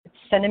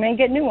send them in and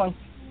get new ones.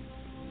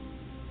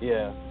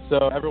 Yeah.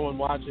 So everyone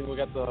watching, we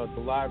got the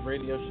live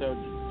radio show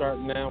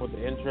starting now with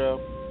the intro.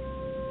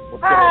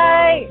 What's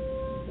Hi. going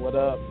on? What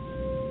up?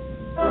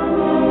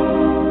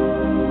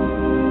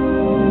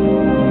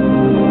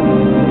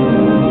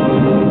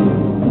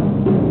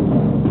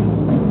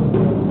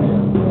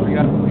 We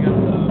got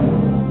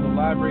the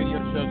live radio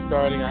show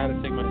starting. I had to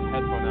take my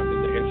headphone out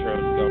because the intro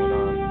is going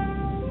on.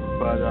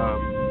 But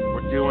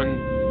we're doing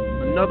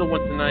another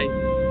one tonight.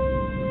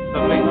 The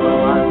Facebook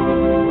Live.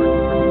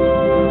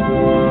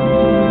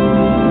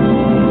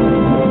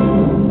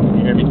 Can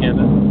you hear me,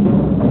 Kandis?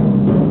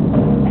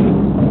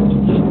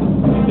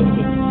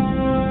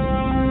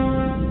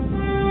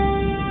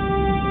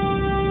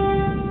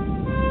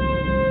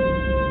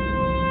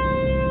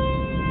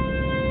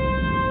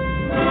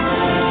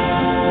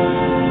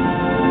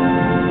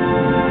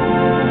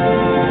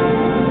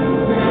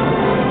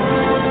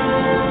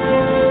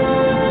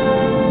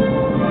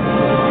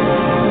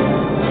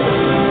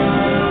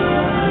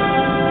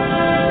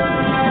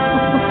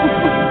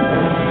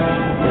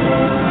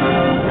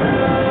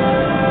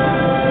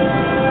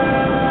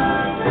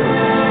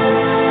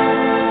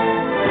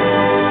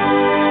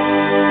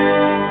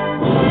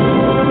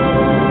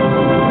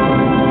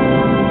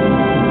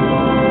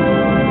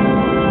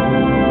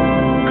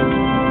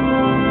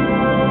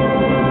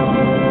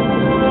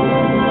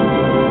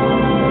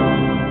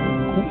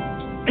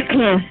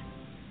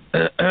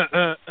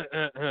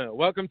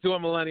 Welcome to a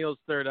Millennial's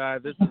Third Eye.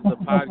 This is the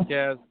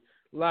podcast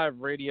live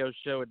radio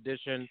show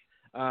edition.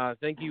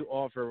 Thank you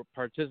all for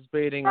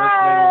participating,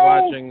 listening,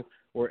 watching,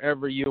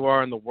 wherever you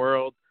are in the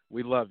world.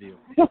 We love you.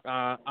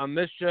 On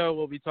this show,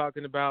 we'll be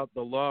talking about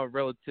the Law of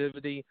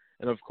Relativity,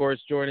 and of course,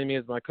 joining me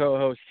is my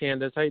co-host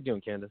Kandis. How you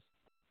doing, Kandis?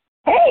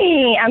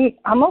 Hey,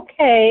 I'm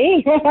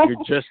okay.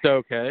 You're just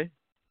okay.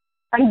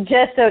 I'm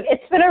just okay.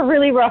 It's been a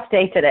really rough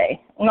day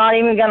today. I'm not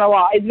even gonna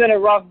lie. It's been a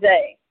rough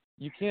day.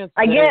 You can't.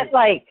 I get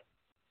like.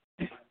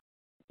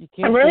 You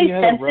can't I'm really say you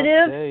had sensitive. a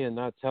rough day and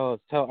not tell us.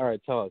 All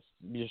right, tell us.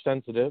 You're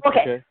sensitive.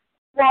 Okay.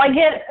 Well,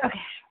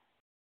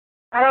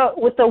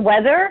 with the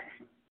weather,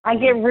 I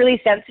get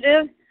really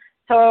sensitive.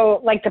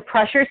 So, like the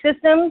pressure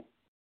system,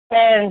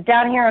 and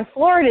down here in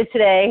Florida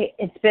today,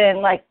 it's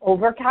been like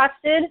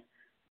overcasted.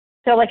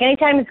 So, like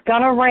anytime it's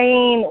gonna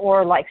rain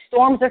or like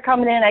storms are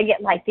coming in, I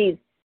get like these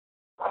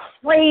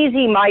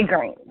crazy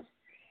migraines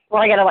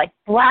where I gotta like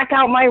black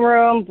out my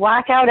room,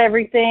 black out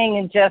everything,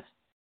 and just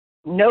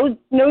no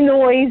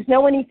noise,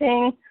 no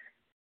anything.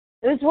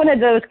 It was one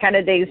of those kind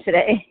of days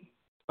today.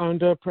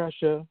 Under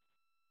pressure,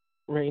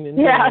 raining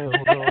down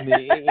on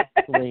me,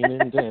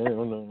 raining down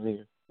on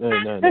me.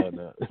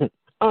 No.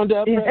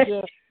 Under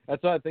pressure.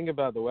 That's what I think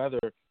about the weather,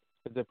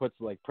 because it puts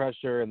like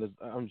pressure, and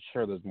I'm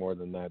sure there's more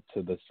than that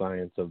to the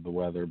science of the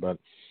weather, but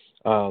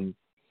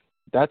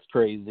that's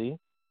crazy.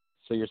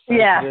 So you're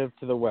sensitive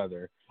to the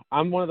weather.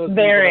 I'm one of those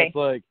people that's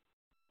like,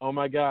 oh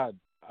my God,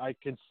 I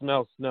can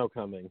smell snow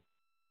coming.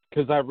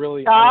 Because I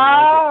really,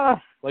 I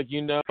don't like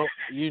it. Like,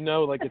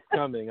 like it's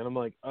coming. And I'm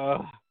like,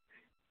 ugh,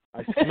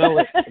 I smell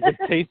it. I can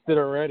taste it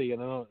already.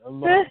 And I'm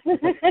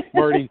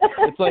already,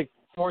 it's like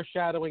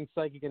foreshadowing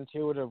psychic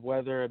intuitive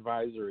weather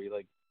advisory.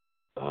 Like,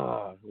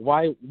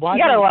 why? You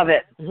gotta love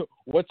it.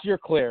 What's your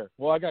Claire?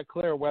 Well, I got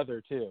Claire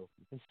weather too.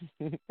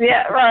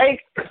 Yeah, right.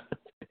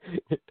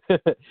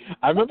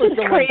 I remember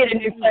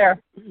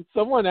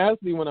someone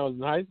asked me when I was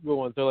in high school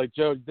once. They're like,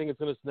 Joe, do you think it's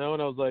going to snow?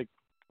 And I was like,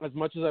 as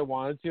much as I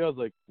wanted to, I was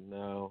like,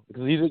 no,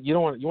 because you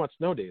want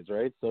snow days,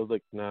 right? So I was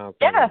like, no,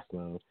 it's not gonna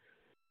snow.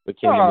 But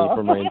came to me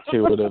for my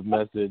intuitive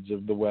message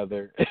of the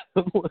weather.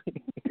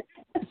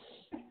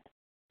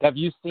 Have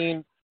you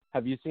seen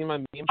my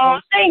meme post? Oh,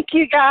 thank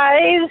you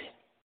guys.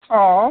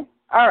 Oh,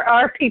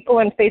 our people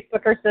in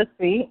Facebook are so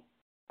sweet.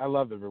 I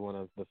love everyone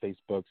on the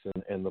Facebooks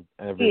and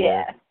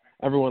everywhere. Yeah.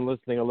 Everyone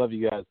listening, I love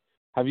you guys.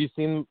 Have you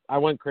seen? I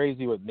went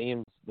crazy with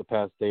memes the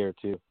past day or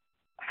two.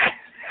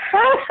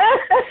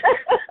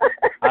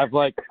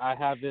 I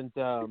haven't.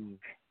 Some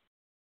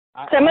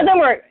of them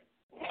were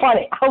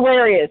funny,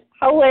 hilarious.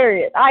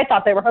 I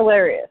thought they were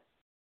hilarious.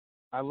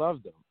 I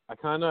loved them.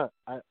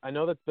 I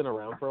know that's been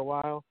around for a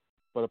while,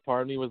 but a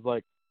part of me was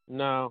like,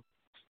 no,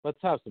 let's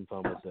have some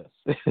fun with this.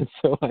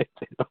 So I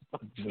did.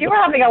 You were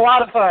having a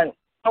lot of fun.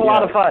 A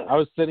lot of fun. I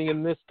was sitting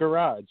in this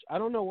garage. I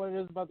don't know what it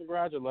is about the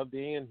garage. I love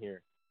being in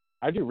here.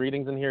 I do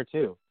readings in here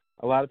too.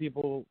 A lot of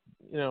people,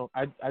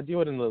 I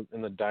do it in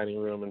the dining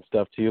room and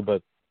stuff too,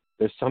 but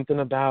there's something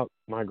about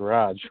my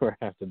garage where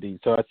I have to be.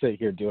 So I sit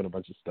here doing a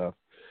bunch of stuff.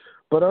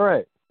 But all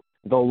right,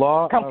 the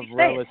Law of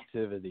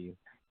Relativity.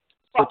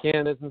 So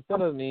Kandis,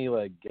 instead of me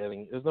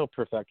there's no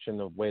perfection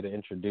of way to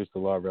introduce the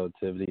Law of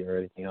Relativity or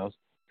anything else.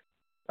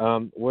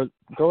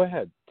 Go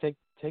ahead, take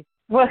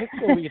the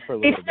lead for a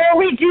little bit. Before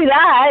we do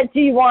that, do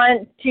you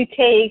want to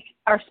take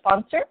our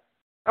sponsor,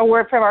 a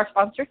word from our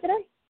sponsor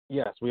today?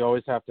 Yes, we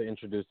always have to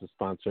introduce the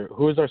sponsor.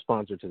 Who is our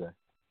sponsor today?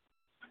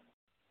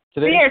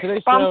 We are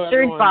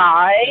sponsored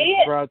by.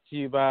 Brought to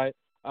you by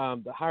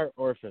the Higher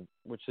Orphan,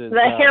 which is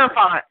the hair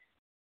font.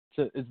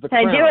 Is the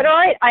Can I do it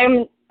right?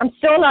 I'm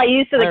still not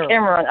used to the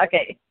camera.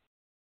 Okay,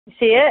 you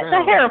see it?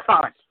 The hair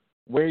font.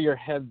 where your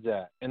head's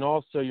at, and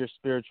also your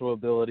spiritual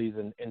abilities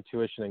and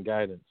intuition and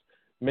guidance.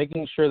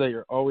 Making sure that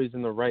you're always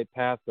in the right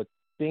path, but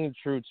being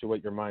true to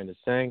what your mind is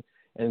saying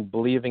and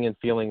believing and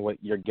feeling what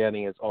you're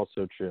getting is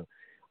also true.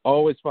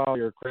 Always follow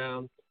your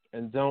crown,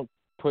 and don't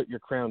put your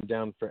crown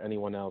down for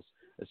anyone else,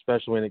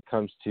 especially when it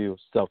comes to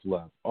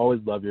self-love.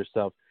 Always love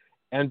yourself.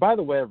 And by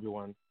the way,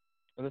 everyone,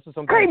 and this is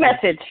something great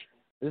message.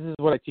 This is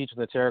what I teach in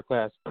the tarot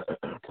class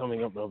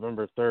coming up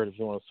November 3rd if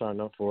you want to sign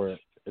up for it.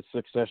 It's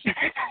 6 sessions.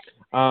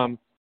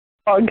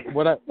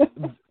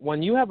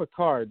 When you have a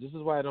card, this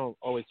is why I don't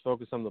always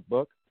focus on the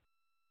book.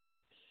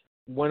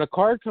 When a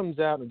card comes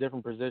out in a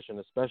different position,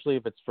 especially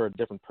if it's for a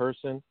different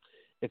person,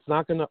 it's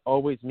not going to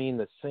always mean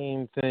the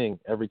same thing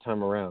every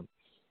time around.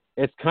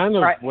 It's kind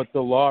of what the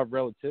law of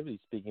relativity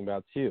is speaking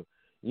about, too.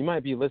 You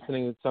might be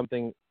listening to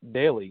something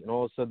daily, and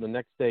all of a sudden the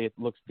next day it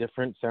looks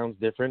different, sounds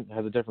different,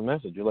 has a different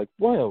message. You're like,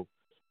 whoa,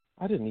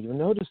 I didn't even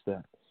notice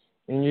that.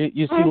 And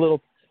you see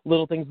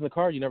little things in the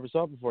card you never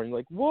saw before, and you're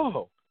like,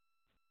 whoa,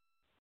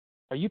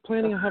 are you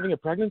planning on having a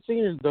pregnancy?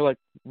 And they're like,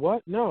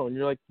 what? No. And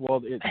you're like, well,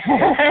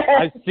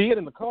 I see it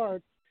in the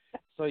card.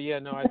 So, yeah,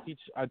 no, I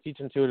teach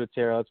intuitive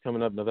tarot. It's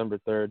coming up November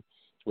 3rd.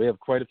 We have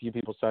quite a few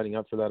people signing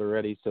up for that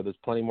already, so there's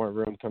plenty more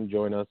room. Come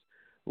join us.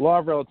 Law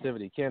of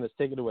Relativity. Kandis,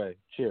 take it away.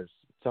 Cheers.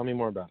 Tell me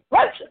more about it.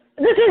 What?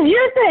 This is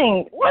your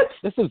thing. What?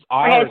 This is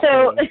our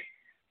thing.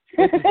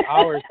 This is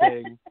our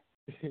thing.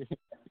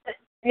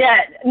 Yeah,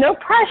 no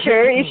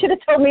pressure. You should have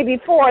told me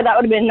before. That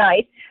would have been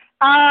nice.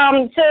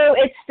 So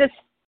it's this.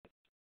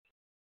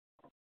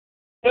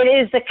 It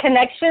is the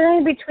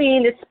connection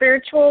between the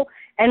spiritual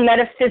and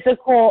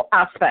metaphysical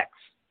aspects.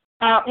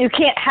 You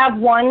can't have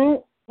one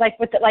like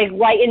with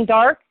light and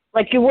dark.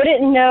 Like you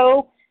wouldn't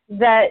know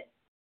that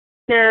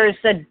there's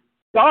a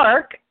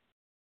dark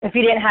if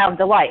you didn't have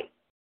the light.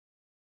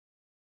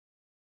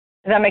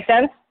 Does that make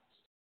sense?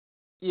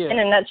 Yeah. In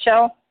a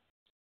nutshell.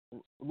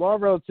 Law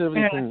of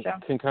relativity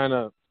can kind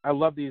of. I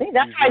love these.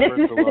 That's these why this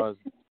is. laws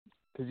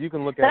because you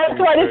can look at. That's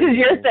why this is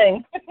your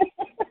thing.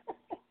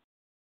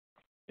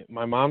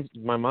 My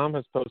mom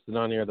has posted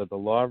on here that the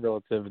law of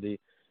relativity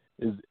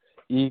is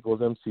E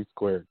equals MC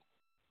squared.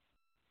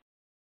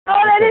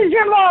 Oh, that is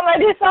your mom. I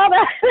just saw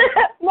that.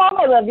 Mom,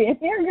 I love you.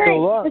 You're great.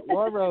 So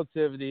law of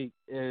relativity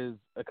is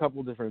a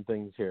couple different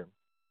things here.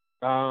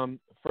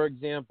 For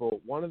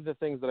example, one of the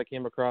things that I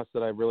came across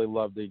that I really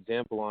love the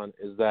example on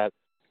is that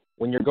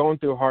when you're going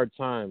through hard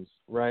times,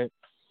 right,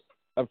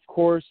 of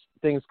course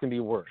things can be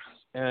worse.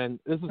 And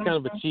this is kind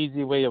of a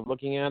cheesy way of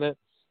looking at it.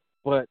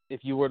 But if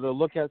you were to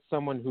look at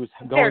someone who's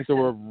going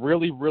through a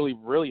really, really,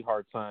 really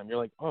hard time, you're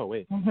like, oh,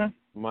 wait,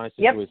 my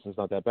situation's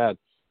not that bad.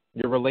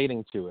 You're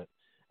relating to it.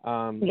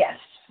 Yes.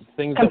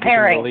 Things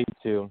comparing. that we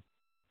can relate to.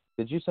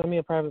 Did you send me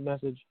a private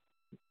message?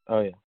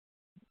 Oh, yeah.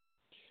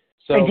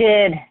 So I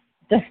did.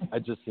 I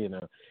just,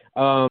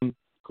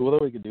 cool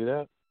that we could do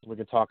that. We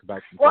could talk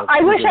about some Well,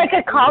 I wish I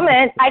could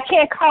comment. I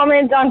can't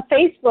comment on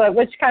Facebook,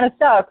 which kind of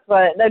sucks,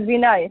 but that'd be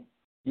nice.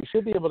 You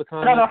should be able to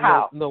comment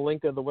in the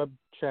link of the web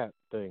chat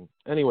thing.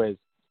 Anyways.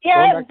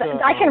 Yeah,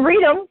 I can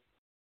read them.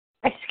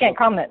 I just can't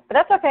comment, but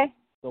that's okay.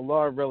 The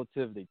law of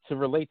relativity, to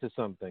relate to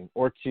something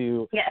or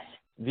to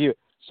view it.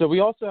 So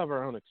we also have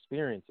our own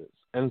experiences,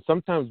 and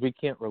sometimes we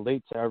can't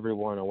relate to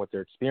everyone on what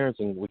they're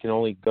experiencing. We can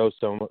only go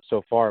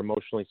so far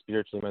emotionally,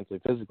 spiritually, mentally,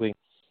 physically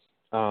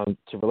to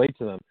relate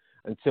to them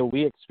until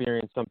we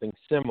experience something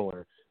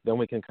similar. Then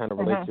we can kind of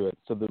relate to it.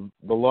 So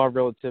the law of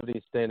relativity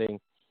is stating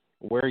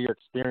where your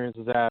experience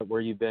is at,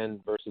 where you've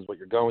been versus what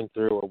you're going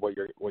through or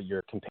what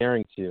you're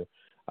comparing to.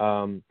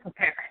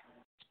 Compare.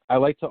 I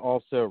like to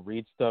also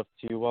read stuff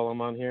too while I'm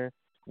on here.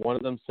 One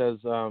of them says,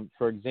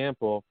 for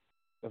example,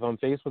 if I'm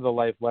faced with a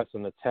life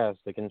lesson, a test,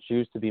 I can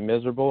choose to be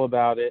miserable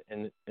about it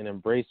and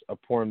embrace a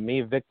poor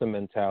me victim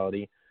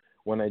mentality.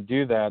 When I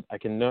do that, I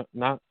can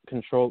not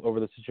control over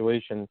the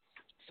situation,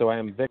 so I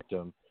am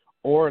victim.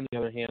 Or on the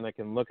other hand, I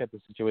can look at the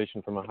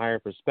situation from a higher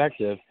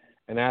perspective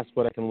and ask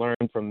what I can learn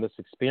from this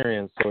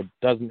experience so it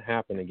doesn't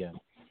happen again.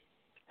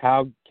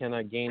 How can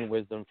I gain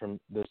wisdom from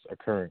this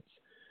occurrence?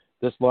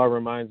 This law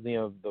reminds me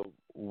of the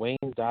Wayne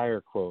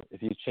Dyer quote,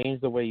 if you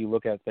change the way you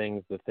look at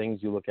things, the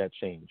things you look at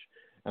change.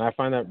 And I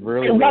find that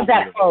really I love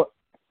that quote.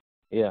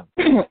 Yeah.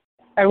 I love that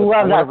quote. I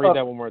want to read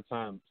that one more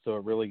time so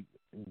it really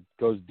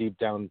goes deep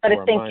down to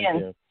our minds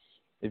here.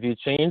 If you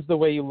change the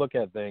way you look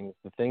at things,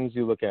 the things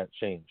you look at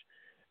change.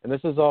 And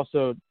this is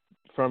also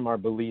from our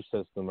belief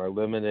system, our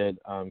limited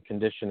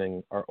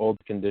conditioning, our old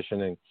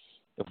conditioning.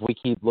 If we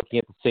keep looking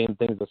at the same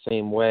things the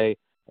same way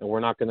and we're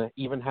not going to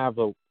even have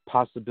a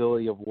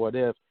possibility of what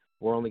if,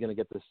 we're only going to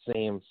get the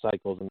same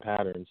cycles and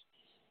patterns.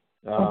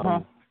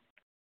 Law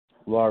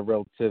of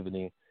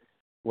relativity.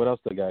 What else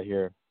do I got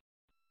here?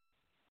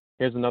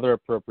 Here's another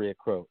appropriate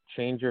quote.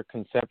 Change your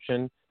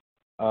conception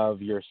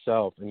of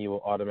yourself and you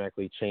will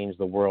automatically change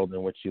the world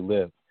in which you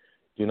live.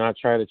 Do not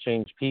try to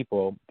change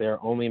people. They are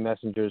only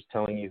messengers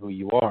telling you who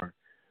you are.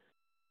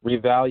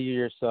 Revalue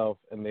yourself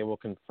and they will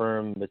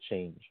confirm the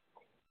change.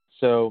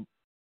 So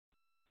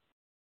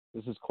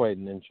this is quite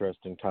an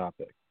interesting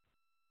topic.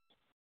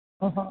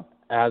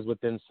 as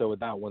within, so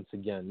without. Once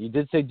again, you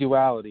did say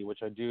duality, which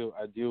I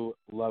do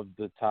love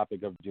the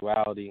topic of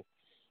duality.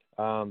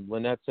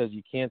 Lynette says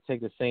you can't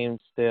take the same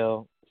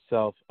stale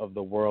self of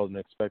the world and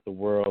expect the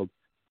world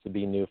to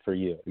be new for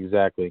you.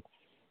 Exactly.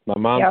 My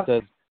mom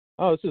says,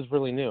 "Oh, this is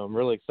really new. I'm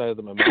really excited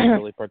that my mom's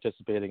really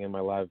participating in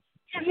my live."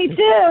 Yeah, me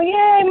too.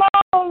 Yay,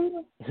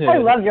 Mom! I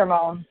love your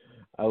mom.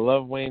 I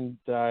love Wayne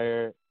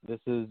Dyer. This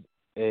is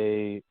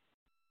a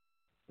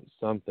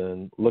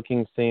something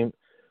looking same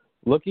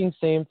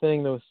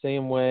thing the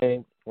same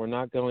way. We're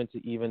not going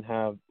to even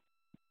have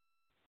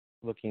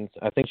looking.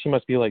 I think she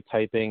must be like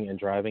typing and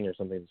driving or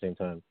something at the same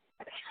time.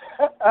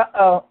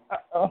 Uh-oh.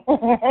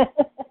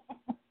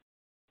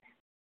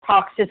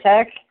 Talks to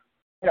tech.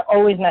 It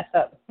always mess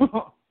up.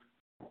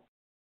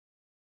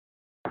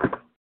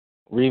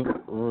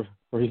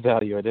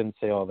 Revalue. I didn't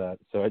say all that,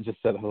 so I just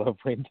said I love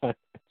Wayne Dyer.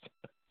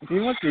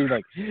 You must be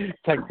like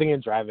texting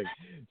and driving.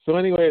 So,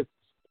 anyways,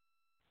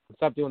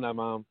 stop doing that,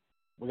 Mom.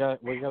 We gotta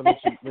make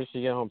sure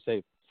you get home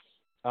safe.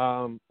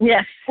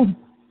 Yes.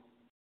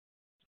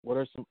 What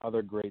are some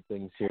other great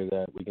things here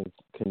that we can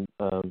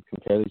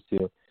compare these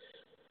to?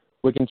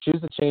 We can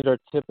choose to change our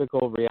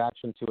typical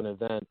reaction to an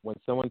event. When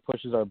someone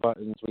pushes our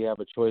buttons, we have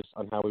a choice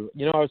on how we.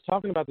 I was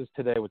talking about this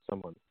today with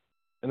someone,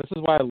 and this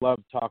is why I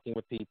love talking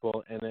with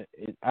people, and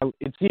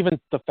it's even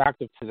the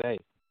fact of today.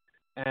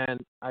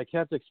 And I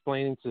kept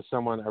explaining to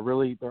someone,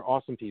 they're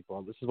awesome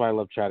people. This is why I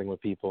love chatting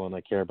with people, and I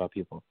care about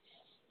people.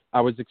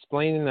 I was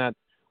explaining that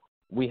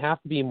we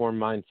have to be more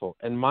mindful,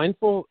 and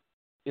mindful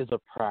is a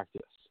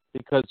practice,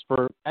 because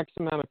for X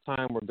amount of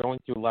time we're going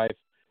through life,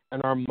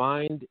 and our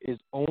mind is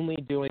only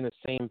doing the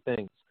same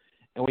things.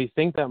 And we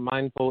think that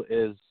mindful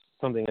is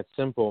something that's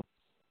simple,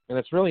 and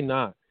it's really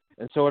not.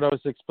 And so what I was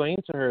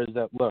explaining to her is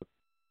that, look,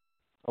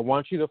 I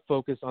want you to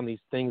focus on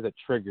these things that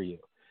trigger you,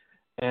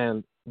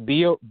 and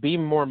be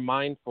more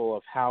mindful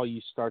of how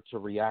you start to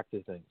react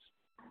to things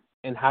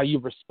and how you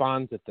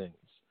respond to things.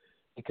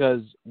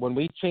 Because when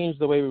we change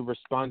the way we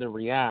respond and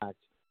react,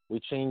 we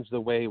change the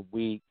way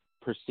we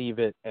perceive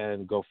it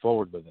and go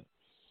forward with it.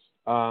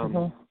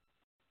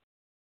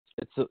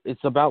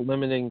 It's about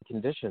limiting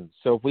conditions.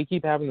 So if we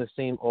keep having the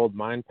same old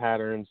mind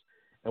patterns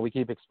and we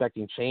keep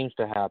expecting change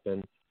to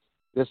happen,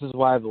 this is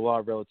why the law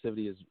of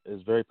relativity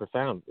is very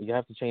profound. You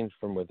have to change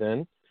from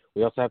within.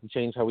 We also have to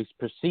change how we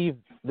perceive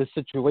the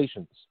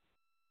situations.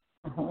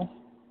 That's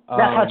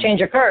how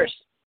change occurs.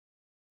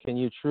 Can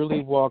you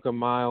truly walk a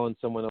mile in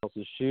someone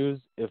else's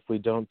shoes if we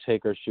don't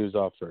take our shoes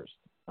off first?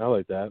 I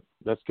like that.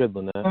 That's good,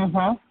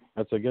 Lynette.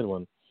 That's a good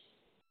one.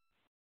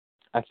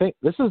 I think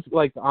this is,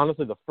 like,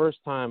 honestly the first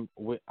time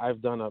I've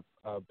done a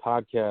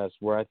podcast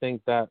where I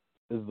think that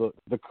is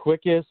the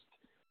quickest.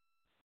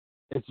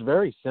 It's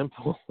very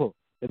simple.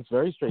 It's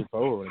very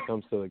straightforward when it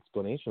comes to the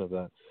explanation of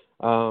that.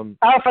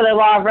 For the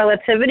law of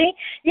relativity?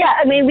 Yeah,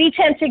 I mean, we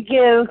tend to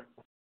give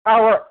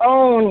our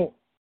own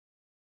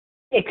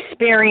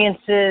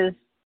experiences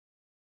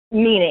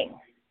meaning.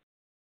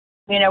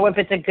 If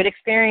it's a good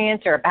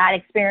experience or a bad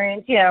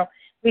experience,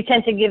 we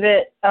tend to give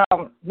it our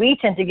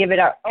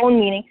own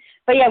meaning.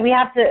 But yeah, we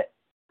have to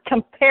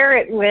compare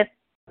it with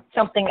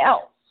something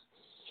else.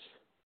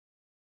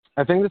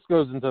 I think this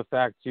goes into the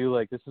fact too,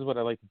 like, this is what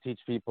I like to teach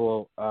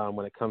people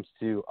when it comes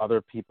to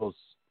other people's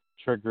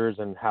triggers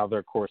and how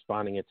they're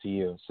corresponding it to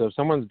you. So if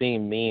someone's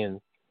being mean,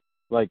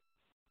 like,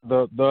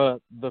 the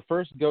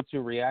first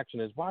go-to reaction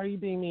is, why are you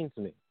being mean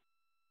to me?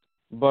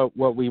 But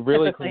what we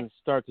really can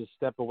start to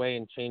step away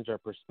and change our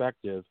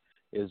perspective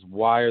is,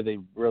 why are they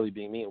really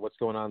being mean? What's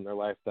going on in their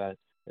life that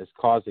is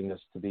causing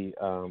this to be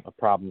a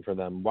problem for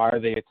them? Why are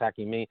they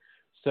attacking me?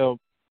 So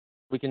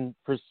we can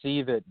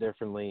perceive it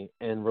differently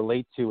and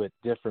relate to it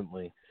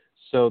differently.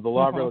 So the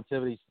law of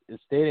relativity is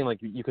stating, like,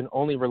 you can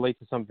only relate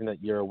to something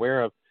that you're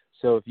aware of.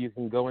 So if you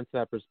can go into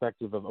that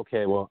perspective of,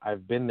 okay, well,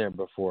 I've been there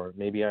before,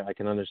 maybe I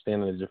can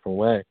understand it a different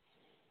way.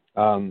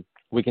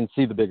 We can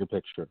see the bigger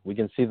picture. We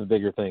can see the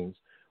bigger things.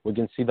 We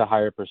can see the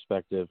higher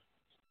perspective,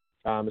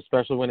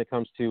 especially when it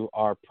comes to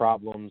our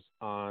problems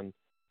on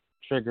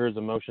triggers,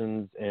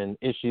 emotions, and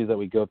issues that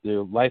we go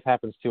through. Life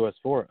happens to us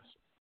for us.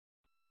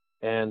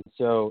 And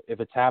so if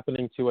it's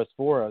happening to us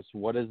for us,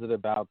 what is it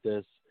about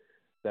this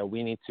that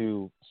we need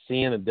to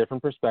see in a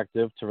different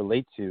perspective to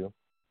relate to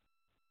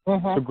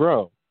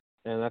grow?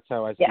 And that's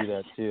how I see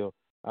that too.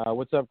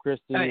 What's up,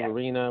 Christy,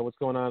 Arena? What's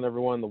going on,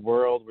 everyone in the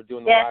world? We're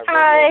doing the live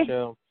radio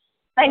show.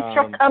 Thanks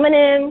for coming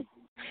in.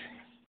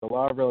 The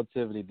law of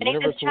relativity. The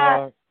universal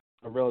law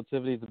of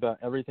relativity is about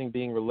everything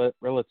being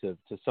relative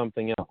to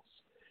something else,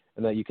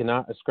 and that you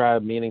cannot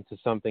ascribe meaning to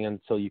something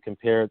until you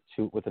compare it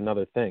with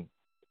another thing.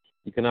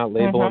 You cannot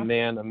label a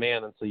man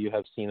until you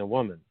have seen a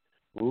woman.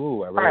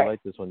 Ooh, I really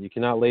like this one. You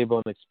cannot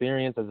label an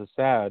experience as a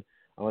sad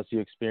unless you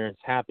experience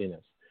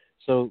happiness.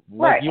 So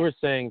like you were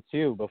saying,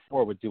 too,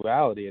 before with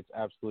duality, it's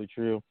absolutely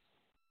true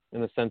in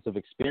the sense of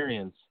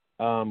experience.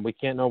 We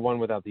can't know one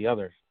without the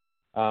other.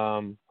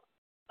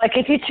 Like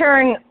if you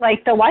turn,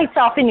 like, the lights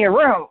off in your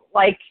room,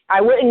 like,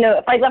 I wouldn't know.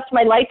 If I left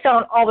my lights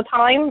on all the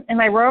time in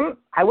my room,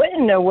 I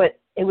wouldn't know what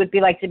it would be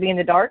like to be in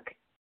the dark.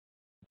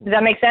 Does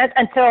that make sense?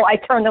 Until I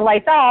turn the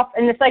lights off,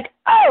 and it's like,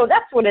 oh,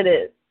 that's what it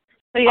is.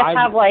 So you have to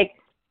have, like,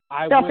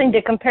 something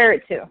to compare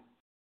it to.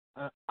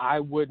 I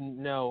wouldn't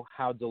know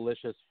how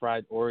delicious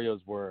fried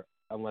Oreos were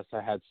unless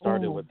I had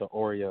started with the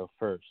Oreo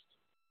first.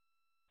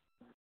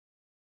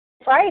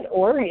 Fried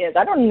Oreos?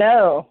 I don't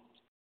know.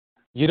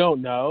 You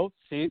don't know?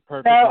 See,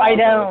 perfect. No, I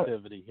don't.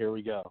 Relativity. Here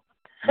we go.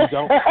 You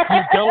don't know.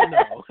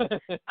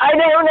 I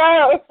don't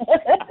know.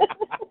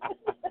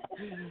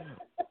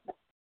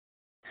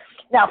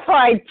 Now,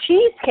 fried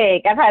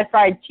cheesecake. I've had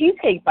fried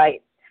cheesecake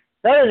bites.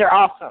 Those are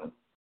awesome.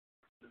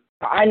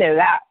 I know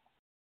that.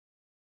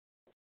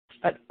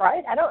 But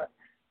fried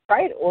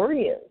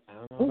Oreos. I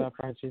don't know about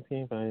fried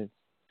cheesecake bites.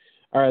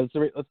 All right,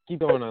 let's keep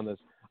going on this.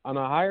 On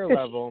a higher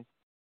level,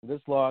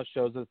 this law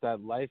shows us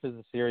that life is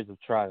a series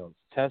of trials,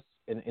 tests,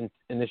 and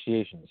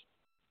initiations.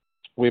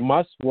 We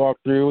must walk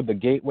through the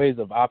gateways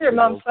of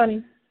obstacles,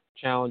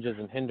 challenges,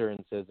 and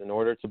hindrances in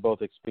order to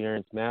both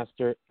experience and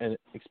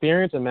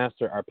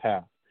master our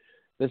path.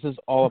 This is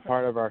all a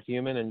part of our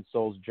human and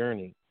soul's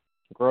journey.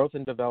 Growth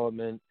and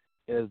development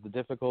is the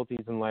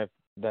difficulties in life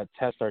that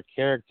test our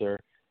character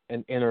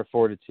and inner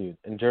fortitude.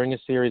 Enduring a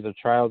series of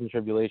trials and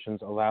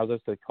tribulations allows us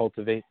to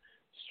cultivate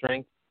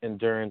strength,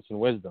 endurance, and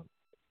wisdom.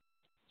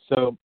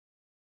 So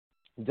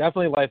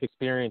definitely life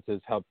experiences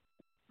help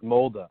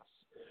mold us.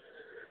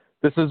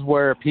 This is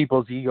where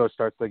people's ego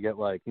starts to get,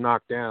 like,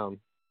 knocked down.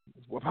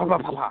 And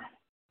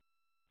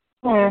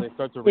they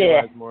start to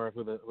realize more of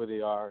who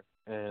they are,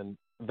 and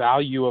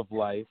value of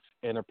life,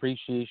 and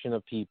appreciation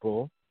of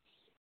people,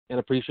 and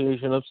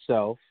appreciation of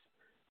self,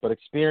 but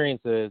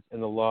experiences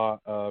in the law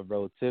of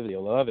relativity. I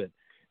love it.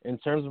 In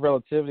terms of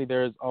relativity,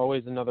 there is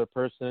always another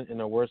person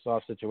in a worse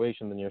off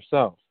situation than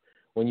yourself.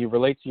 When you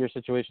relate to your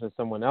situation as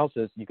someone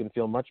else's, you can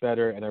feel much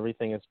better, and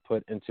everything is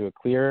put into a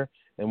clearer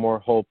and more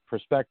whole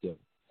perspective.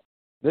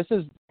 That's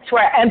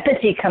where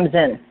empathy comes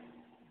in,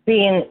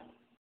 being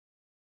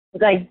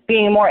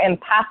more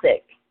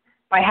empathic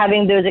by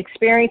having those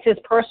experiences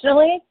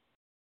personally,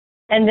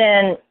 and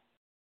then,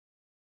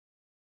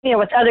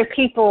 with other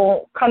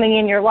people coming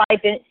in your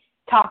life and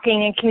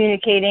talking and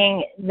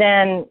communicating,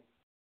 then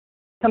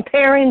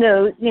comparing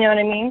those, you know what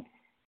I mean?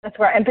 That's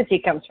where empathy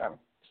comes from.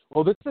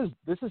 Well, this is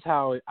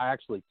how I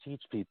actually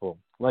teach people.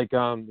 Like,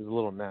 there's a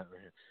little gnat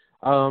right here.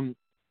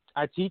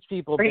 I teach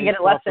people based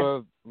off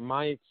of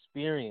my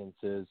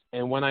experiences,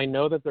 and when I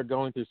know that they're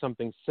going through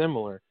something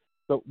similar,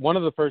 but one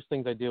of the first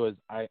things I do is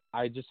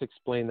I just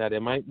explain that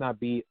it might not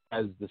be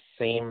as the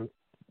same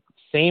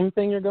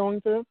thing you're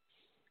going through,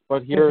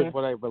 but here's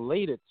what I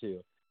relate it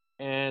to.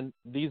 And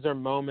these are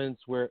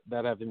moments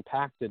that have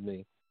impacted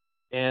me.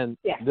 And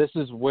this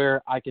is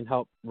where I can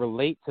help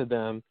relate to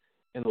them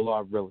in the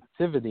law of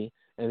relativity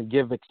and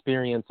give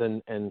experience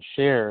and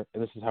share.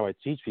 And this is how I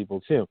teach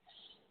people too.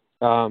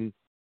 And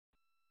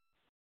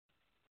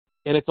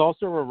it's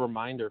also a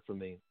reminder for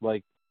me,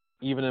 like,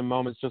 even in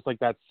moments just like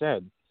that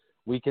said,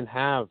 we can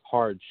have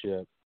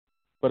hardship.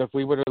 But if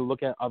we were to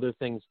look at other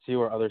things too,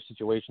 or other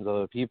situations,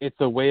 other people, it's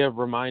a way of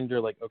reminder,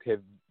 like, okay,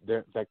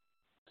 that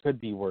could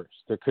be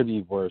worse. There could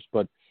be worse,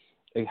 but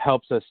it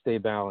helps us stay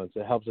balanced.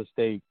 It helps us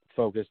stay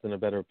focused in a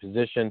better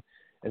position.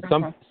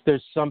 And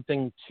there's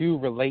something to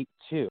relate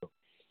to.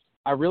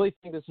 I really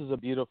think this is a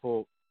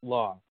beautiful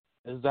law.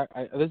 I think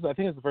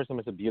it's the first time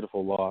it's a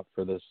beautiful law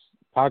for this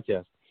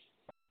podcast.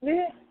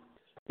 Yeah.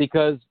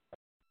 Because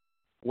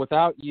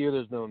without you,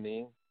 there's no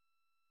me.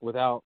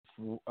 Without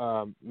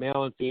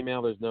male and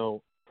female, there's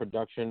no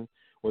production.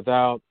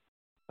 Without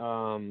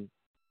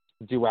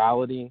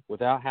duality,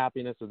 without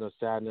happiness, there's no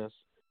sadness.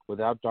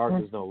 Without dark,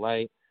 there's no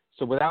light.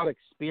 So without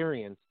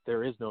experience,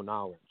 there is no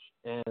knowledge.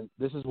 And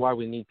this is why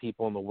we need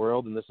people in the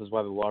world, and this is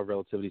why the law of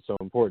relativity is so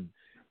important.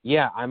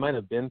 Yeah, I might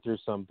have been through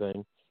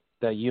something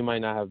that you might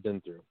not have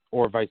been through,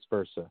 or vice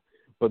versa.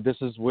 But this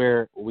is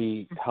where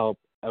we help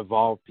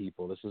evolve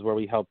people. This is where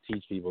we help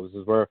teach people. This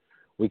is where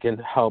we can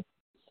help.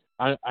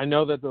 I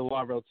know that the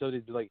law of relativity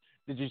is like,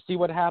 did you see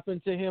what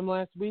happened to him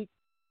last week?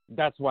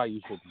 That's why you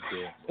shouldn't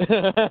do it.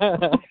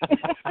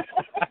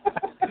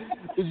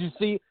 Did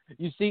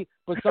you see,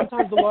 but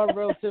sometimes the law of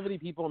relativity,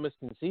 people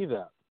misconceive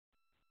that.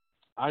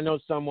 I know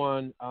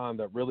someone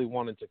that really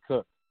wanted to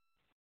cook,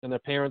 and their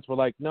parents were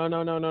like, no.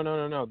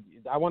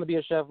 I want to be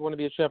a chef.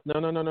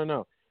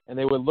 No. And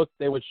they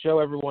would show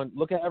everyone,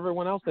 look at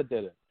everyone else that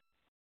did it.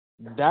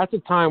 That's a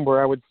time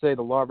where I would say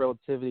the law of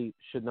relativity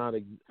should not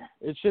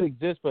it should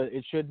exist, but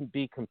it shouldn't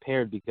be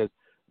compared because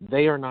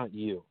they are not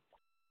you.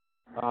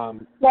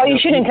 You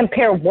shouldn't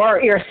compare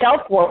your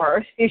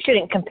self-worth. You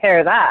shouldn't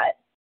compare that.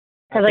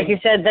 Because like you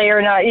said, they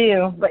are not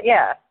you, but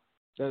yeah.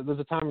 There's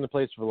a time and a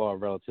place for the law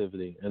of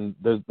relativity, and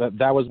that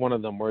was one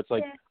of them where it's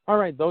like, all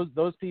right,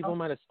 those people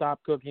might have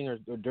stopped cooking or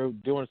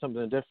doing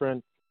something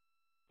different,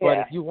 but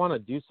if you want to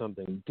do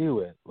something, do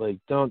it. Like,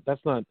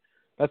 that's not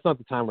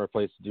the time or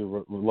place to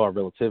do law of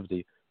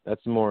relativity.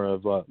 That's more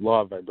of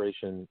law of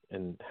vibration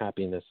and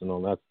happiness and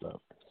all that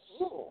stuff.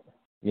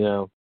 You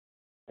know,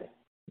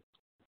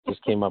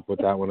 just came up with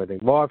that one. I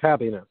think law of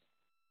happiness.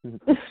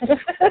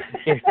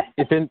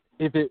 if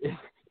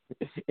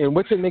in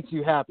which it makes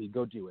you happy,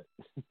 go do it.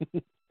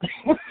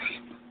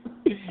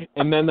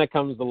 And then that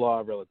comes the law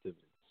of relativity.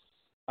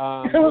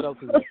 What else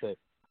does it say?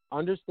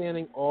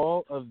 Understanding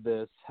all of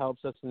this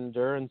helps us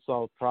endure and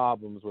solve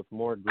problems with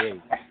more grace.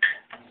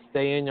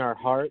 Stay in our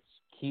hearts,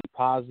 keep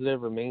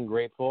positive, remain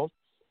grateful,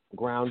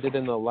 grounded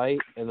in the light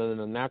and in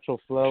the natural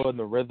flow and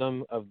the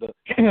rhythm of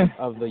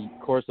the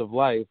course of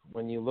life.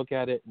 When you look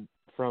at it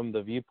from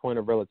the viewpoint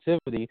of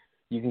relativity,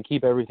 you can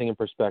keep everything in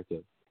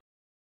perspective.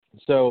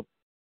 So,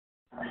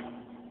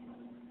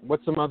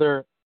 what's some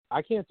other?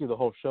 I can't do the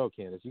whole show,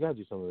 Kandis. You gotta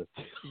do some of this.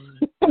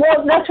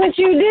 Well, that's what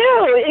you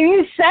do.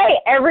 You say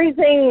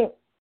everything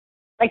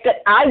like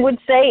that I would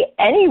say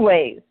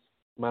anyways.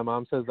 My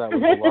mom says that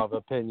was the law of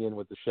opinion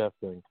with the chef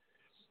thing.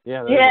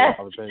 Yeah, that's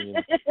the law of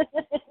opinion.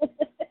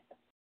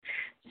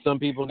 Some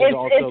people need to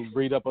also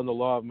read up on the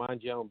law of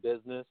mind your own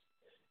business.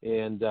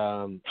 And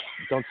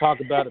don't talk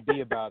about it,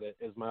 be about it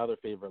is my other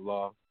favorite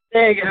law.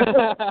 There you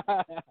go.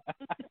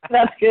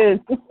 That's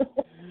good.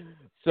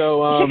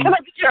 So, you should come up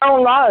with your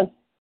own laws.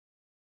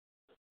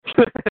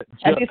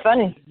 That'd be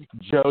funny.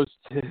 Joe's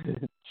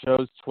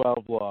 12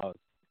 laws.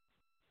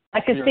 I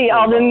can see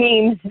all the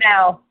memes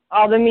now.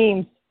 All the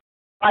memes.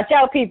 Watch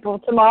out, people.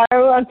 Tomorrow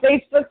on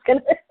Facebook's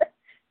gonna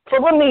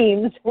full of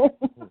memes.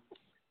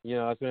 You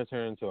know, it's gonna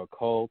turn into a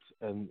cult,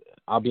 and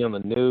I'll be on the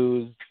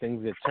news.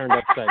 Things get turned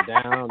upside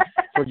down.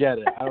 Forget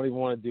it. I don't even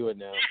want to do it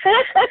now.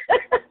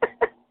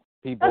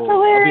 People,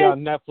 I'll be on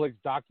Netflix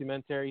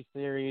documentary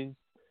series.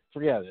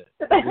 Forget it.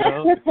 You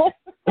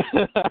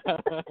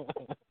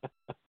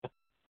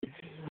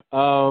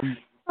know?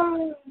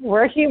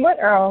 Where he went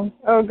wrong.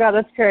 Oh, God,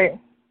 that's great.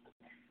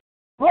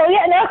 Well,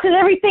 yeah, no, because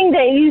everything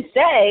that you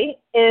say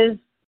is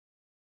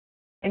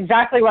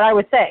exactly what I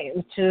would say,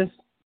 which is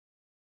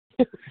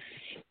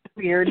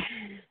weird.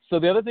 So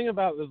the other thing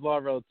about this law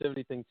of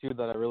relativity thing, too,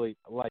 that I really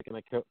like, and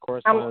I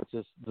correspond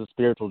with the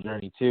spiritual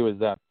journey, too, is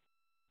that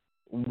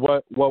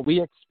what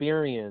we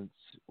experience,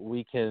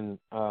 we can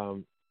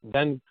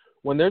then,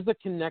 when there's a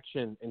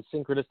connection in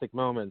synchronistic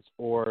moments,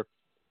 or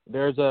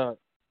there's a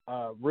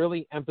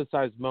really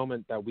emphasized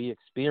moment that we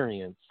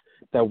experience,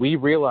 that we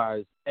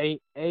realize A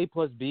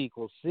plus B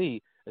equals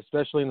C,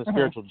 especially in the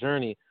spiritual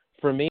journey.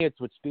 For me, it's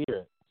with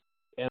spirit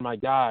and my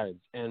guides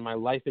and my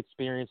life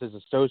experiences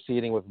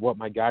associating with what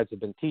my guides have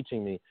been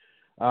teaching me.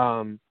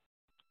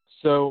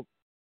 So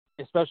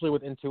especially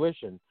with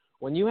intuition,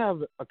 when you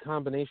have a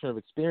combination of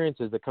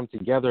experiences that come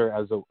together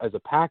as a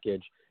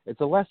package,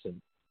 it's a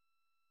lesson.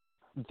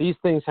 These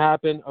things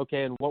happen,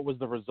 okay, and what was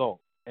the result?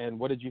 And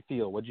what did you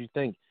feel? What did you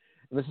think?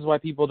 And this is why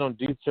people don't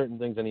do certain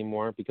things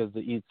anymore, because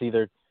it's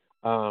either,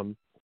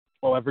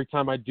 every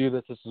time I do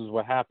this, this is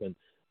what happened.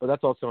 But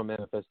that's also a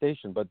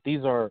manifestation. But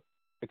these are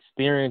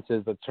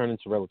experiences that turn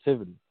into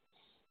relativity.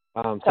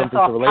 Something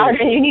to relate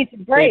to. You need to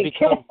break.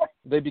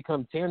 They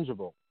become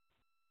tangible.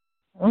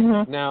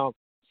 Now,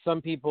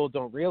 some people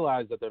don't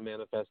realize that they're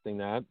manifesting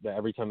that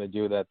every time they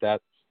do that,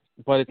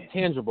 but it's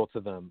tangible to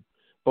them.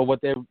 But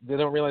what they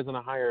don't realize on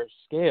a higher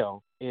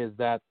scale is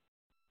that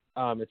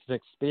it's an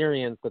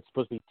experience that's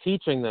supposed to be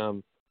teaching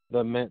them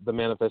the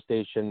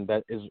manifestation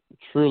that is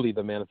truly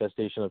the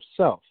manifestation of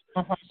self.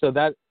 So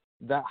that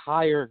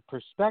higher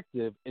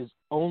perspective is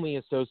only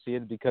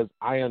associated because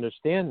I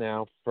understand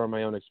now from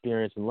my own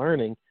experience and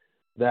learning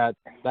that's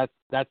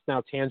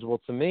now tangible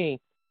to me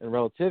in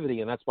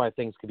relativity, and that's why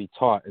things can be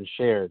taught and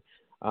shared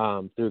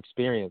through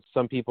experience.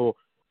 Some people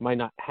might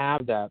not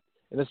have that,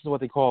 and this is what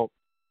they call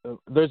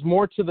there's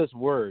more to this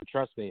word,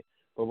 trust me,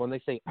 but when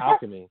they say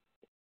alchemy,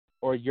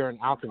 or you're an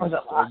alchemist,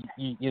 or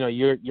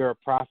you're a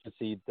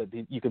prophecy that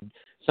you could.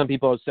 Some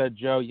people have said,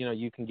 Joe,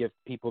 you can give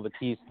people the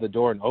keys to the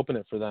door and open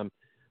it for them,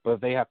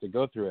 but they have to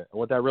go through it. And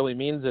what that really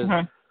means is,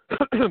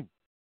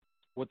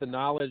 with the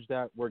knowledge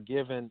that we're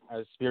given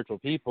as spiritual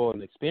people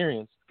and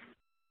experience,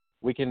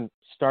 we can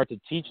start to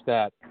teach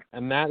that,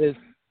 and that is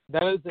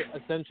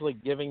essentially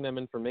giving them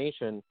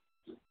information,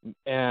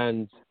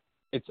 and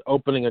it's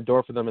opening a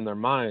door for them in their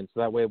mind.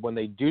 So that way, when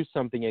they do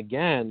something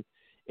again,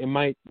 it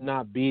might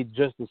not be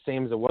just the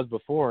same as it was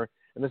before.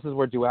 And this is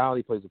where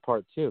duality plays a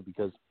part too,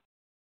 because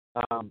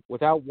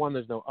without one,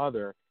 there's no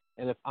other.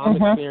 And if I'm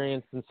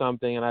experiencing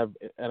something and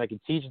I can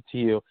teach it to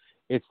you,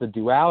 it's the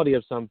duality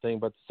of something,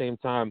 but at the same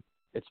time,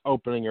 it's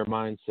opening your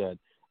mindset.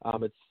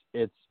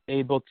 It's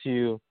able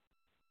to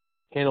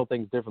handle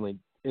things differently.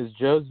 Is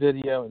Joe's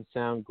video and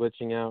sound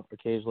glitching out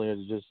occasionally, or is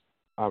it just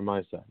on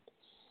my side?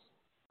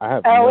 I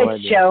have no idea.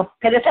 It's Joe,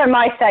 because it's on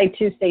my side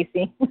too,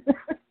 Stacy.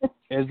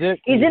 Is it?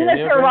 He's in the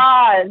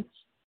garage. Okay?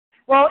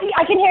 Well,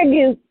 I can hear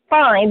you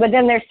fine, but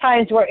then there's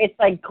times where it's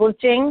like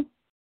glitching.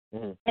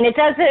 And it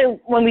does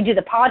it when we do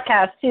the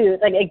podcast too.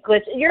 Like it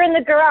glitches. You're in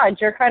the garage.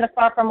 You're kind of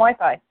far from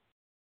Wi-Fi.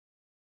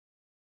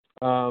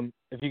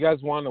 If you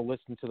guys want to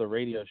listen to the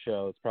radio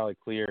show, it's probably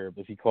clear.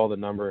 If you call the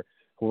number,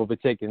 we'll be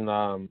taking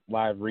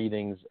live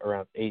readings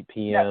around 8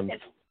 p.m.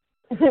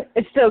 No,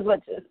 it still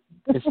glitches.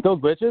 It still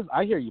glitches?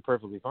 I hear you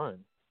perfectly fine.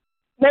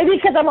 Maybe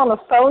because I'm on the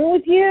phone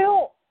with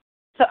you.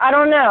 So I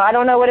don't know. I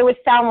don't know what it would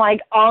sound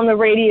like on the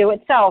radio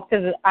itself,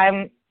 because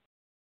I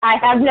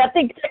have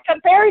nothing to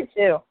compare it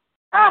to.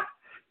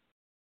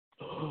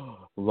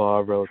 Law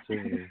of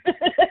Relativity.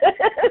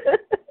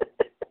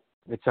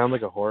 It sounds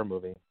like a horror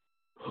movie.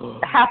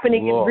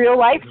 Happening in real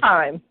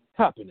lifetime.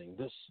 Happening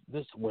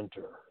this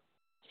winter.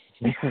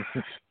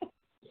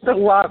 The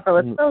Law of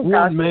Relativity. Oh,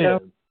 one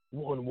man,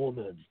 one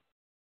woman,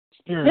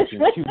 experiencing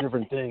two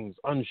different things,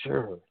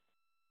 unsure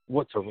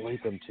what to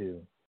relate them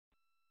to.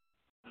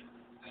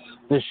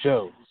 This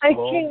show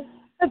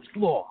is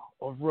Law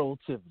of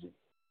Relativity.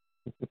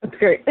 That's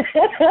great.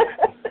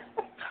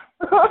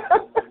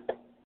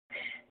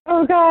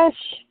 Oh, gosh.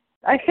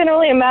 I can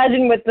only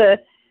imagine what the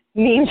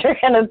memes are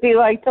going to be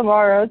like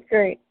tomorrow. It's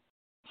great.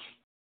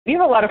 You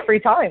have a lot of free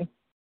time.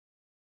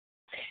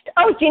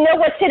 Oh, do you know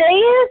what today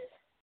is?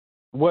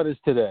 What is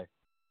today?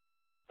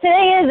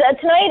 Tonight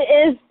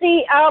is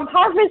the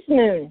harvest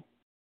moon.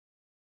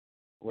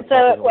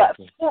 So, what?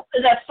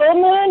 Is that full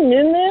moon,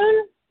 new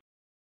moon?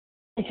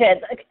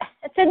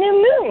 It's a new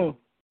moon.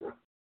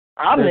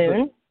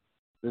 Moon.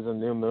 There's a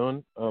new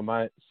moon. Oh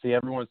my! See,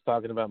 everyone's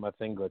talking about my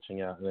thing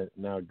glitching out, and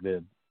now it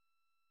did.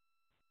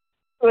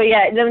 Well,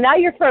 yeah. Now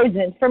you're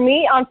frozen. For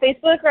me on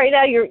Facebook right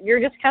now, you're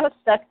just kind of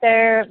stuck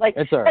there. Like,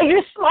 it's all right.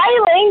 You're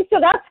smiling, so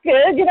that's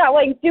good. You're not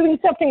like doing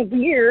something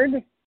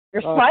weird.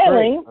 You're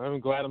smiling. Great.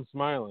 I'm glad I'm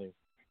smiling.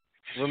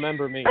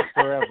 Remember me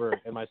forever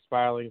in my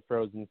smiling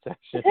frozen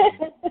section.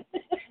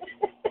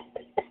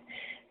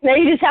 Now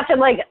you just have to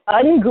like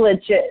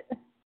unglitch it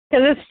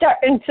because it's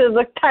starting to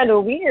look kind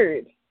of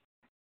weird.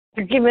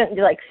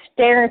 You're like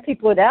staring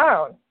people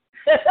down.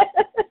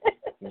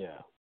 Yeah.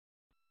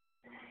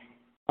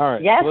 All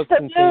right. Yes, so let's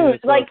continue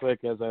this real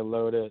quick as I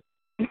load it.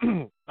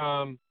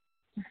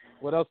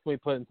 What else can we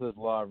put into this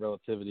Law of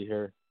Relativity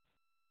here?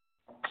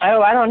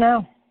 Oh, I don't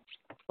know.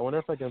 I wonder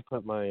if I can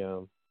put my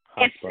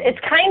It's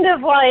kind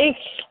of like,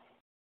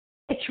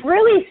 it's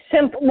really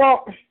simple.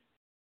 Well,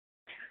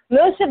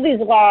 most of these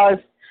laws,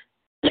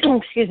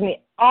 excuse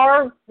me,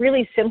 are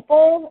really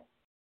simple,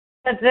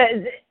 but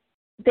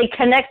they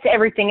connect to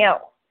everything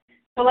else.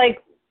 So,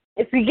 like,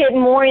 if we get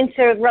more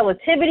into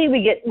relativity,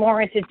 we get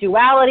more into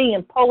duality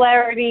and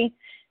polarity.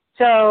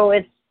 So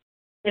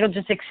it'll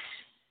just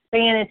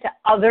expand into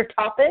other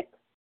topics.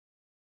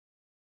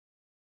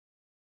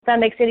 If that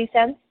makes any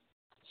sense?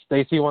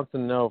 Stacy wants to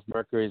know if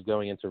Mercury is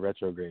going into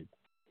retrograde.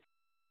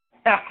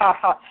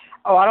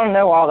 Oh, I don't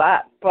know all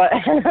that, but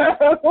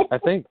I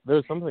think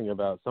there's something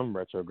about some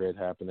retrograde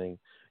happening.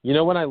 You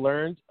know, when I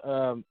learned,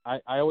 I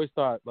always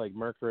thought like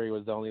Mercury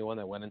was the only one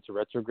that went into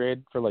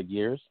retrograde for like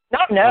years.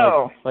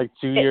 No. Like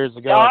 2 years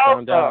ago, I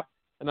found out,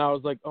 and I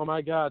was like, oh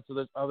my God, so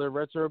there's other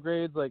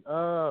retrogrades? Like,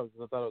 oh,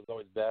 I thought it was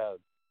always bad.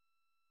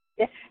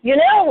 You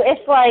know,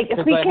 it's like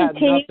if we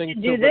continue to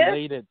do this.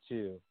 Relate it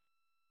to.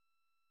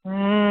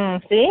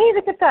 See,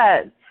 look at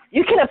that.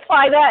 You can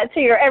apply that to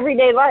your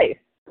everyday life.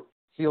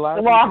 See, a lot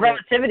of the law of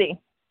relativity.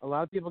 A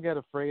lot of people get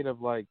afraid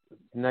of like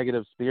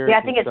negative spirits. Yeah,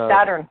 I think it's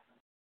Saturn.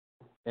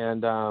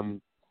 And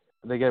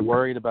they get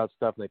worried about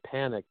stuff and they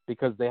panic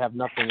because they have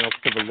nothing else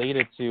to relate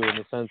it to in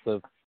the sense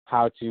of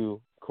how to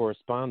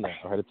correspond that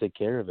or how to take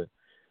care of it.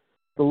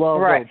 The law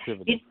of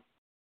relativity.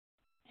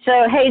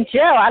 So, hey,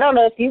 Joe, I don't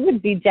know if you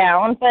would be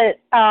down, but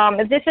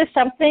if this is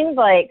something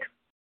like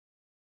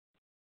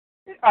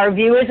our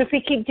viewers, if we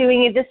keep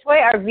doing it this way,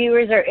 our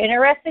viewers are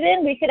interested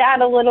in, we could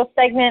add a little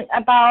segment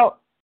about,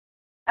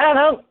 I don't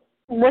know,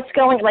 what's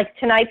going, like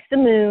tonight's the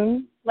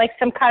moon, like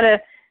some kind of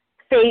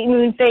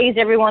moon phase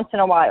every once in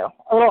a while,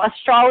 a little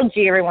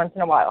astrology every once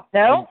in a while.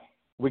 No?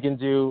 We can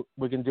do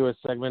a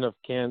segment of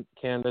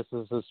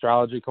Kandis's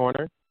Astrology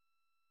Corner.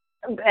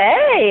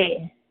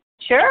 Hey,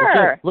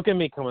 sure. Look at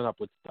me coming up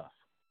with stuff.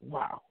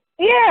 Wow.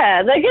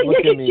 Yeah, look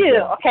at you.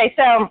 Go. Okay,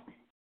 so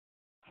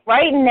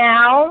right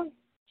now,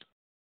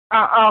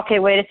 okay,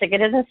 wait a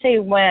second. It doesn't say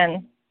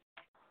when.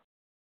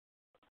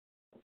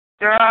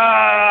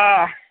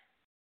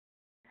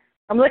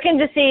 I'm looking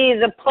to see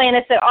the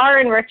planets that are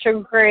in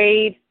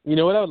retrograde. You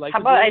know what I would like How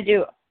to about do? I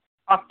do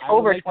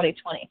October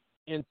 2020?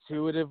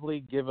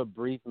 Intuitively give a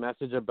brief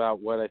message about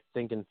what I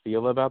think and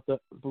feel about the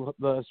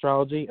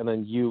astrology, and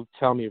then you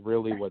tell me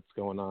really what's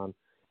going on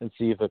and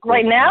see if it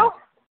right now?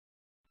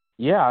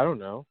 Yeah, I don't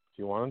know if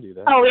you want to do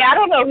that. Oh, yeah, I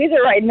don't know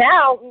either right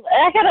now.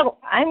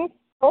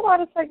 Hold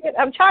on a second.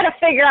 I'm trying to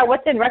figure out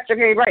what's in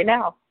retrograde right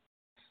now.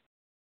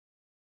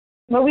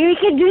 But we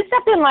could do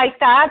something like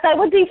that. That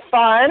would be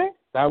fun.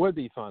 That would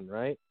be fun,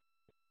 right?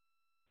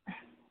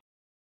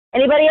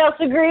 Anybody else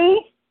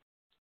agree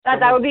that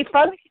would be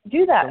fun? We could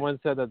do that. Someone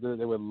said that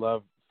they would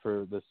love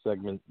for this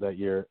segment that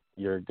you're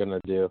gonna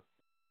do.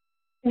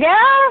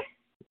 Yeah.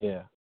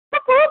 Yeah.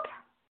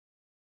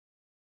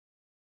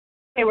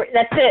 Okay,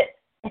 that's it.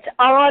 It's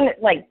on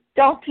like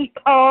Donkey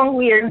Kong.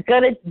 We are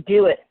gonna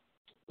do it.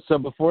 So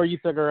before you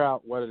figure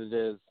out what it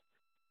is,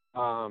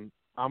 I'm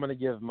gonna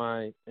give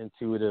my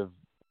intuitive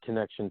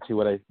connection to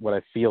what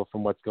I feel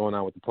from what's going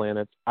on with the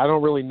planets. I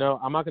don't really know.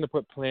 I'm not going to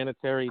put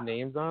planetary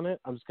names on it.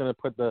 I'm just going to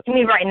put the. You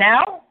mean right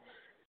now?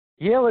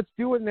 Yeah, let's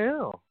do it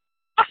now.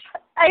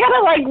 I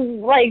gotta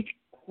like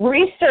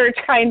research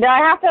kinda. I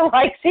have to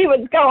like see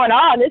what's going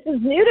on. This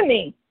is new to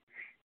me.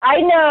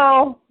 I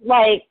know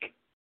like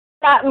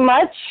that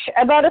much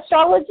about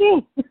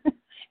astrology,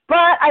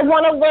 but I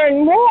want to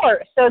learn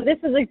more. So this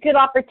is a good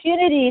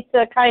opportunity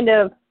to kind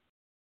of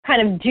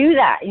do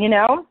that, you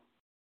know?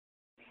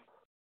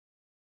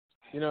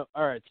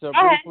 All right. So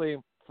briefly,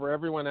 for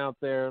everyone out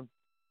there,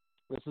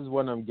 this is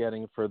what I'm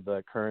getting for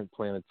the current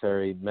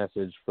planetary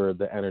message for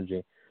the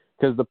energy.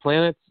 Because the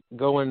planets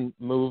go in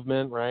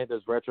movement, right?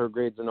 There's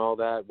retrogrades and all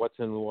that, what's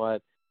in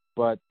what,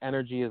 but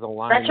energy is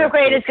aligned.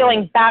 Retrograde is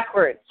going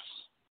backwards,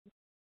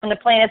 and the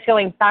planet's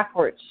going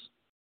backwards.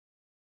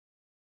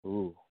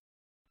 Ooh.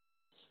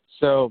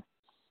 So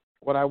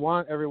what I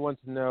want everyone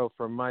to know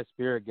from my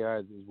spirit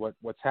guides is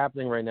what's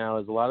happening right now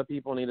is a lot of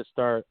people need to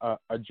start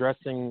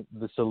addressing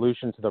the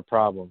solution to the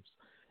problems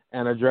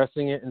and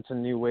addressing it into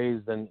new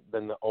ways than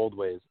the old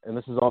ways. And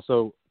this is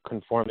also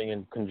conforming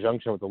in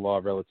conjunction with the law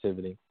of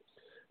relativity,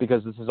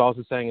 because this is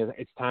also saying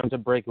it's time to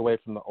break away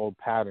from the old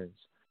patterns.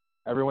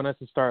 Everyone has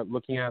to start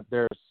looking at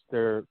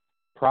their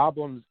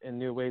problems in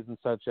new ways, and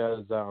such as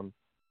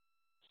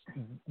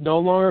no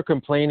longer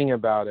complaining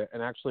about it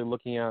and actually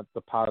looking at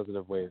the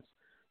positive ways.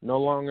 No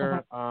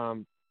longer,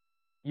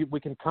 we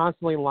can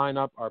constantly line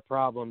up our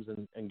problems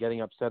and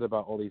getting upset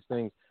about all these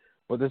things,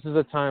 but this is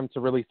a time to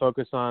really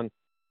focus on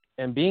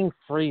and being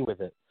free with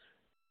it.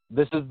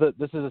 This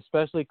is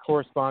especially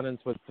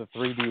correspondence with the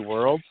 3D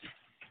world.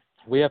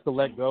 We have to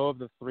let go of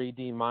the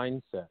 3D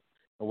mindset.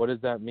 And what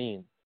does that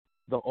mean?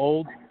 The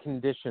old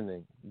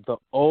conditioning, the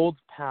old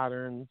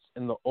patterns,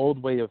 and the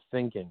old way of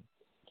thinking.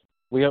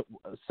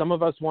 Some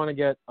of us want to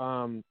get,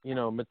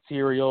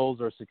 materials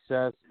or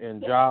success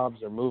and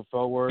jobs or move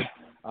forward,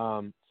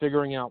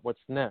 figuring out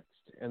what's next.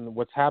 And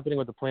what's happening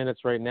with the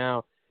planets right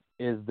now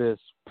is this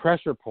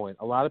pressure point.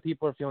 A lot of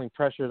people are feeling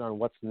pressured on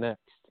what's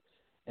next.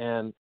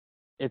 And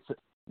this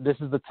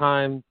is the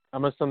time,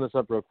 I'm going to sum this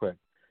up real quick.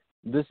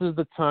 This is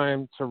the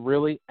time to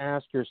really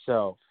ask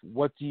yourself,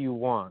 what do you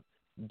want?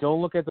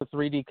 Don't look at the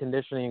 3D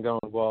conditioning and going,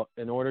 well,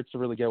 in order to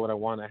really get what I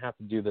want, I have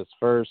to do this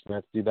first and I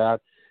have to do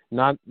that.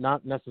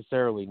 Not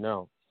necessarily,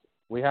 no.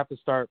 We have to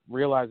start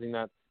realizing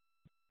that,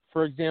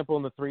 for example,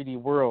 in the 3D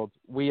world,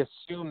 we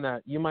assume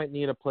that you might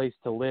need a place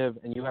to live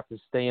and you have to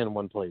stay in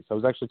one place. I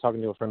was actually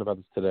talking to a friend about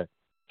this today.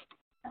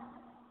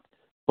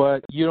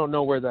 But you don't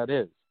know where that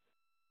is.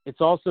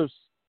 It's also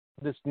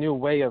this new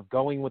way of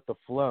going with the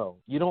flow.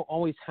 You don't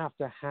always have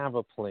to have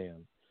a plan.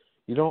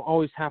 You don't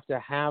always have to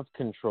have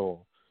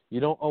control. You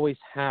don't always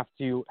have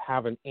to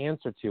have an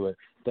answer to it.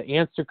 The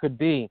answer could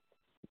be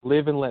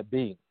live and let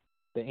be.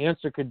 The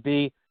answer could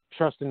be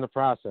trust in the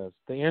process.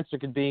 The answer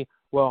could be,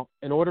 well,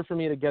 in order for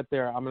me to get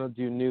there, I'm going to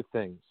do new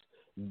things.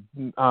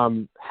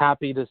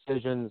 Happy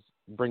decisions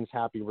brings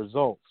happy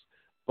results.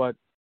 But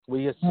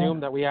we assume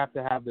that we have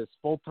to have this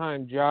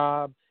full-time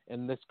job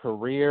and this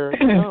career.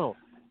 No.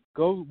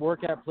 Go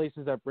work at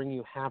places that bring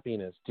you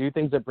happiness. Do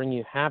things that bring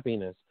you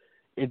happiness.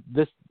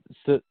 This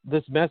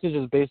message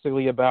is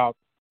basically about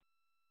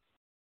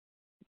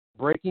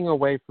breaking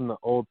away from the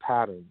old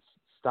patterns.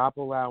 Stop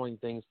allowing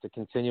things to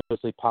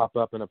continuously pop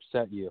up and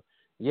upset you.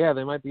 Yeah,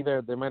 they might be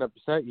there. They might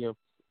upset you.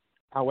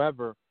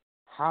 However,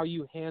 how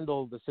you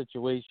handle the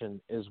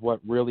situation is what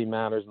really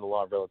matters in the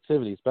law of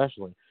relativity,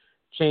 especially.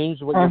 Change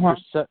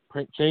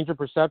change your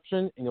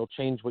perception, and you'll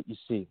change what you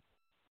see.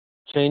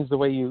 Change the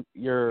way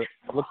you're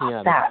looking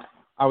at it.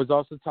 I was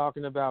also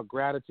talking about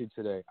gratitude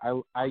today.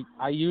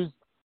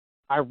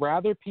 I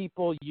rather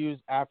people use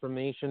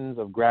affirmations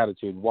of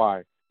gratitude.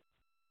 Why?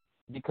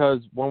 Because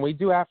when we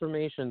do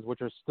affirmations,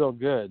 which are still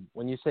good,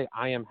 when you say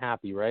I am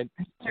happy, right?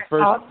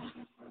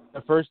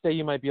 The first day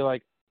you might be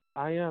like,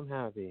 I am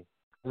happy.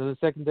 And then the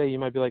second day you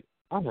might be like,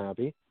 I'm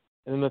happy.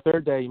 And then the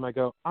third day you might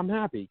go, I'm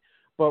happy.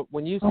 But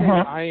when you say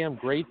I am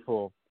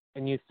grateful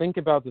and you think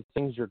about the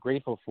things you're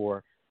grateful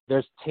for,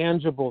 there's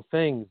tangible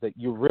things that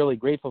you're really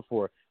grateful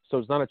for. So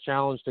it's not a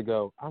challenge to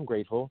go, I'm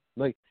grateful.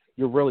 Like,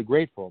 you're really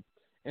grateful.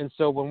 And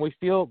so when we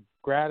feel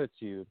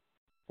gratitude,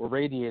 we're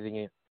radiating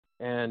it.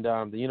 And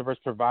the universe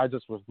provides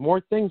us with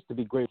more things to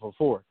be grateful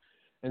for.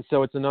 And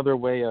so it's another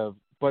way of,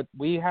 but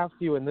we have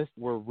to, and this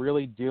we're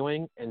really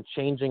doing and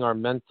changing our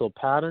mental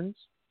patterns.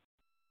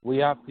 We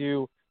have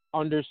to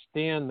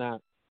understand that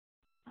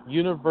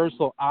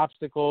universal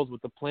obstacles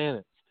with the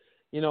planets.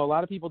 A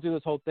lot of people do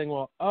this whole thing,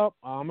 well,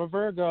 I'm a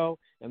Virgo,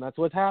 and that's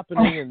what's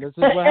happening, and this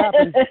is what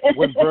happens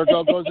when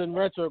Virgo goes in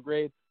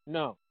retrograde.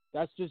 No,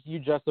 that's just you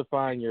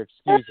justifying your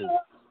excuses.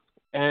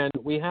 And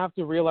we have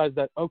to realize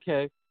that,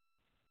 okay,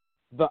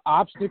 the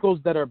obstacles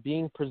that are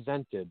being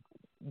presented,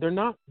 they're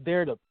not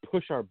there to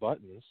push our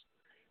buttons.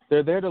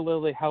 They're there to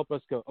literally help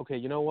us go, okay,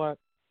 you know what?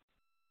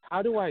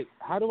 How do I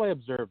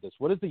observe this?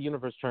 What is the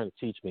universe trying to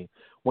teach me?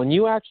 When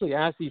you actually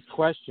ask these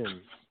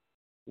questions,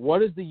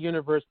 what is the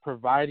universe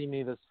providing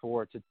me this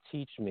for to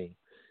teach me?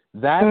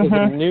 That is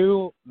a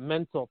new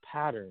mental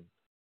pattern.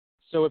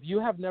 So if you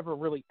have never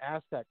really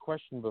asked that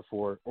question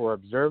before or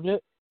observed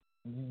it,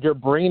 your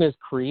brain is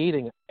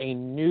creating a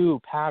new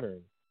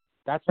pattern.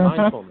 That's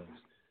mindfulness.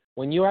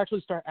 When you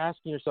actually start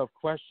asking yourself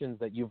questions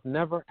that you've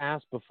never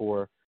asked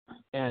before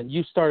and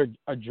you started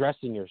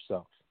addressing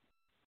yourself,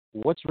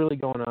 what's really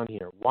going on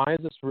here? Why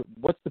is this?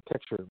 What's the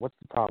picture? What's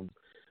the problem?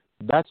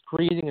 That's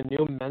creating a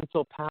new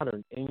mental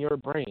pattern in your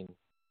brain.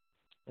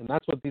 And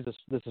that's what this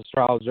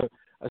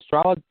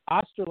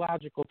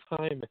astrological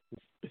time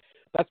is.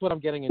 That's what I'm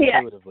getting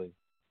intuitively.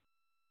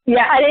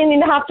 Yeah, I didn't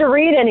even have to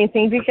read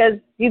anything because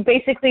you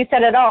basically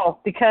said it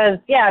all. Because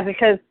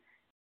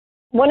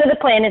one of the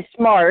planets,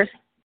 Mars,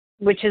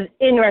 which is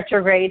in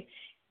retrograde,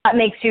 that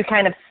makes you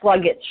kind of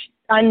sluggish,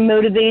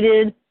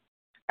 unmotivated.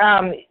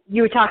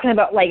 You were talking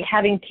about like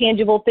having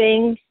tangible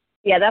things.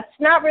 Yeah, that's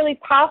not really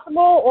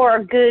possible or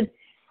a good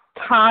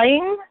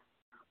time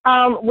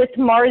with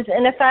Mars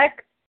in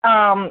effect.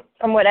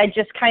 From what I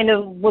just kind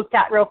of looked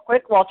at real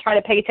quick while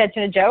trying to pay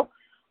attention to Joe.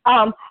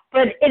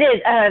 But it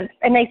is, and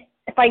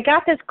if I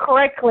got this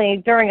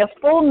correctly, during a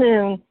full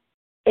moon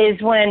is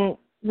when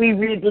we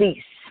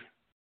release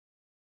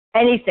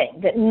anything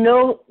that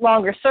no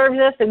longer serves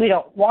us, that we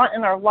don't want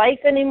in our life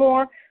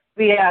anymore.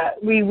 We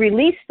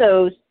release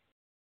those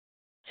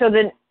so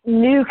that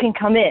new can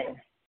come in.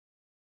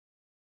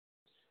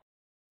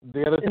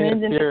 The other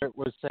thing that Spirit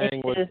was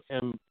saying was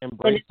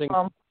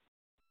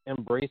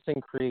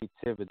embracing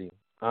creativity.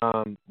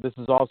 This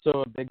is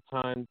also a big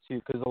time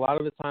too, because a lot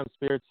of the time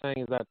Spirit's saying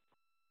is that,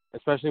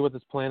 especially with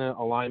this planet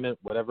alignment,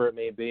 whatever it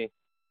may be,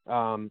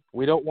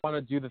 we don't want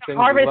to do the things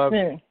Harvest we love.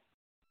 moon.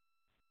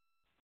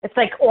 It's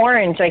like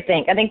orange, I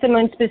think. I think the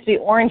moon's supposed to be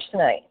orange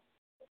tonight.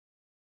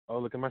 Oh,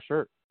 look at my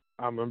shirt.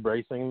 I'm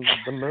embracing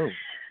the moon.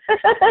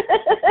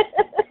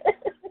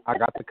 I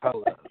got the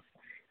color.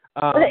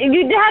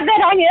 You had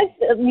that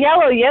on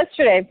yellow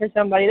yesterday for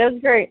somebody. That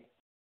was great.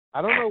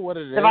 I don't know what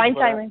it is, Divine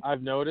but timing.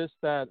 I've noticed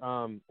that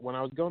when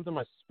I was going through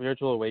my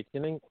spiritual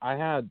awakening, I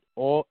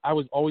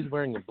was always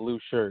wearing a blue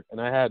shirt,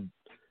 and I had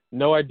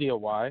no idea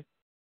why.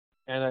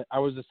 And I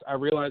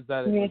realized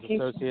that it was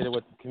associated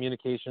with the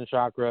communication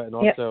chakra and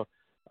also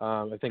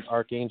I think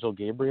Archangel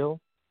Gabriel.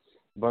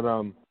 But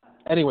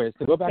anyways,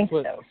 to go back to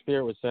what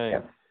Spirit was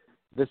saying,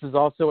 this is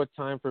also a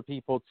time for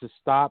people to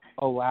stop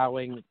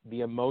allowing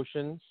the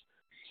emotions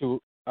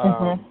to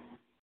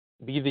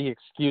be the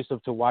excuse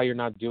of to why you're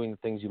not doing the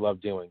things you love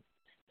doing.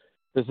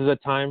 This is a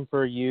time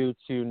for you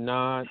to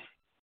not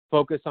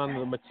focus on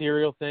the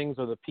material things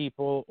or the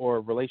people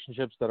or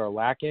relationships that are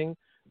lacking,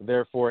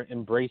 therefore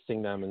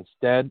embracing them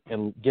instead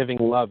and giving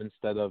love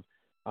instead of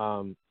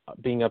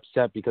being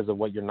upset because of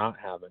what you're not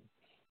having.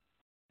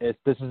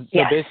 So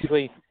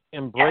basically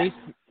embrace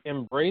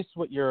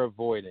what you're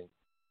avoiding.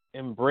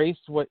 Embrace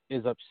what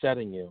is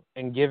upsetting you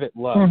and give it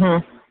love.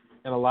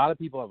 And a lot of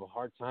people have a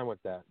hard time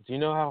with that. Do you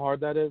know how hard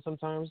that is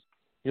sometimes?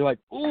 You're like,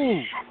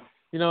 ooh,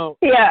 you know.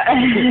 Yeah.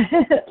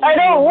 I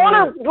don't want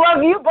to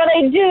love you, but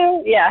I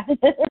do. Yeah.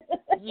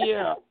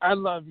 Yeah, I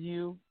love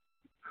you.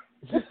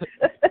 Do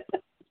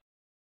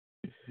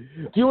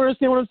you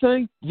understand what I'm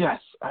saying? Yes,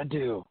 I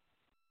do.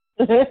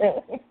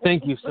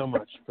 Thank you so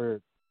much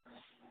for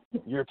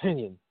your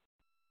opinion.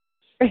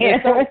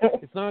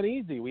 It's not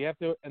easy. We have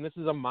to, and this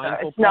is a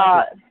mindful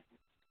practice.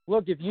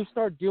 Look, if you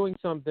start doing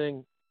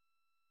something,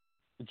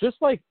 just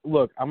like,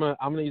 look, I'm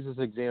gonna use this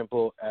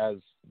example as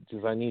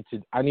because I need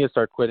to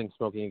start quitting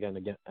smoking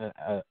again.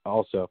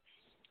 Also,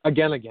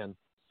 again.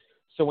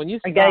 So when you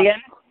stop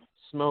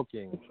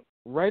smoking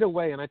right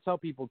away, and I tell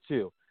people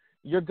too,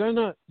 you're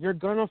gonna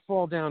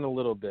fall down a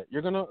little bit.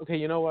 You're gonna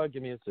you know what?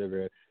 Give me a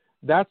cigarette.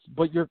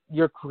 But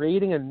you're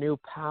creating a new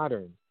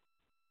pattern.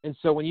 And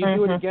so when you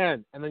do it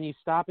again, and then you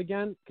stop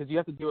again, because you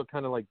have to do it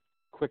kind of like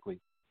quickly.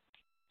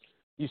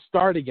 You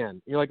start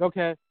again. You're like,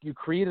 okay, you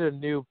created a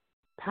new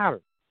pattern.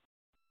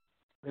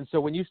 And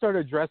so when you start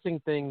addressing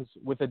things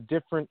with a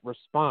different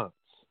response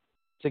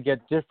to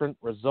get different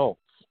results,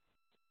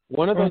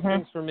 one of those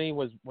things for me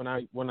was when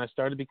I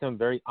started to become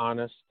very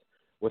honest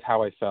with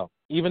how I felt.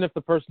 Even if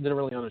the person didn't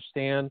really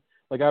understand,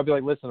 like I would be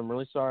like, listen, I'm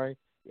really sorry.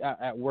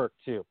 At work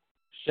too.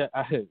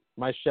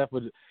 My chef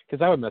would,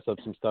 because I would mess up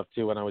some stuff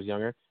too when I was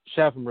younger.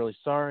 Chef, I'm really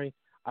sorry.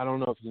 I don't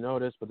know if you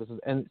noticed, but this is,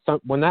 and so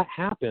when that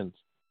happened,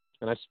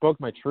 and I spoke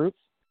my truth,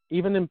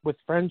 even with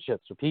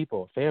friendships or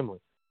people, family,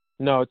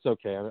 no, it's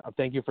okay.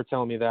 Thank you for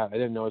telling me that. I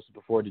didn't notice it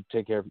before to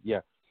take care of it.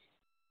 Yeah.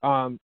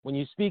 When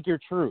you speak your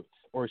truth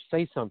or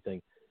say something,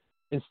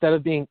 instead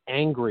of being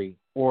angry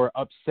or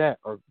upset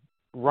or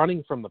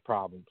running from the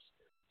problems,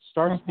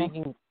 start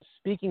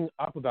speaking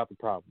up about the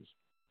problems.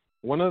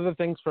 One of the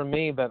things for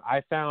me that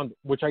I found,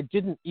 which I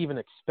didn't even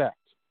expect,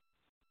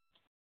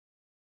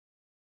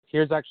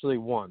 here's actually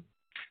one.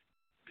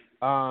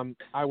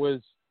 I was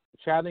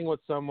chatting with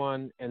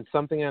someone, and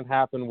something had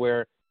happened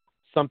where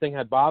something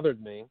had bothered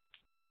me,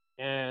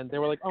 and they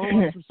were like, oh,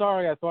 I'm so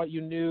sorry. I thought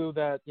you knew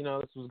that,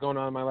 this was going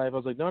on in my life. I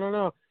was like,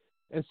 no.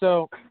 And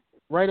so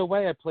right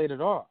away I played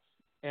it off,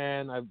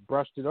 and I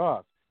brushed it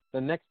off.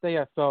 The next day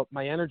I felt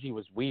my energy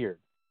was weird.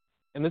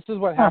 And this is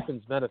what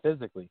happens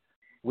metaphysically.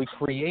 We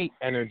create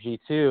energy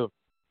too.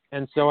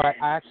 And so I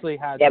actually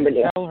had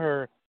to tell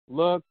her,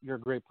 look, you're a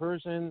great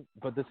person,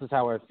 but this is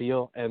how I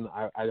feel, and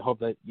I hope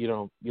that you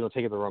don't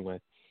take it the wrong way.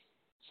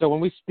 So when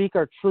we speak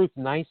our truth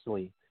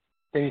nicely,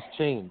 things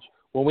change.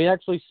 When we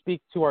actually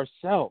speak to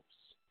ourselves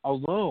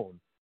alone,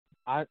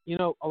 a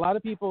lot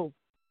of people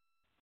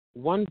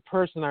one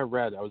person I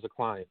read, I was a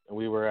client, and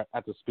we were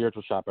at the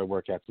spiritual shop I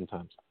work at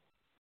sometimes.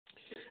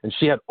 And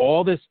she had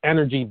all this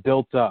energy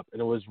built up,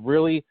 and it was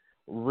really,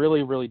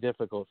 really, really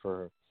difficult for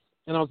her.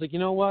 And I was like, you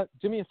know what?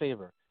 Do me a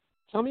favor.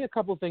 Tell me a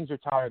couple of things you're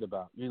tired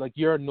about.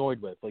 You're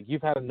annoyed with. Like,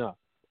 you've had enough.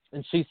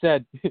 And she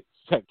said,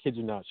 I kid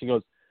you not, she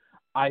goes,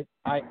 I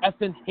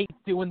effing hate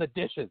doing the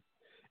dishes.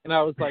 And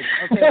I was like,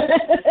 okay,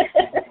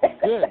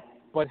 good.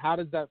 But how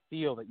does that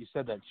feel that you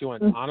said that? She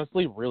went,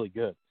 honestly, really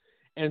good.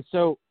 And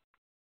so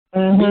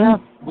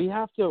we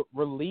have to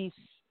release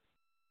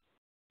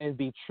and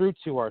be true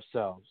to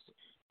ourselves.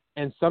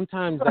 And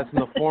sometimes that's in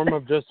the form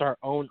of just our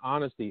own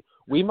honesty.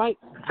 We might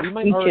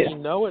already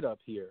know it up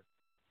here,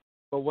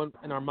 but when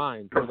in our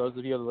mind, for those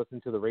of you that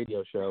listen to the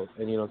radio show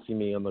and you don't see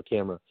me on the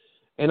camera,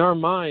 in our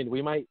mind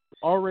we might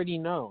already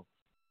know.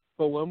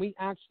 But when we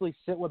actually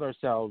sit with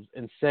ourselves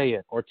and say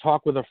it, or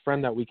talk with a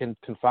friend that we can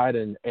confide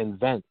in and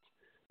vent,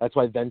 that's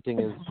why venting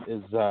is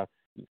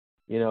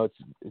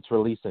it's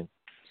releasing.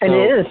 So it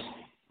is.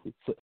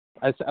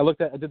 I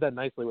did that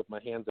nicely with my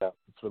hands out.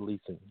 It's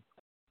releasing.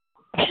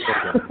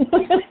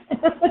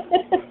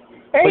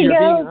 There you you're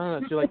go. Being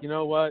honest. You're like, you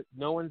know what?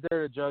 No one's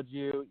there to judge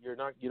you. You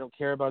don't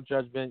care about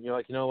judgment. You're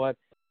like, you know what?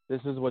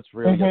 This is what's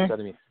really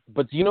upsetting me.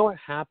 But do you know what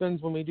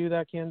happens when we do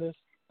that, Kandis?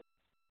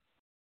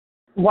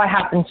 What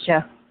happens,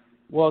 Joe?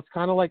 Well, it's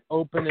kind of like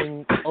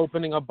opening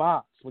a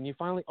box. When you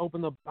finally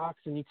open the box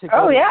and you take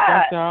all the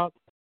stuff out,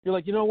 you're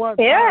like, you know what?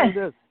 Yeah.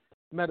 This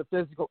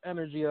metaphysical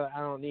energy that I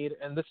don't need,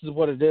 and this is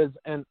what it is,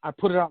 and I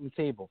put it out on the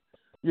table.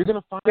 You're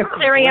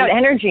clearing out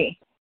energy.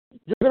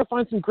 You're going to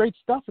find some great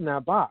stuff in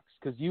that box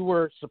because you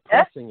were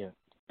suppressing it.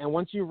 And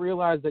once you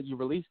realize that you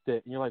released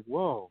it, and you're like,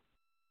 whoa,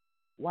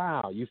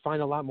 wow, you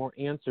find a lot more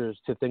answers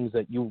to things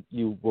that you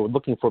were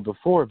looking for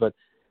before, but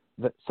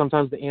that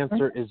sometimes the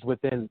answer is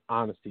within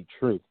honesty,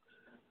 truth,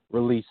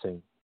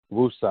 releasing,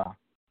 wusa,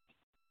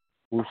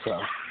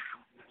 wusa.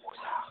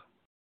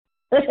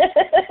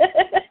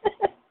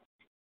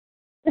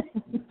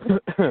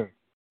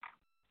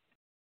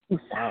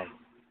 Wow.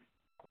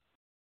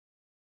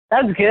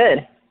 That's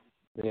good.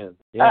 Yeah.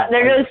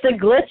 There goes the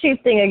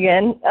glitchy thing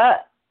again.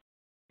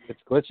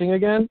 It's glitching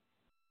again?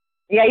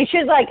 Yeah, you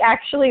should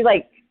actually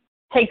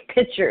take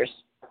pictures.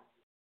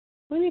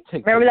 What do you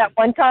take Remember pictures?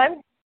 that one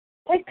time?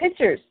 Take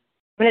pictures.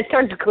 When it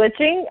starts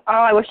glitching, oh,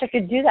 I wish I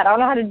could do that. I don't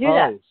know how to do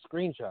that. Oh,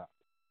 screenshot.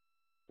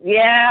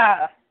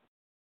 Yeah.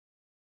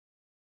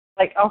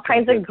 All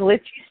kinds of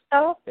glitchy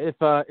stuff.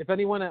 If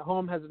anyone at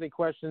home has any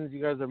questions,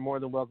 you guys are more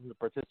than welcome to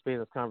participate in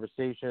this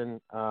conversation.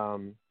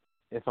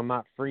 If I'm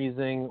not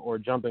freezing or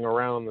jumping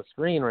around on the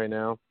screen right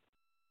now,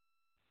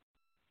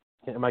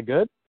 am I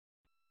good?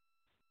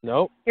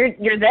 Nope.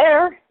 You're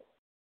there.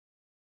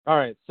 All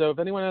right. So if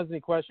anyone has any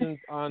questions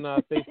on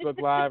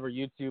Facebook Live or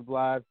YouTube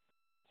Live,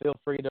 feel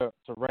free to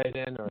write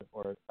in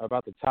or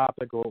about the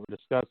topic or what we're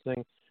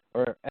discussing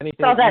or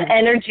anything. All that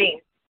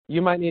energy.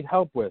 You might need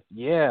help with.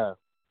 Yeah.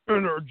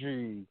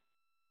 Energy.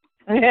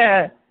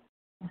 Yeah.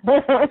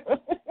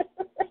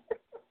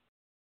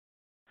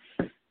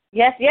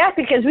 Yes,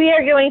 because we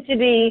are going to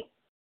be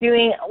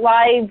doing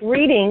live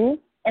readings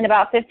in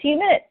about 15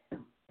 minutes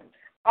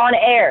on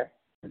air.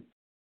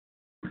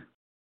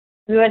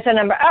 What's the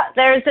number? Oh,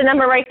 there's the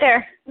number right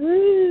there.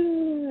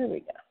 Ooh, there we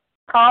go.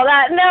 Call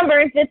that number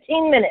in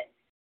 15 minutes.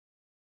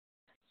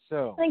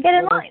 So, and get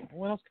in line.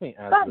 What else can we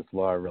add to this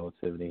law of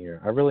relativity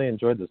here? I really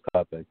enjoyed this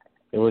topic.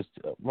 It was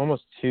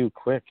almost too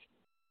quick.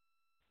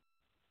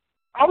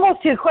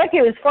 Almost too quick.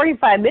 It was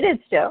 45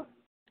 minutes, Joe.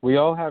 We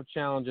all have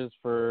challenges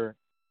for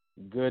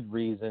good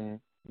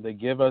reason. They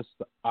give us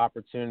the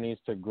opportunities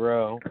to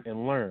grow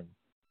and learn.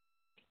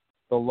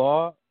 The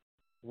law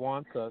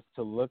wants us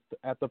to look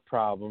at the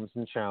problems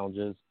and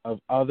challenges of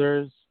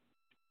others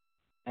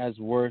as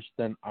worse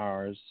than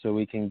ours so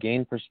we can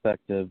gain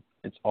perspective.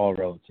 It's all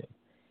relative.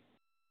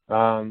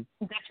 That's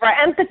where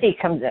empathy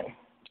comes in.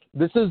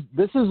 This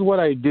is what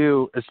I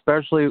do,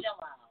 especially.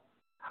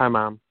 Hi,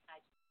 Mom.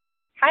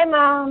 Hi,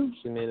 Mom.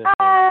 She made it.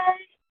 Hi.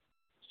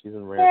 She's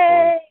in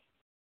rare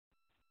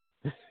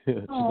form. She's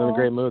in a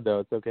great mood, though.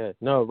 It's okay.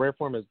 No, rare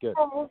form is good.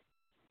 Aww.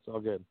 It's all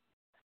good.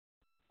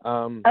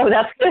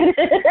 That's good.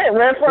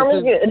 Rare form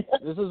is good.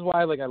 This is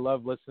why, I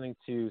love listening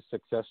to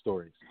success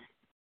stories,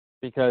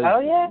 because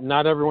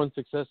not everyone's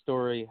success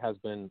story has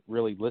been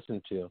really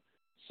listened to.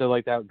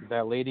 So,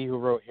 that lady who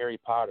wrote Harry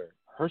Potter,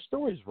 her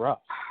story's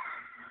rough.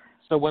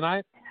 So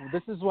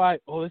this is why,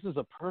 this is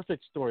a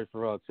perfect story for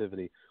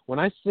relativity. When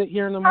I sit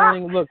here in the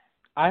morning, look,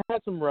 I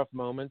had some rough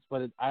moments,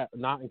 but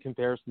not in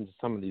comparison to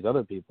some of these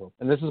other people.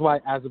 And this is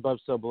why, as above,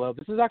 so below.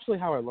 This is actually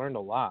how I learned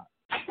a lot.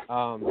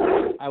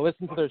 I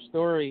listened to their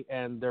story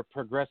and their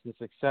progress and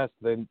success.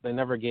 They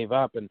never gave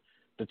up, and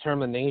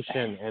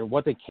determination and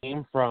what they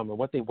came from and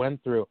what they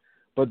went through.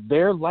 But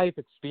their life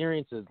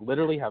experiences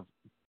literally have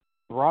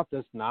brought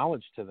this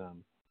knowledge to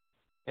them.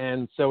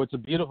 And so it's a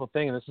beautiful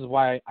thing, and this is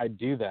why I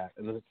do that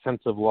in the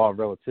sense of law of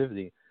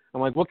relativity.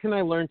 I'm like, what can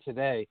I learn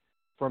today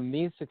from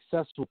these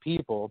successful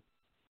people?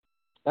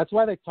 That's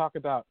why they talk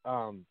about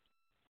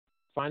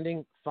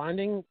finding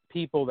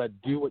people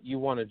that do what you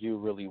want to do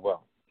really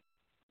well.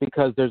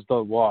 because there's the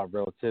law of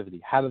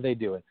relativity. How do they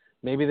do it?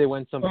 Maybe they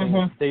went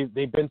something, they've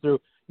been through,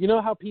 you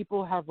know how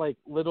people have like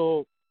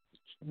little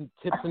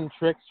tips and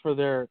tricks for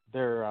their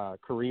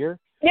career?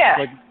 Yeah.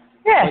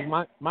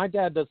 Like my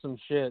dad does some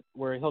shit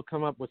where he'll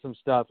come up with some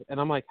stuff, and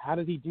I'm like, how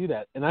did he do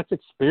that? And that's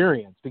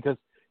experience, because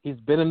he's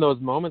been in those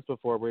moments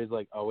before where he's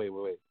like, oh, wait.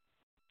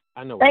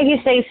 I know. Thank you,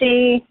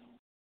 Stacey.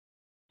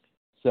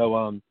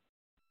 So,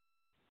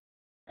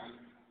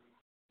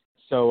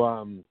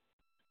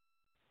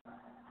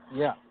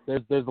 yeah,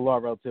 there's the law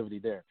of relativity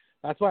there.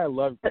 That's why I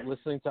love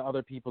listening to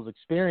other people's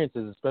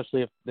experiences,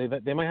 especially if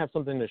they might have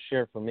something to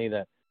share for me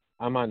that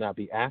I might not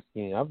be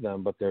asking of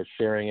them, but they're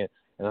sharing it,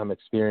 and I'm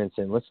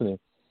experiencing listening.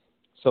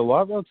 So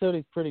law of relativity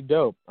is pretty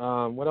dope.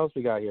 What else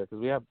we got here? Because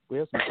we have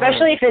some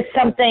especially if it's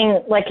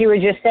something like you were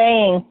just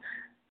saying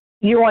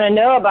you want to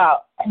know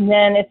about, and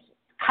then it's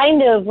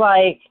kind of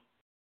like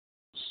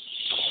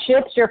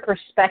shifts your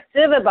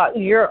perspective about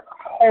your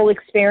whole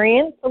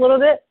experience a little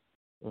bit.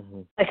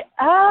 Mm-hmm. Like,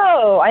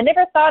 oh, I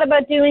never thought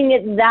about doing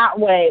it that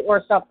way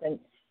or something.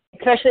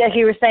 Especially like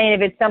you were saying,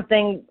 if it's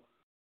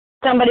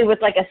somebody with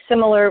like a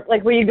similar,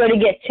 like where you go to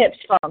get tips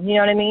from, you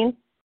know what I mean?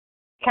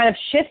 Kind of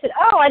shifts it.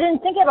 Oh, I didn't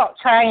think about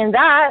trying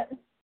that.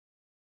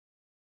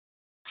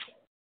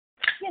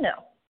 You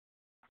know.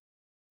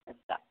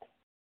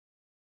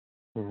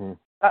 Mm-hmm.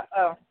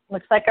 Uh-oh.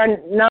 Looks like our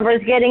number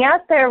is getting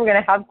out there. We're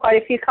going to have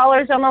quite a few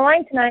callers on the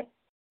line tonight.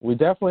 We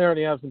definitely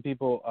already have some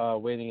people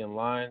waiting in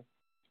line.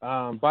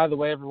 By the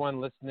way,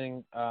 everyone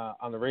listening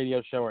on the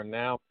radio show or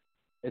now,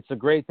 it's a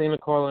great thing to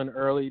call in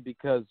early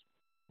because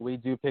we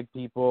do pick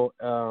people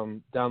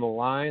down the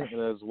line,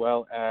 and as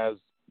well as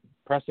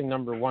pressing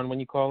number 1 when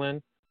you call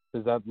in,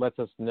 because that lets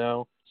us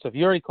know. So if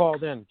you already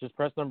called in, just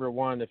press number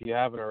 1 if you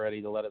haven't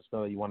already to let us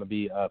know that you want to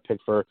be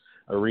picked for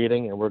a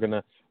reading. And we're going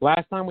to –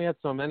 last time we had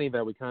so many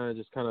that we kind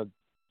of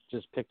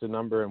just picked a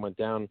number and went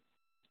down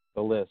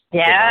the list.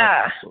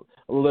 Yeah.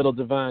 A little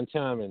divine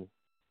timing.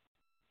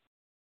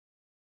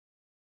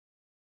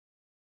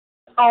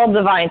 All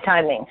divine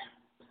timing.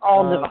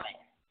 All divine.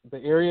 The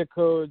area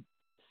code,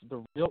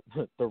 the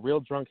real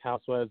drunk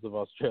housewives of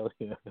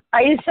Australia.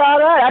 I saw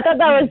that. I thought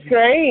that was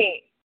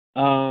great.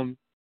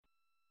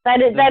 That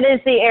is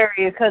the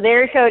area code. The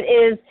area code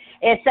is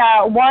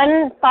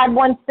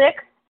 1516.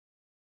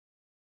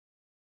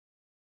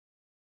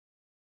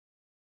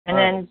 And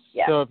right. then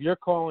yeah. So if you're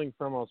calling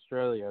from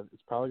Australia,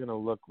 it's probably going to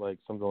look like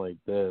something like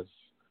this.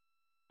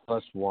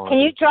 +1. Can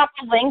you drop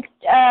a link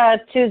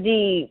to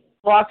the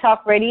Blog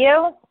Talk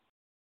Radio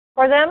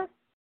for them?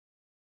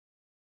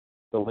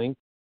 The link?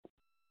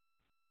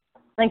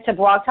 Link to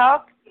Blog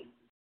Talk?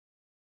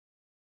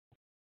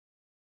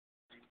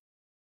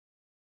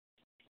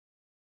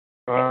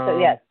 So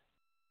yes.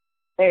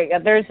 There you go.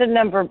 There's a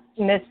number,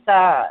 Miss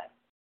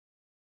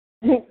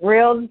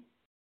Real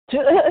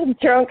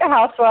Drunk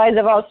Housewives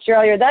of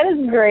Australia. That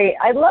is great.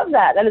 I love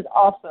that. That is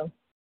awesome.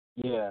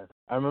 Yeah.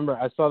 I remember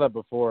I saw that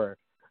before.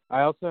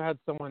 I also had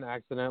someone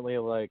accidentally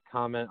like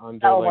comment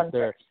under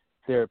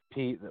their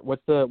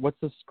what's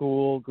the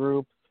school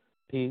group?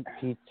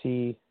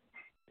 PTS.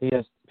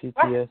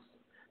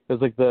 There's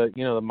like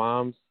the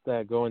moms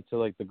that go into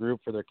like the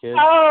group for their kids.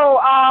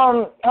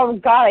 Oh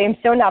God, I am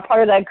so not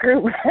part of that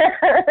group.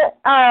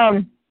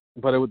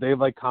 But they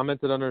like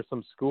commented under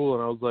some school,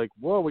 and I was like,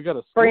 whoa, we got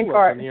a Brain school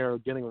fart. up in here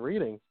getting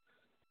readings.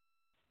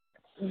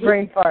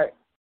 Brain fart.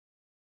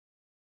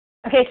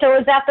 Okay, so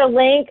is that the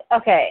link?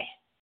 Okay.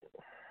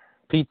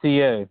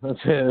 PTA. That's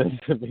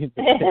it.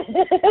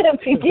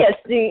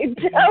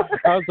 PTSD.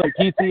 I was like,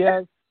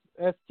 PTS?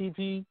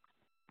 STP?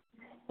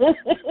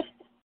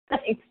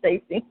 Thanks,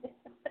 Stacey.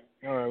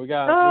 All right, we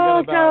got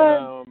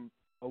about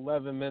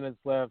 11 minutes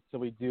left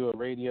till we do a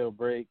radio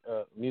break,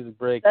 music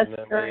break. That's and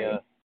then great.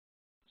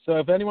 So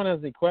if anyone has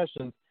any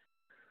questions,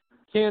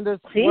 Kandis,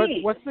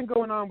 what's been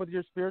going on with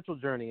your spiritual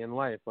journey in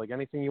life? Like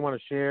anything you want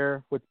to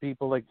share with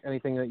people, like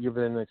anything that you've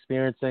been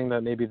experiencing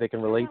that maybe they can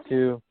relate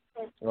to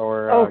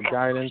or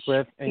guidance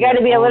with? You got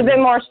to be a little bit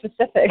more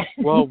specific.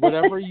 Well,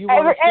 whatever you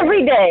want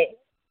every day.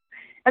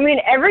 I mean,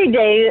 every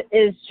day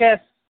is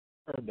just,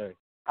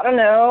 I don't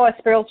know, a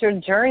spiritual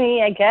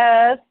journey, I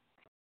guess.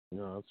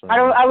 No, that's right.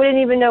 I wouldn't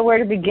even know where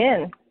to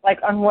begin, like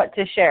on what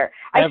to share.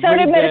 I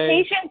started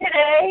meditation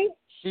today.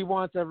 She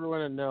wants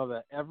everyone to know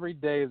that every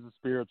day is a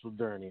spiritual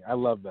journey. I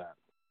love that.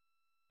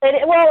 It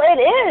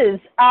is.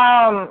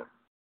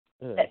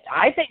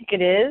 I think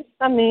it is.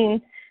 I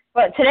mean,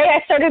 but today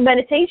I started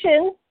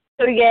meditation,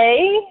 so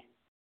yay.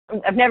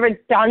 I've never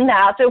done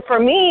that. So for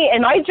me,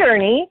 in my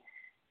journey,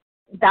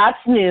 that's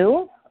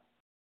new.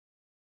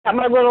 Got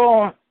my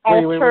little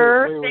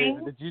altar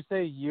thing. Did you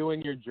say you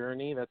and your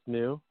journey? That's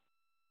new?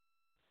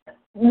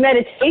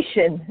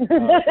 Meditation.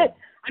 Oh, okay.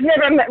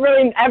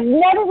 I've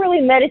never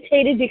really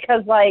meditated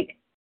because, like,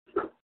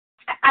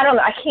 I don't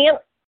know. I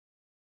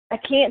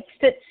can't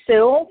sit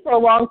still for a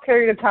long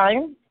period of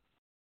time.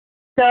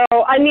 So,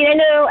 I mean, I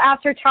know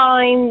after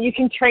time you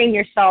can train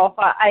yourself.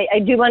 I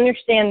do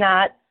understand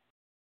that.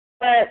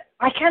 But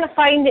I kind of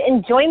find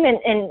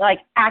enjoyment in, like,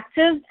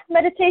 active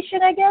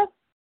meditation, I guess.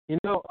 You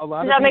know, a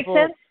lot Does of that people,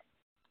 make sense?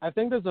 I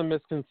think there's a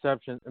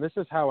misconception, and this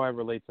is how I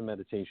relate to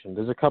meditation.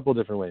 There's a couple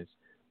different ways.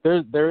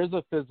 There is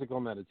a physical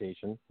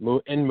meditation,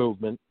 in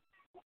movement,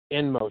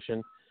 in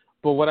motion.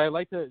 But what I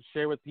like to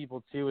share with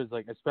people too is,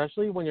 like,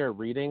 especially when you're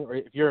reading, or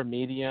if you're a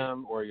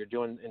medium, or you're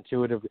doing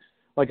intuitive,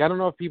 like, I don't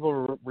know if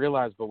people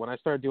realize, but when I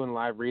started doing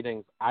live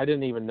readings, I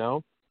didn't even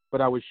know,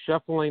 but I was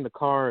shuffling the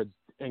cards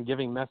and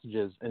giving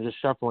messages and just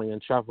shuffling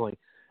and shuffling.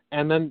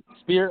 And then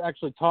Spirit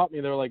actually taught me.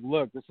 They're like,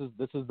 look, this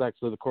is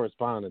actually the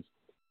correspondence.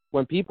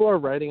 When people are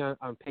writing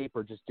on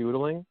paper, just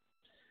doodling,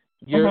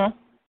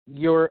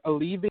 you're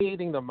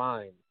alleviating the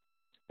mind.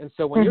 And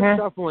so when you're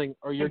shuffling,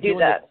 or you're doing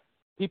that,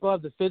 people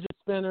have the fidget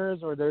spinners,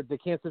 or they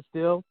can't sit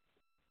still.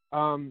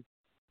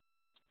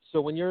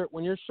 So when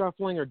you're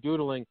shuffling or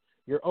doodling,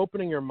 you're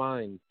opening your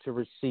mind to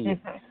receive.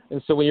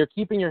 And so when you're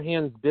keeping your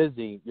hands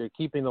busy, you're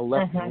keeping the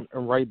left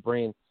and right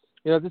brain.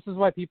 You know, this is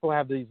why people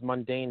have these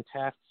mundane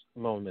tasks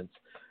moments.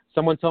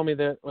 Someone told me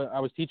that I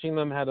was teaching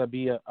them how to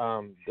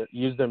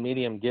use their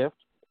medium gift,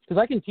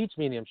 because I can teach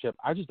mediumship.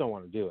 I just don't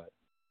want to do it.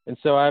 And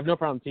so I have no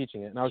problem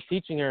teaching it. And I was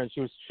teaching her, and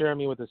she was sharing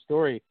me with a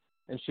story,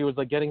 and she was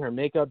like getting her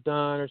makeup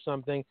done or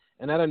something.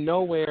 And out of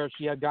nowhere,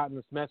 she had gotten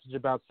this message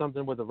about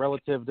something with a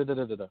relative.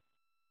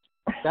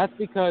 That's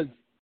because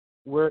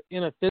we're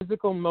in a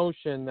physical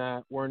motion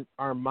that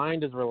our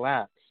mind is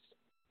relaxed.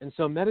 And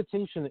so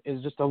meditation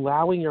is just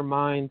allowing your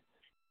mind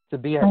to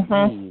be at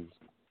ease,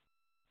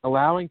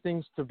 allowing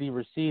things to be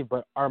received.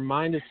 But our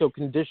mind is so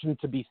conditioned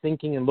to be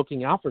thinking and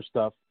looking out for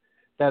stuff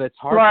that it's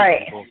hard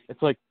for people.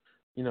 It's like,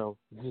 you know,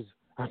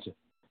 so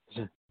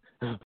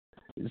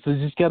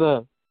you just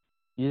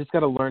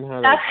gotta learn how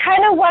to. That's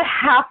kind of what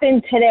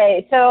happened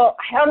today. So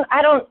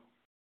I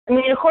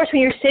mean, of course,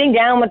 when you're sitting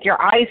down with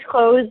your eyes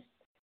closed,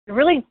 you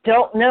really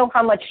don't know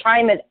how much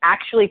time has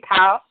actually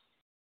passed.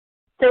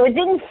 So it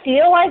didn't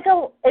feel like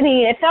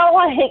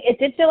it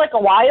did feel like a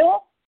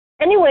while.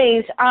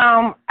 Anyways,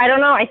 I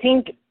don't know. I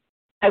think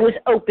I was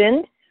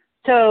opened.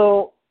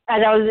 So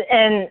as I was,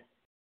 and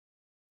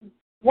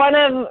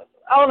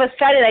all of a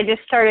sudden, I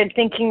just started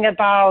thinking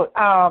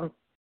about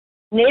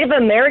Native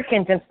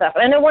Americans and stuff.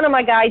 I know one of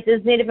my guys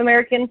is Native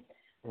American,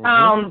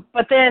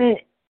 but then,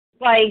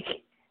 like,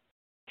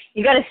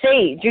 you got to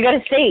sage.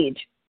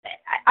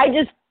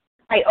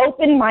 I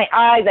opened my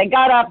eyes, I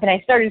got up, and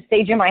I started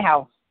staging my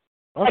house.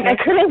 Okay. Like,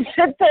 I couldn't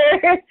sit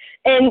there,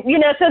 and, you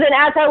know, so then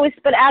as I was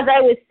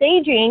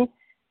staging,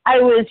 I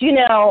was, you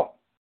know,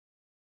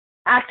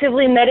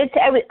 actively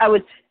meditating. I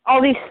was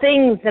all these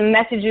things and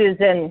messages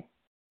and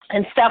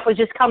stuff was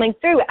just coming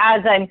through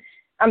as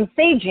I'm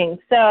staging.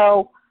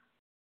 So,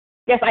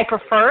 yes, I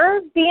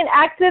prefer being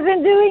active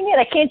and doing it.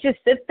 I can't just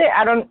sit there.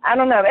 I don't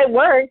know. It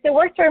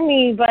works for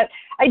me, but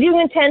I do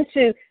intend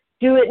to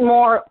do it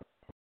more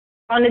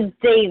on a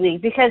daily,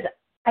 because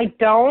I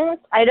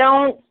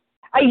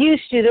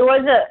used to. There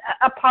was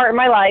a part in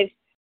my life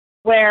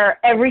where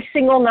every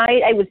single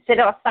night I would sit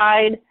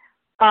outside,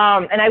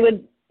 and I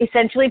would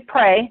essentially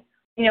pray,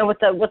 you know, with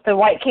the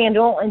white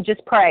candle, and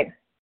just pray.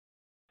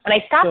 And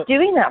I stopped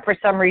doing that for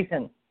some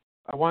reason.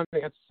 I want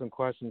to answer some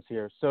questions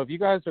here. So if you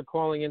guys are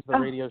calling into the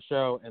radio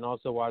show and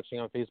also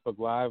watching on Facebook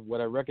Live, what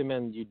I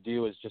recommend you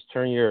do is just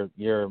turn your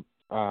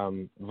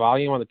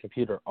volume on the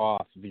computer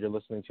off if you're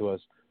listening to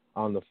us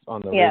on the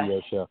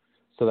radio show.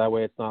 So that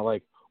way it's not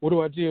like, what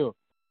do I do?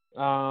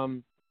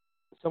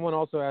 Someone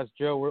also asked,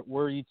 Joe,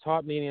 were you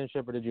taught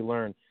mediumship or did you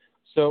learn?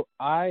 So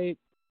I'm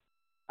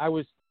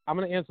going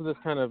to answer this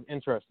kind of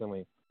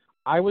interestingly.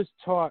 I was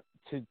taught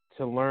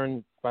to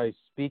learn by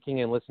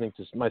speaking and listening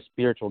to my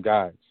spiritual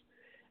guides.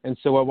 And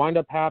so what wound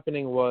up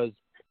happening was,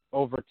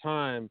 over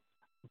time,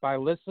 by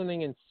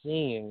listening and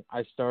seeing,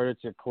 I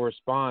started to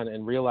correspond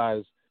and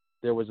realize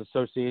there was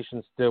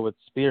association still with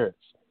spirits.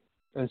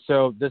 And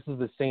so this is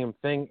the same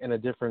thing in a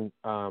different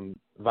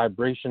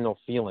vibrational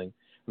feeling.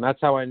 And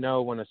that's how I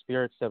know when a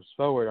spirit steps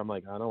forward, I'm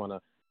like, I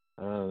don't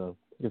know.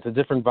 It's a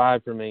different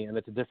vibe for me, and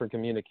it's a different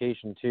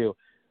communication too.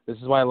 This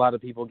is why a lot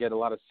of people get a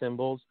lot of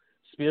symbols.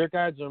 Spirit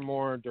guides are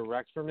more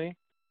direct for me.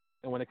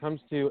 And when it comes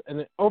to,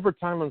 and over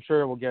time, I'm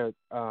sure it will get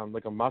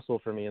like a muscle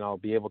for me, and I'll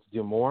be able to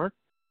do more.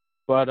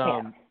 But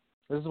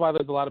this is why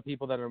there's a lot of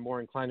people that are more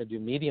inclined to do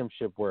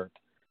mediumship work.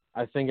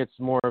 I think it's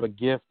more of a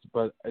gift,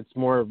 but it's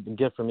more of a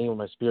gift for me with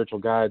my spiritual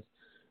guides.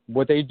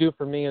 What they do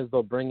for me is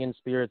they'll bring in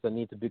spirits that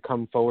need to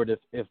come forward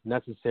if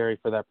necessary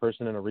for that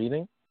person in a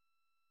reading.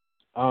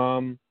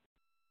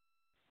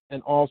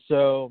 And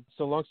also,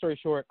 so long story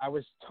short, I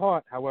was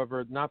taught,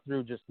 however, not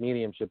through just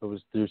mediumship, it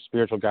was through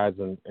spiritual guides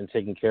and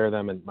taking care of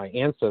them and my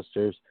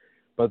ancestors,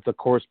 but the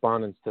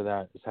correspondence to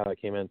that is how I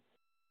came in.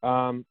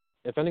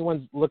 If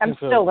anyone's looking I'm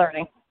still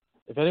learning.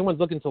 If anyone's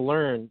looking to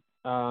learn,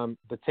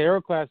 the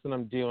tarot class that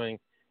I'm doing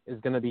is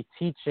going to be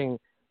teaching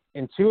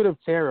intuitive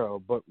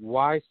tarot, but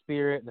why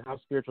spirit and how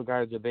spiritual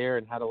guides are there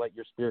and how to let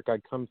your spirit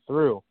guide come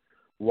through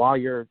while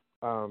you're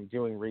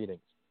doing readings.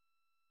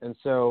 And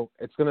so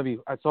it's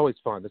always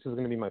fun. This is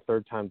going to be my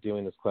third time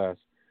doing this class.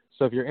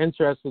 So if you're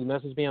interested,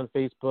 message me on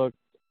Facebook.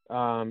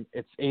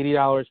 It's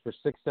 $80 for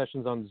 6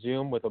 sessions on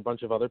Zoom with a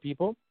bunch of other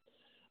people.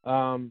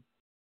 And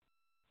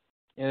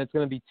it's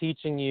going to be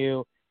teaching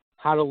you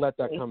how to let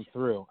that come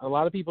through. A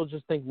lot of people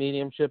just think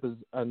mediumship is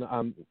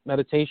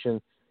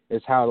meditation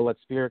is how to let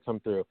spirit come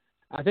through.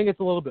 I think it's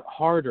a little bit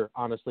harder,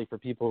 honestly, for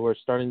people who are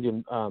starting to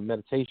do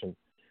meditation,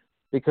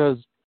 because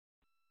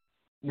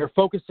you're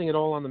focusing it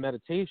all on the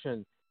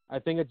meditation. I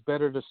think it's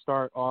better to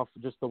start off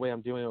just the way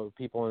I'm doing it with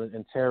people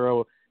in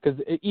tarot, because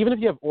even if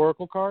you have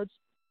oracle cards,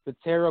 the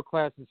tarot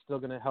class is still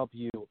going to help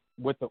you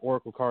with the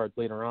oracle cards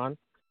later on,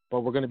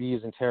 but we're going to be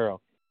using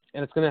tarot.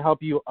 And it's going to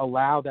help you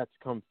allow that to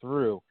come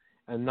through,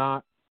 and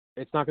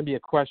it's not going to be a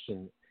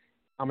question.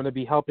 I'm going to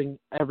be helping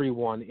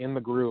everyone in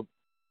the group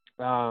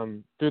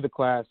through the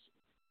class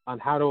on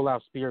how to allow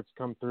spirits to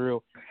come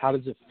through. How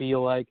does it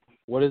feel like?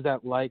 What is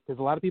that like? Because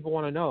a lot of people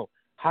want to know,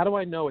 how do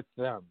I know it's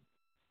them?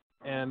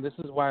 And this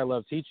is why I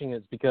love teaching,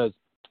 is because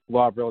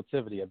Law of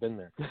Relativity, I've been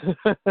there.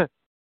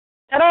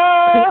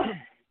 Ta-da!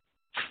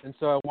 And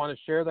so I want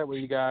to share that with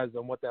you guys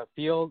on what that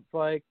feels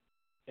like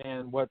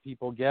and what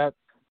people get.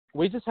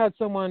 We just had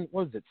someone,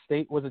 what was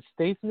it? Was it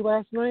Stacy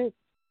last night?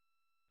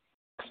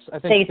 I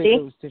think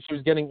Stacy. She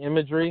was getting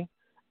imagery.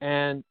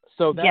 And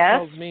so that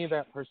tells me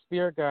that her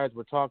spirit guides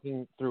were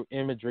talking through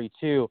imagery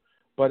too,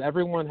 but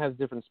everyone has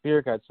different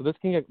spirit guides. So this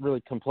can get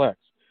really complex.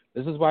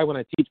 This is why when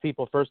I teach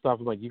people, first off,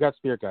 I'm like, you got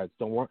spirit guides.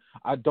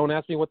 Don't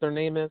ask me what their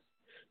name is.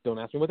 Don't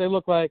ask me what they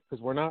look like,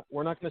 because we're not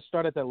going to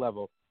start at that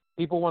level.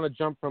 People want to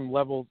jump from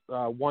level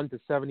 1 to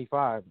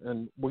 75,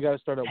 and we got to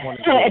start at 1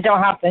 and 2. It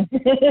don't happen.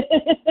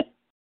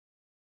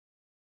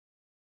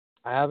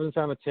 I haven't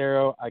found a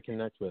tarot I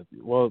connect with.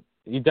 Well,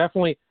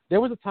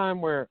 there was a time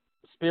where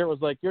Spirit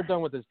was like, you're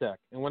done with this deck.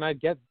 And when I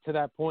get to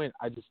that point,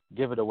 I just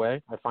give it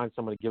away. I find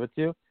someone to give it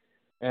to.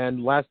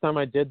 And last time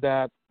I did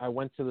that, I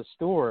went to the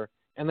store,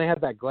 and they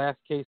had that glass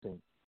casing.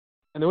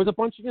 And there was a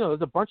bunch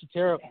of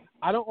tarot.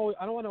 I don't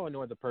want to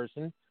annoy the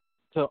person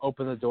to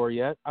open the door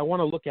yet. I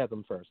want to look at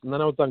them first. And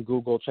then I was on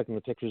Google checking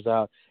the pictures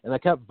out, and I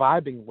kept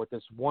vibing with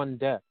this one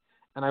deck.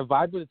 And I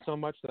vibed with it so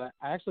much that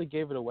I actually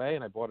gave it away,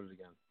 and I bought it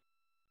again.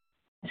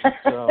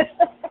 So,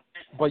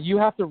 but you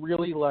have to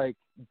really,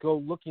 go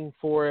looking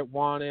for it,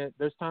 want it.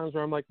 There's times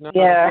where I'm like, no, I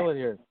don't feel it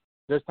here.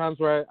 There's times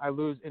where I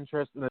lose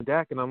interest in a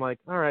deck, and I'm like,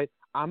 all right,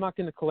 I'm not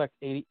going to collect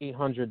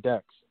 800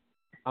 decks.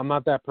 I'm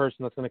not that person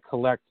that's going to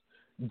collect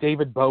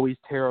David Bowie's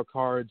tarot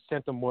cards,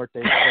 Santa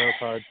Muerte's tarot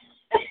cards.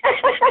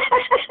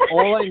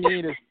 All I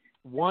need is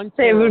one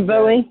David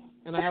Bowie, deck,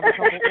 and I have a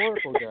couple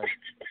oracle decks.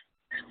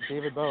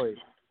 David Bowie.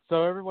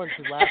 So everyone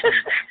should laugh.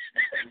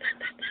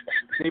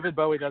 David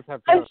Bowie does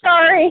have tarot I'm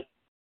sorry.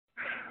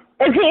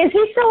 Is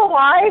he still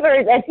alive, or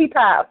has he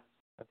passed?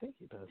 I think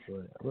he passed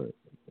away.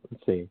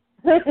 Let's see.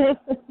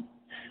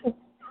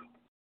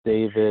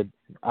 David.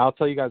 I'll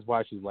tell you guys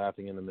why she's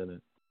laughing in a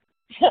minute.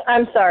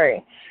 I'm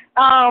sorry.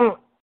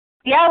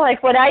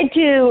 What I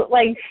do,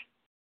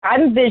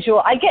 I'm visual.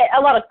 I get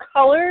a lot of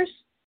colors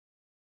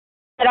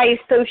that I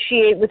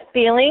associate with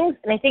feelings,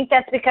 and I think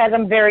that's because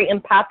I'm very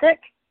empathic,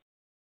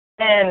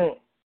 and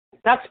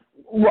that's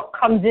what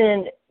comes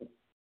in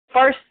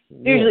first,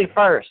 usually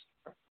first.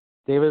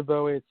 David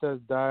Bowie, it says,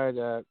 died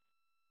at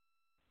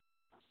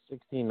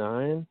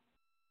 69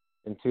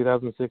 in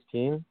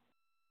 2016.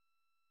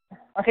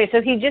 Okay,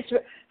 so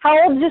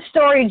how old is this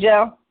story,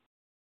 Joe?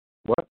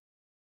 What?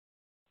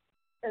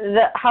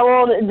 How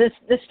old is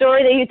the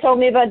story that you told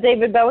me about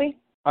David Bowie?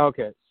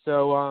 Okay,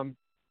 so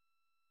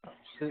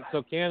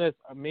Kandis,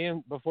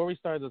 before we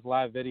started this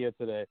live video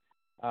today,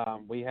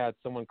 we had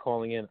someone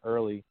calling in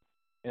early,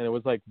 and it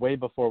was way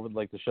before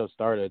the show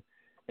started,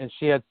 and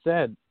she had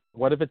said,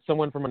 what if it's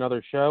someone from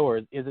another show, or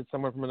is it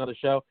someone from another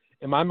show?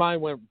 And my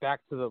mind went back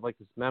to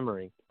this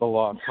memory, the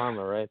law of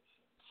karma, right?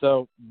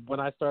 So when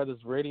I started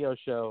this radio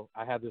show,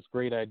 I had this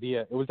great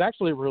idea. It was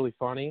actually really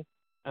funny,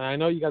 and I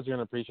know you guys are going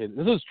to appreciate it.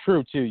 This is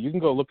true, too. You can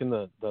go look in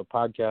the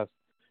podcast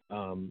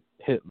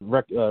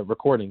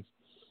recordings.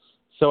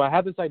 So I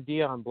had this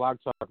idea on Blog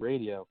Talk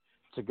Radio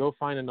to go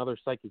find another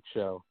psychic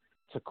show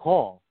to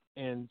call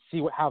and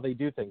see how they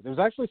do things. It was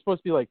actually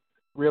supposed to be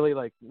really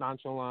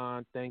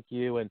nonchalant, thank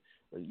you, and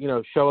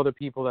show other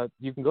people that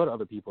you can go to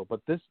other people.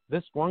 But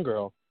this one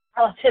girl,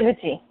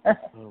 Relativity.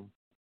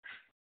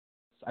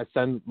 I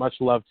send much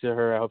love to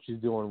her. I hope she's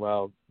doing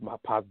well.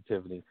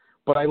 Positivity.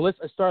 But I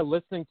started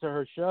listening to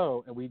her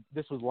show, and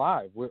this was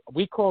live.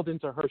 We called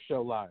into her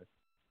show live.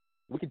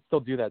 We can still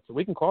do that, so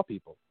we can call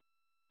people.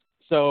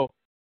 So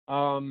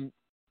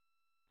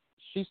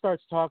she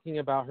starts talking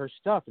about her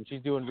stuff, and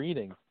she's doing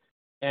readings,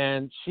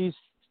 and she's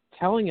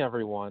telling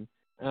everyone,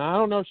 and I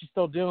don't know if she's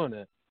still doing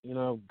it,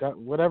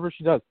 whatever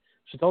she does.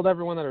 She told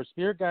everyone that her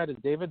spirit guide is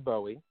David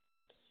Bowie,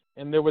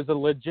 and there was a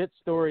legit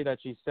story that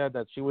she said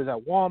that she was at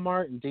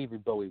Walmart, and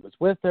David Bowie was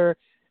with her,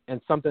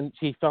 and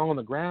she fell on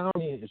the ground,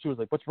 and she was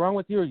like, what's wrong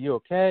with you? Are you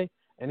okay?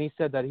 And he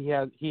said that he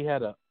had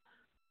a,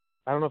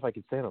 I don't know if I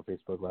could say it on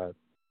Facebook Live.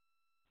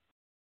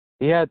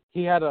 He had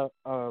a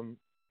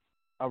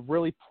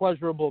really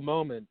pleasurable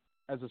moment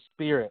as a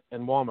spirit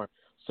in Walmart.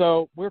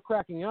 So we're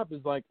cracking up.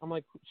 I'm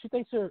like, she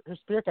thinks her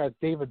spirit guide is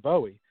David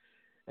Bowie.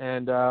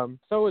 And so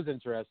it was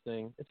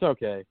interesting. It's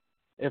okay.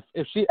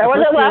 If she, I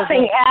wasn't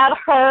laughing at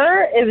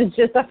her. It was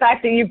just the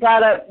fact that you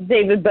brought up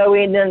David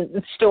Bowie and then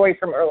the story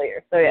from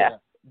earlier. So yeah.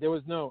 There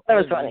was no. That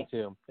was funny.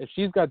 If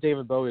she's got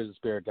David Bowie as a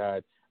spirit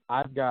guide,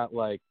 I've got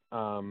like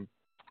I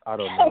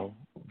don't know.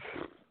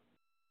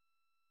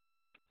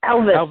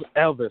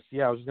 Elvis.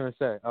 Yeah, I was just gonna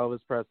say Elvis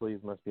Presley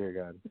is my spirit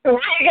guide. Were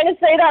you gonna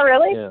say that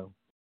really? Yeah.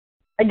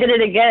 I did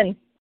it again.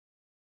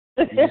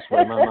 You just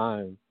read my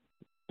mind.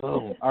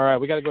 Boom. All right,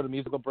 we got to go to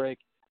musical break.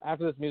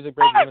 After this music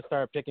break, we're going to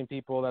start picking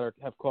people that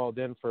have called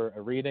in for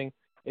a reading.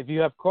 If you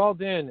have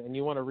called in and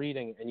you want a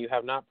reading and you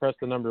have not pressed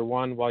the number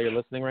 1 while you're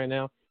listening right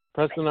now,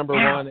 press the number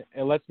 1.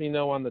 It lets me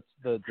know on the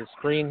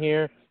screen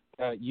here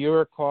that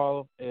your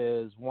call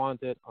is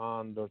wanted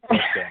on the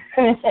first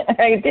show.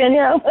 Right,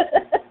 Danielle?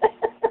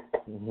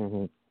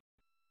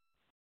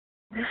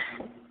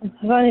 It's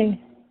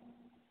funny.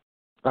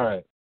 All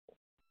right.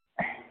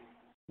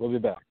 We'll be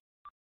back.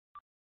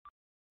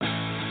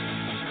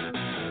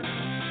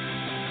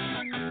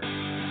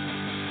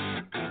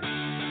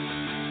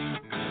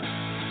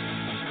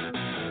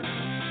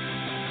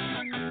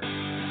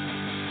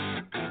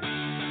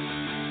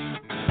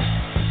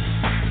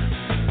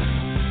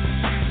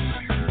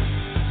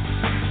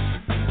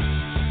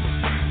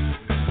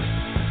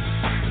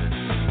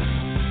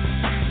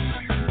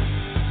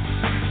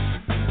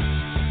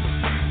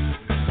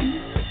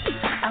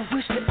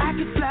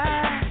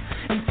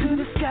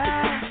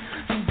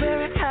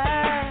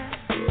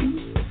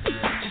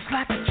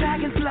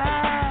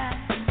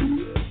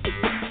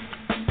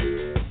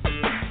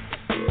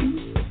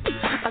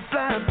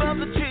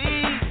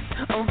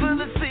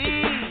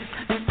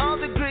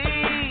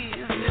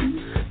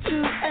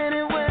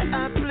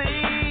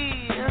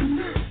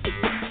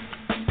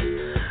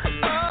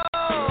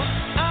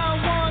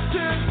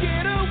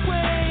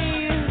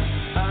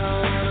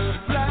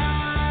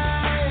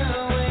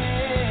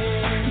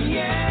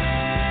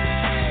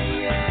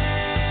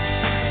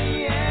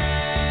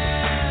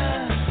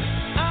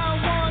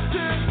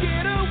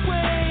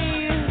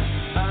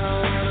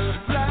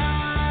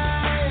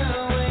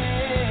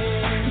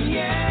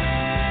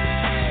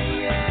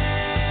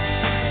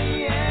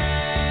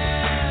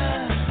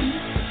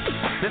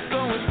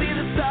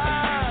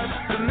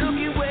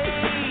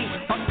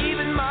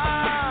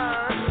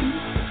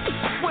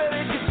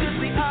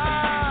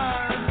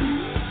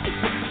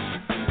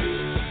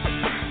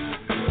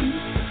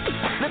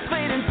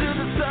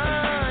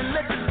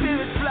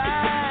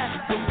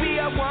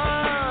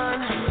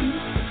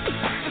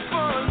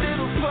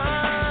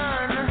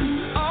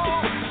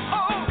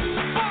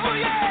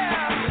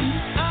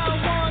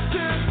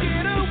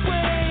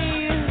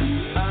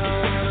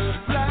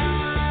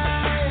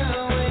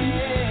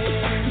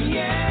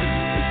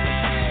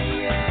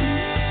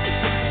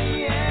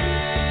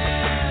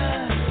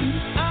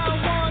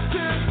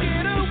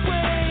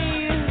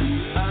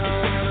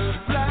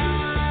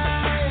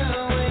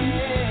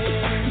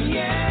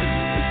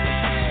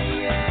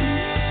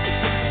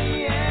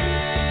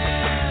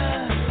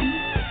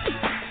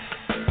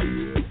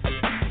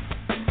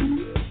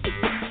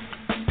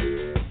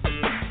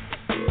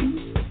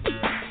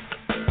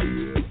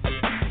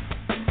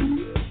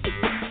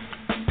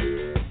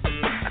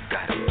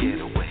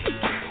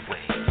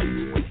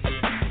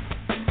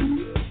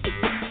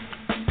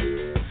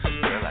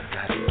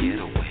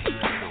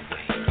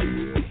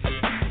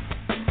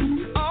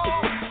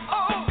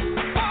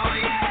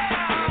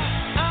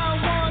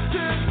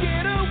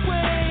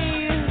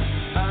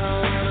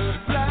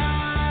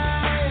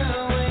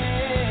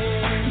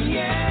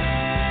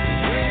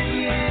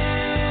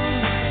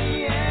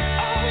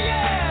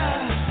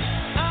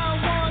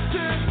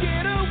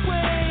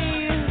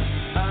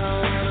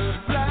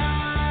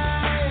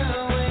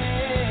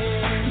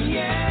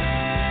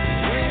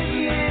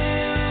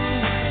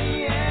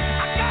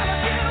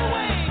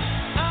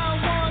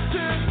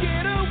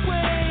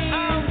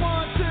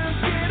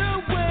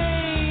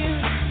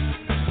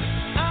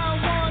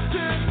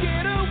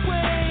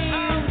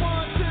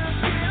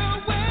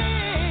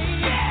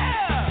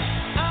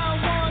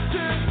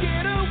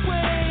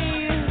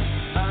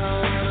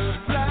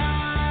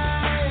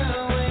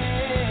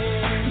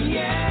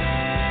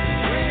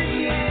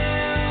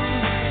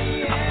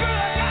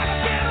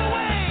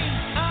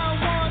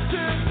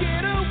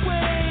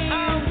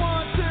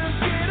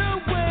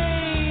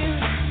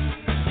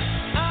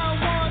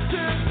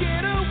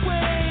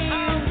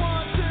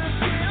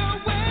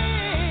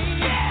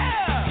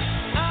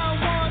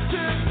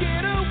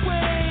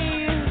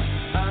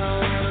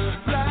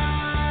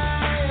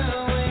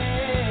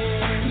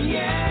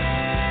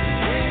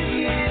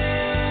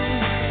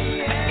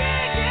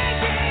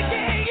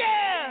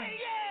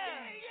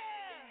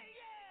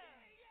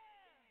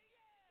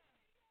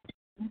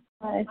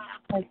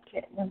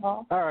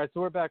 involved. All right,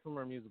 so we're back from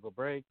our musical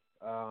break.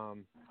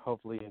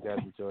 Hopefully you guys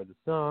enjoyed the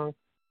song.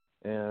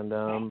 And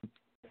a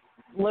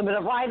little bit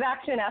of live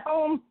action at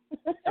home.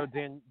 So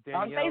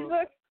on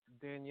Facebook.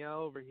 Danielle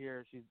over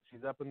here,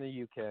 she's up in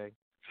the UK.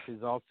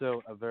 She's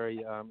also a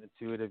very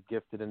intuitive,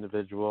 gifted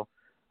individual.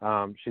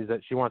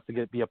 She wants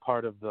to be a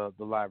part of the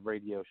live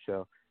radio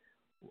show.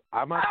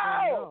 I'm not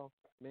saying no.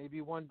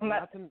 Maybe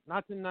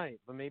not tonight,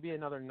 but maybe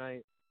another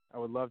night. I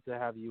would love to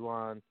have you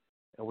on,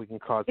 and we can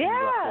cause some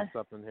ruckus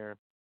up in here.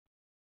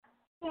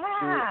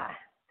 Yeah,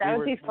 that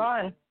would be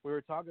fun. We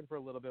were talking for a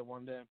little bit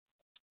one day,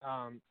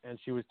 and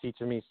she was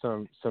teaching me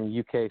some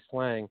UK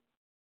slang,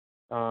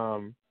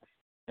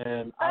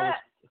 and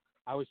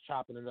I was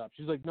chopping it up.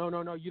 She's like, no,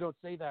 you don't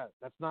say that.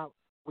 That's not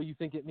what you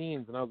think it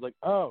means. And I was like,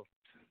 oh.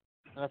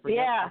 And I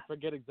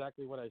forget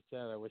exactly what I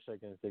said. I wish I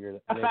could figure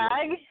it out. A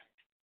fag?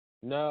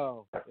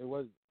 No, it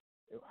was.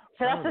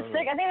 So that's a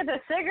cig. I think it's a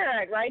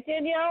cigarette, right,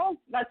 Danielle?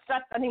 I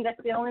think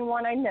that's the only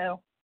one I know.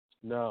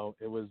 No,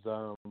 it was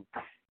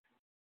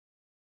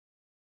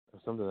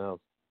something else.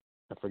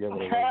 I forget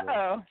what it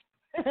was.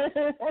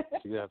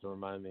 You're gonna have to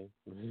remind me.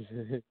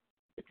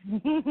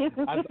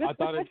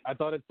 I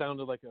thought it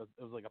sounded like it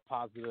was like a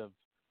positive,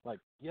 like,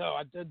 yo,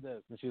 I did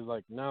this, and she was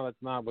like, no,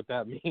 that's not what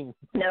that means.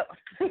 No,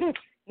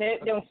 no,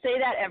 don't say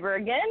that ever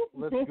again.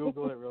 Let's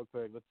Google it real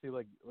quick. Let's see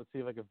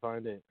if I can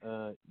find it.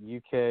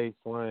 UK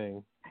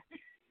slang.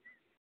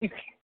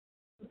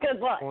 Good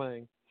luck.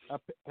 Slang.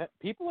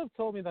 People have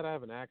told me that I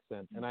have an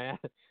accent, and I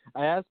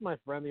asked my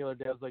friend the other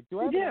day. I was like,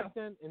 "Do I have an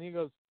accent?" And he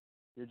goes,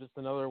 "You're just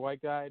another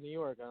white guy in New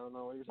York. I don't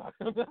know what you're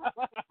talking about."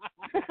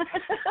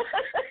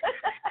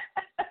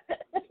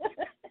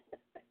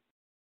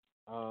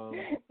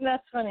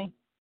 That's funny.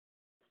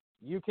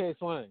 UK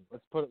slang.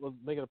 Let's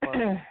make it a part.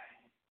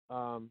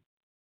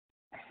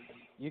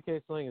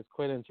 UK slang is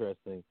quite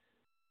interesting.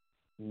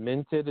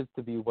 Minted is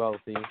to be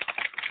wealthy.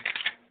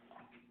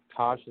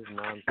 Tosh is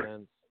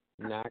nonsense.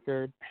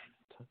 Knackered.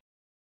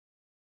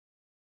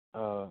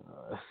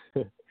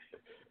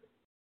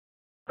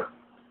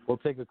 We'll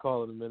take a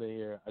call in a minute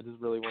here. I just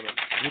really want to.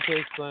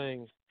 UK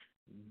slang.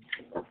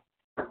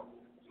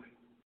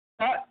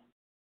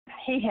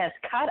 He has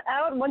cut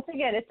out once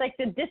again. It's like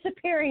the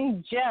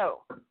disappearing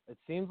Joe. It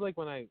seems like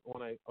when I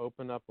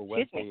open up a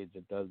web page,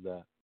 it does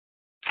that.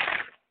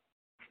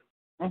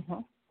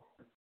 Mhm.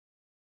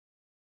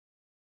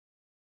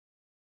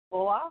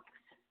 Blocks.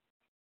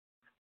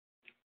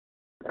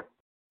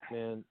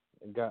 Man,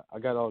 I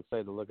got all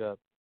excited to look up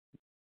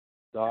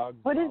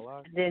dogs. What is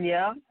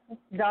Danielle?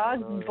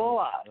 Dogs,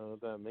 bullocks. I don't know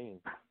what that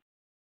means.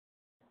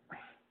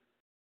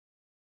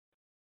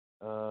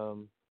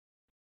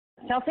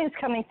 Something's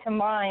coming to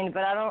mind,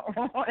 but I don't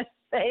want to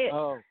say it.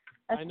 Oh,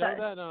 I know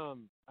that.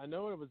 I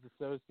know it was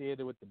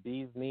associated with the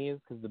bee's knees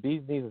because the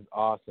bee's knees is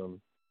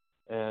awesome,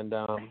 and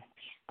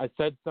I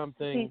said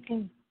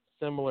something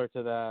similar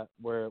to that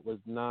where it was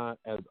not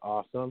as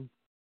awesome.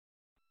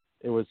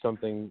 It was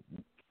something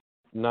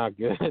not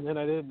good, and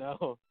I didn't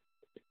know.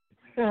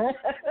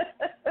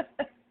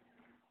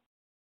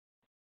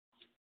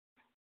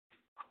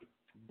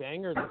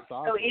 Bangers is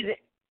sausage. So is it?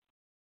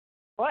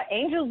 What?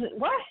 Angels?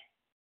 What?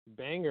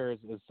 Bangers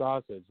is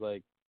sausage,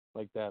 like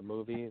that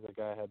movie. The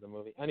guy had the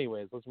movie.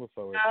 Anyways, let's move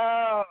forward.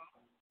 Oh.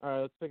 All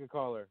right, let's pick a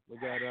caller. We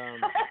got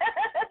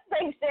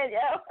Thanks,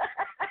 Danielle.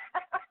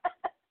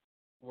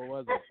 What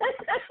was it?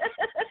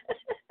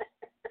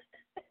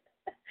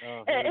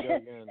 Oh, here we go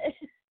again.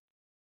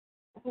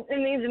 It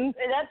means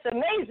that's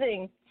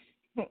amazing.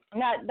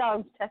 Not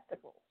dogs'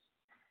 testicles.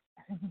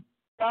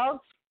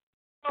 Dogs,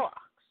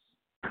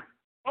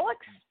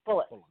 bullocks.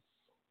 Bullets.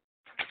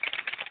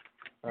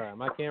 All right,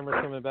 my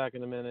camera's coming back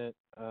in a minute.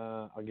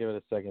 I'll give it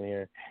a second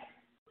here.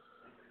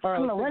 All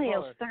right,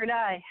 Millennial's third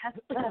eye has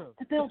left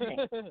the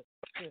building.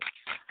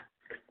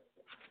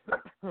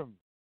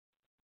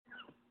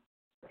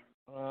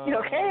 You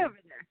okay over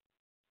there?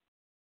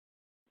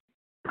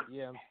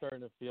 Yeah, I'm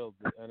starting to feel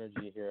the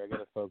energy here. I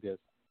gotta focus.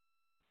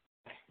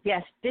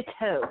 Yes,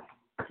 ditto.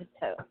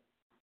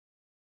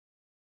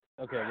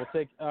 Okay, we'll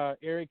take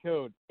area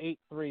code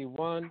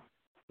 831.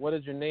 What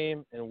is your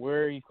name and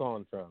where are you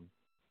calling from?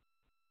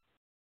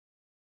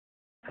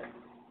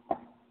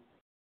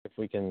 If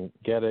we can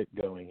get it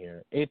going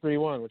here.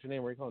 831, what's your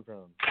name? Where are you calling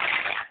from?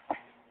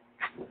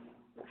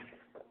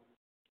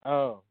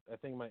 Oh, I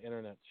think my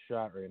internet's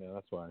shot right now.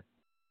 That's why.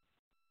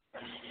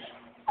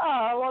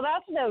 Oh, well,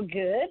 that's no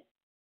good.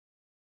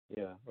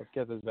 Yeah, let's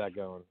get this back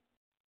going.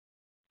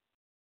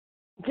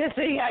 Just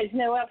so you guys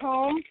know at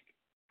home,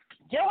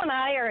 Joe and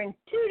I are in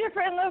two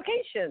different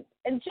locations,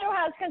 and Joe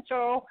has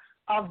control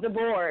of the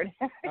board.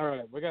 All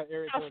right, we got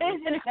area code.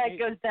 His internet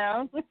goes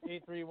down.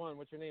 831,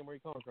 what's your name? Where are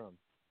you calling from?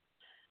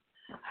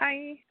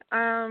 Hi,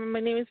 my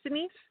name is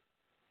Denise.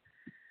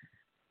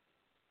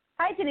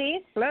 Hi,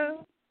 Denise.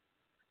 Hello.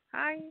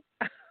 Hi.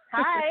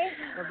 Hi.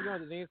 How's it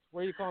going, Denise?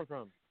 Where are you calling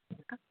from?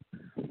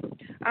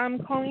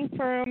 I'm calling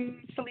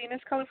from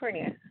Salinas,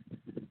 California.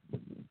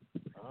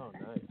 Oh,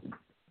 nice.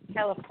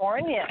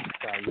 California.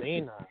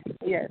 Salinas.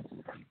 Yes.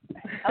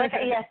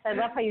 Okay, yes, I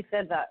love how you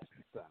said that.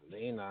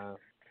 Salinas.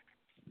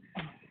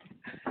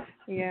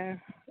 Yeah.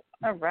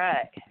 All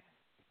right.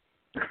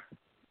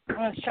 I'm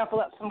going to shuffle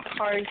up some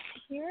cards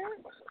here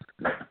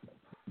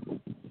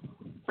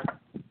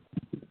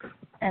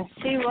and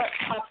see what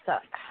pops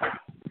up.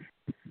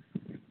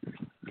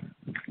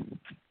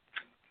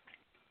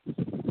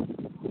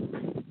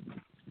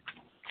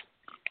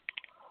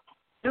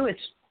 Ooh, it's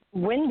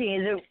windy.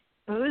 Is it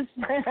who's?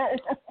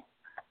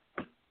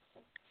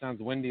 Sounds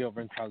windy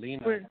over in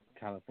Salina,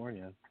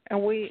 California.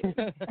 And we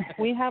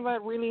have a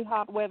really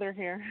hot weather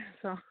here,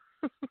 so.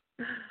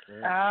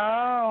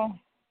 Oh.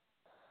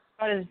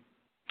 It's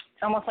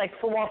almost like,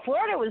 well,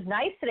 Florida was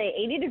nice today,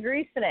 80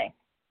 degrees today.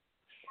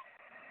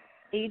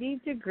 80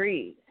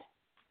 degrees.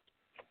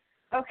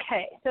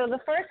 Okay, so the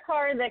first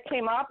card that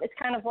came up is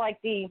kind of like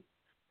the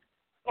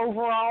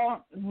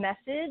overall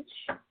message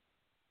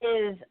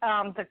is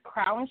the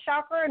crown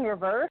chakra in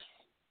reverse.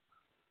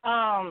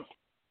 I'm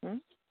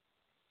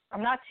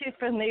not too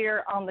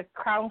familiar on the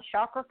crown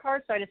chakra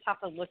card, so I just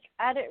have to look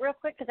at it real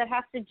quick because it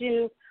has to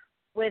do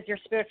with your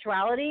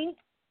spirituality.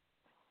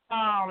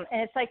 And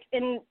it's like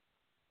in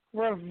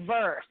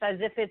reverse,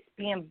 as if it's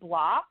being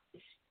blocked.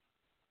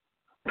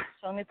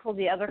 So let me pull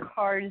the other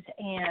cards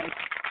and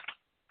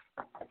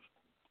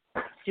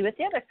see what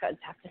the other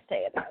cards have to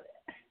say about it.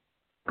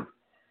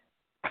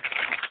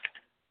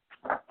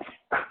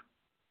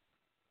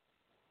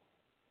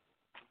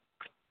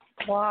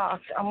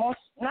 Blocked. Almost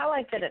not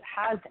like that it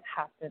hasn't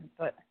happened,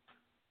 but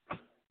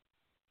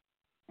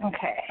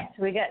okay.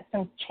 So we got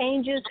some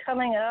changes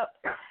coming up.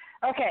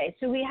 Okay,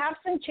 so we have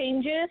some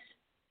changes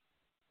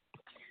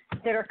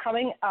that are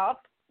coming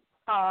up,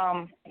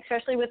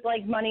 especially with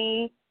like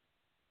money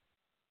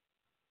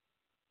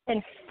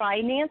and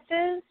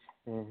finances.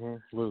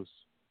 Loose.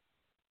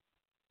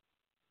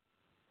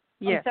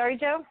 Yeah. I'm sorry,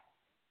 Joe?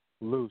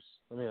 Loose.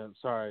 I mean, I'm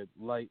sorry.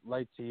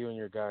 Light to you and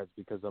your guys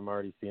because I'm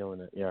already feeling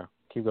it. Yeah.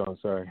 Keep going.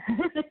 Sorry.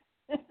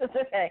 That's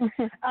okay.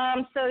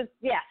 So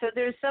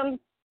there's some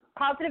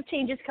positive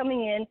changes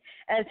coming in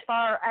as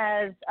far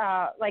as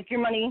like your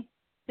money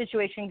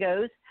situation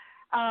goes.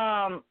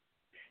 I'm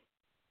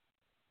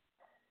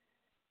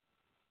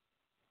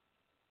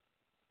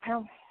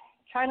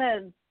trying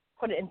to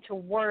put it into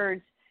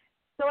words.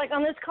 So like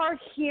on this card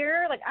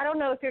here, like I don't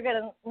know if you're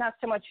going to not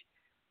so much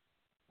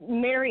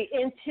marry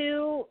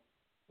into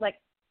like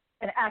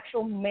an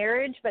actual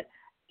marriage, but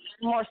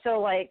more so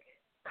like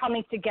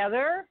coming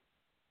together,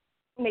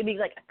 maybe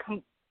like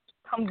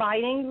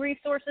combining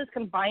resources,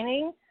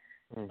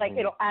 like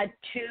it'll add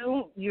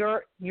to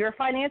your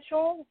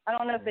financial. I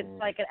don't know if it's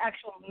like an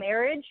actual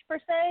marriage per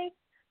se,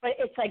 but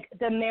it's like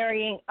the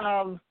marrying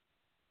of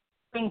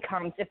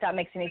incomes, if that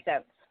makes any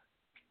sense.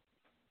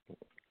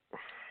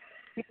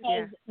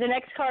 Because the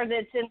next card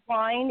that's in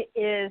line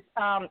is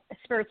a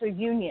spiritual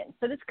union.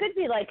 So this could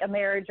be like a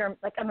marriage or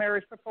like a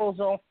marriage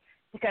proposal.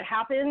 It could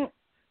happen,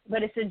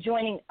 but it's a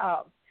joining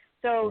of.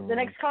 So the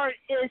next card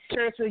is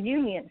spiritual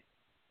union,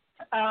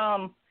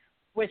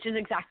 which is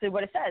exactly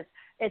what it says.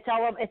 It's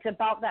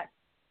about that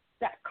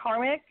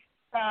karmic,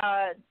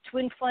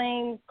 twin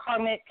flame,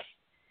 karmic.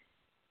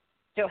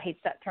 Joe hates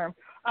that term.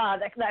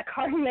 That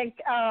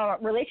karmic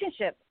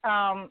relationship.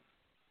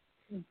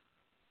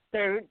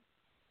 They're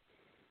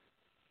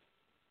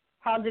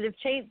positive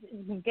change,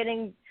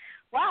 getting.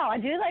 Wow, I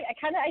do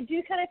kind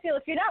of feel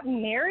if you're not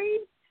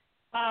married,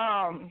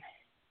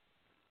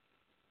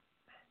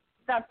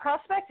 that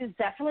prospect is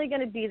definitely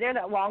going to be there.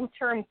 That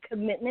long-term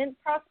commitment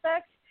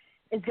prospect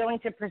is going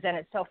to present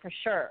itself for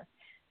sure.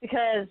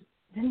 Because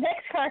the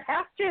next card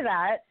after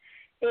that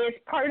is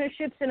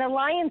partnerships and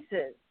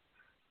alliances.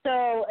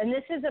 So, and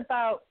this is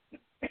about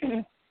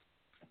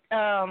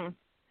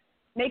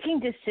making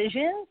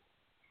decisions.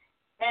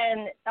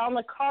 And on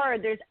the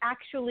card, there's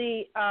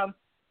actually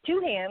two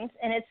hands,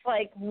 and it's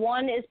like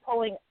one is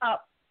pulling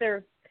up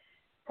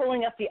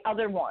the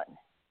other one.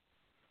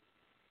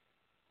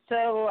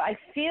 So I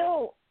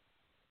feel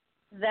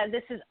that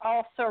this is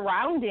all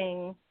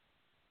surrounding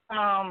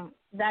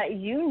that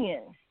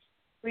union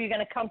where you're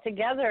going to come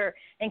together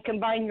and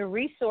combine your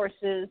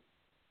resources,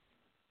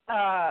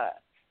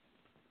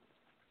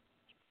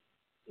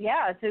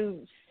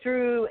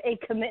 through a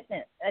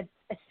commitment,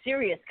 a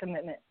serious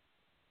commitment.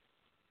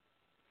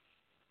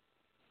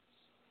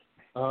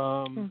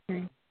 I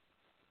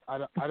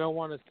don't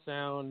want to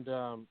sound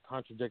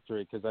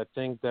contradictory because I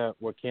think that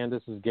what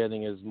Kandis is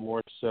getting is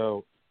more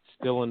so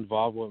still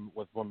involved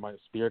with what my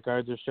spirit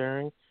guides are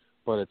sharing,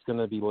 but it's going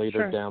to be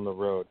later down the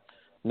road.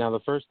 Now,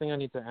 the first thing I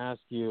need to ask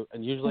you,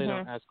 and usually I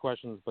don't ask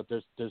questions, but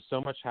there's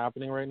so much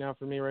happening right now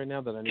for me right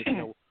now that I need to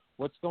know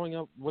what's going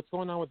on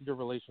with your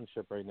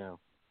relationship right now.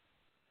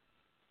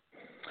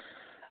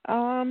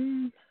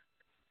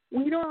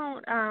 We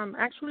don't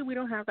we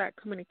don't have that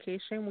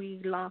communication. We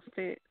lost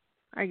it,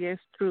 I guess,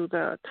 through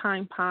the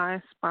time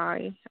passed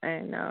by,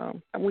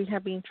 and we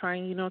have been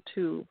trying,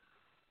 to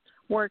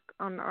work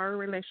on our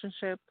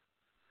relationship,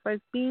 but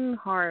it's been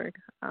hard.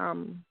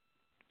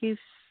 He's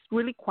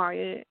really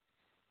quiet.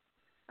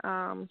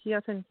 He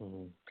hasn't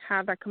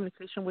had that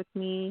communication with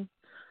me,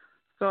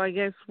 so I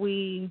guess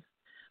we're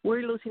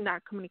losing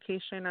that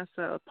communication as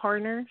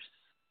partners.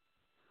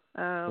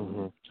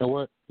 So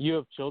what? You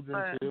have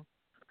children too?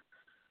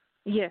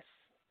 Yes.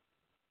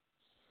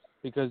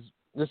 Because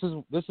this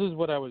is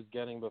what I was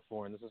getting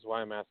before, and this is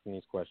why I'm asking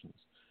these questions.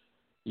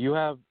 You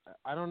have,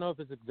 I don't know if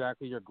it's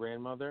exactly your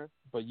grandmother,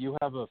 but you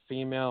have a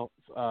female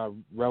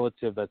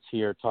relative that's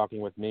here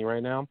talking with me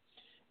right now,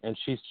 and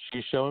she's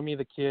showing me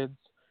the kids,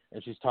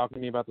 and she's talking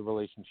to me about the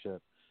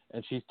relationship.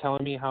 and she's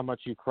telling me how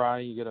much you cry,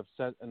 you get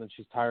upset, and then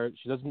she's tired.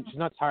 She's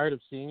not tired of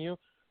seeing you,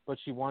 but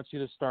she wants you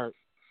to start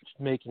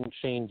making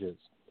changes,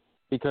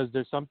 because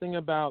there's something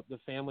about the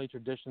family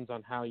traditions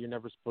on how you're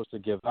never supposed to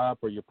give up,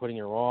 or you're putting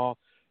your all,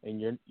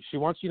 and she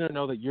wants you to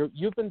know that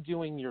you've been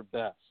doing your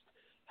best.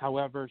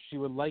 However, she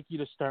would like you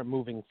to start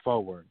moving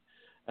forward.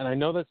 And I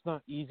know that's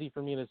not easy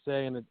for me to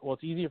say, and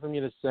it's easier for me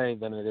to say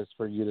than it is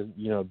for you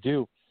to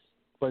do.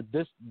 But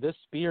this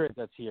spirit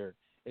that's here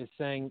is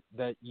saying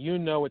that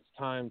it's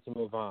time to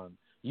move on.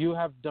 You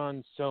have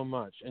done so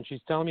much. And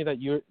she's telling me that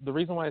the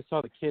reason why I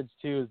saw the kids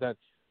too is that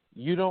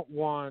you don't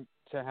want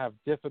to have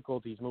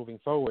difficulties moving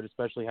forward,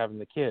 especially having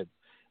the kids.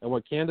 And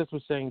what Kandis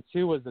was saying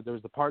too was that there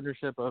was the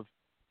partnership of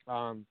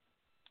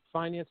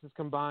finances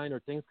combined or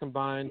things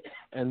combined,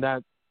 and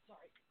that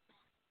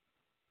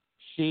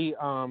she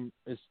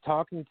is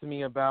talking to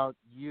me about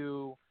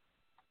you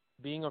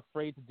being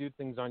afraid to do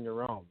things on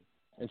your own.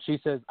 And she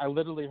says, I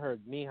literally heard,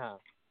 Mija,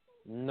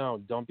 no,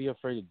 don't be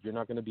afraid. You're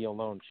not going to be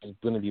alone. She's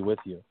going to be with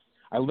you.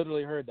 I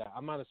literally heard that.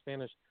 I'm not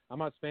Spanish,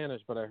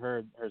 but I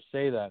heard her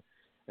say that.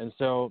 And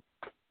so,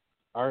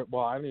 I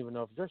don't even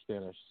know if you're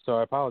Spanish, so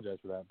I apologize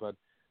for that. But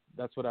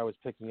that's what I was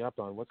picking up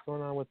on. What's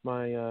going on with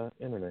my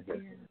internet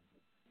here?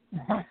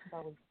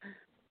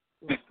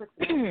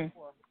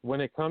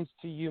 When it comes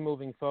to you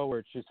moving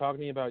forward, she's talking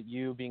to me about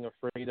you being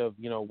afraid of,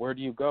 where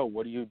do you go?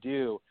 What do you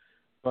do?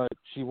 But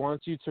she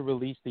wants you to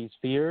release these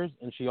fears,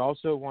 and she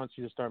also wants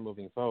you to start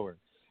moving forward.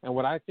 And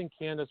what I think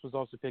Kandis was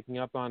also picking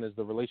up on is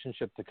the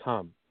relationship to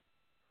come.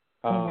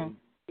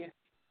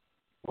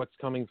 What's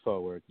coming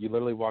forward? You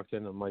literally walked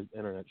in and my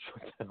internet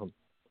shut down.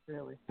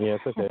 Really? Yeah,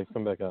 it's okay.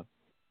 Come back up.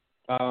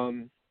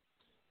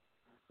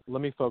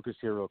 Let me focus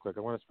here real quick. I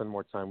want to spend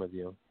more time with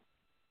you.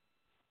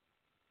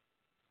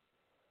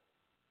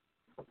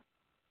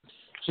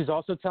 She's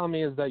also telling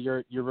me is that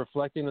you're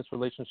reflecting this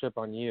relationship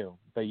on you,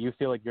 that you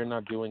feel like you're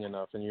not doing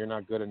enough and you're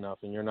not good enough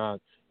and you're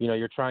not,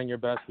 you're trying your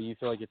best, but you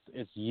feel like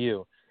it's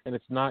you, and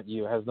it's not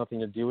you. It has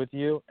nothing to do with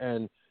you,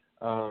 and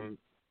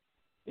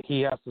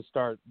he has to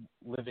start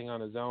living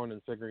on his own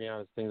and figuring out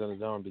his things on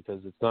his own,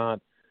 because it's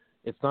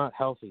not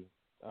healthy.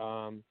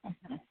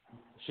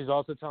 She's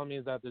also telling me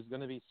is that there's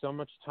going to be so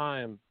much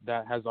time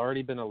that has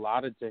already been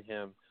allotted to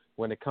him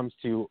when it comes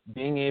to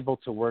being able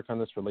to work on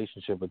this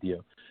relationship with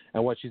you.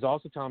 And what she's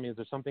also telling me is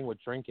there's something with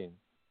drinking.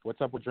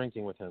 What's up with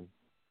drinking with him?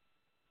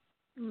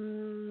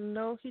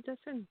 No, he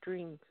doesn't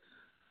drink.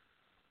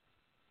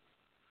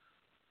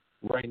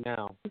 Right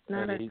now. He's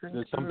not a drinker.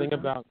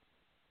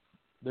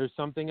 There's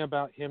something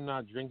about him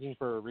not drinking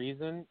for a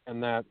reason,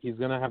 and that he's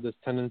going to have this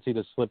tendency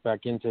to slip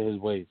back into his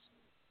ways.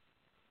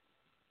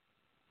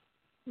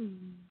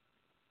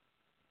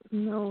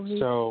 No, he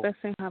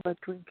doesn't have a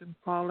drinking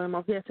problem.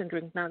 Or he doesn't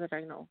drink now that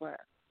I know, but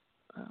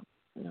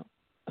no.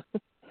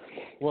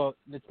 Well,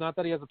 it's not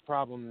that he has a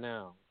problem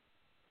now.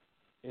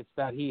 It's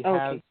that he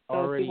has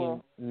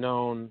already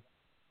known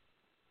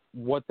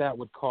what that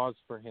would cause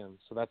for him,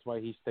 so that's why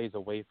he stays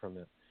away from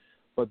it.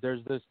 But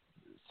there's this,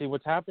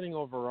 what's happening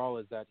overall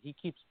is that he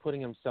keeps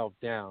putting himself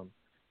down,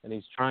 and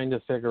he's trying to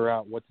figure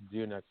out what to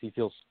do next. He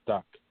feels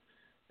stuck.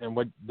 And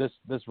what this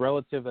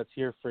relative that's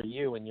here for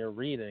you and you're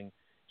reading,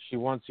 she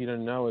wants you to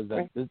know is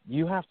that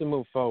you have to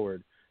move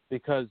forward,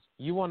 because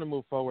you want to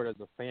move forward as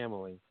a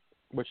family,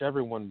 which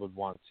everyone would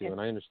want to,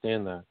 and I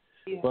understand that.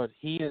 Yeah. But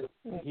he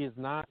is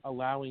not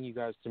allowing you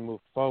guys to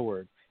move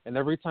forward. And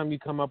every time you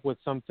come up with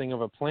something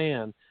of a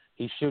plan,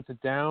 he shoots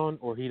it down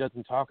or he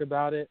doesn't talk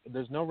about it.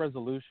 There's no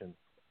resolution.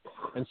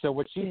 And so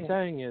what she's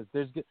saying is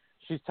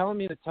she's telling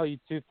me to tell you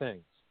two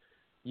things.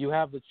 You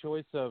have the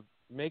choice of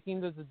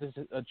making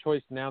a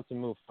choice now to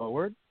move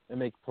forward and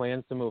make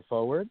plans to move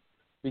forward,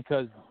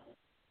 because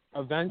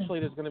eventually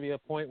there's going to be a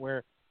point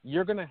where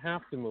you're going to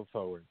have to move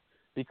forward,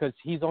 because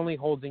he's only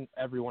holding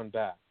everyone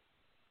back.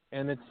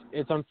 And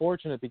it's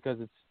unfortunate, because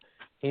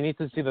he needs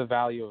to see the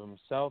value of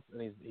himself,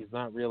 and he's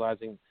not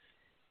realizing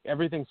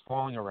everything's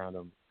falling around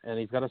him, and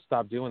he's got to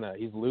stop doing that.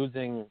 He's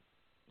losing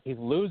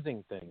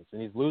things,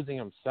 and he's losing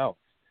himself.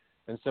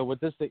 And so what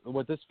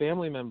this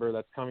family member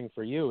that's coming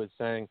for you is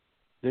saying,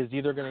 there's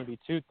either going to be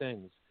two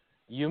things.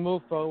 You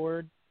move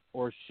forward,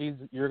 or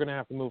you're going to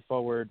have to move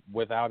forward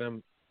without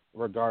him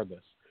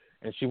regardless.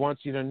 And she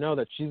wants you to know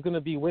that she's going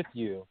to be with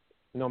you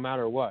no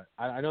matter what.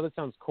 I know that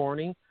sounds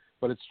corny,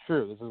 but it's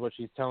true. This is what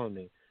she's telling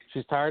me.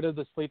 She's tired of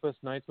the sleepless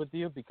nights with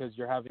you because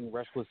you're having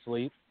restless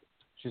sleep.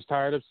 She's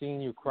tired of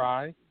seeing you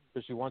cry,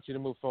 because she wants you to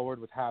move forward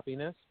with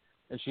happiness.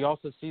 And she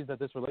also sees that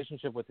this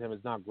relationship with him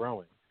is not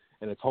growing,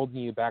 and it's holding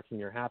you back from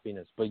your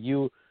happiness. But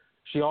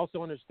she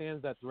also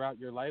understands that throughout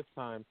your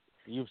lifetime,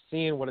 you've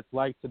seen what it's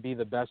like to be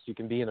the best you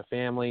can be in a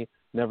family,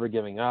 never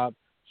giving up.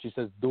 She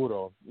says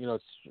duro,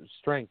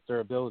 strength,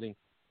 durability.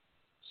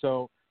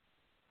 So,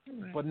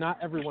 but not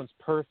everyone's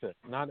perfect.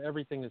 Not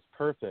everything is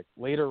perfect.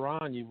 Later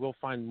on, you will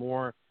find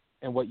more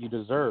in what you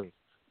deserve.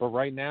 But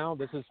right now,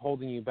 this is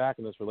holding you back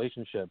in this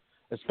relationship,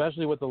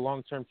 especially with the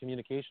long-term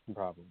communication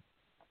problem.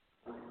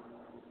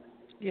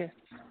 Yes,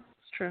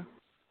 it's true.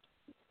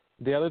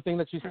 The other thing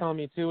that she's telling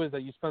me, too, is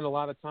that you spend a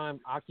lot of time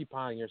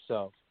occupying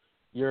yourself.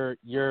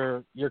 You're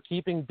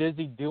keeping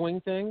busy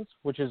doing things,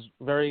 which is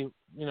very,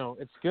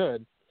 it's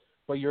good,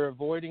 but you're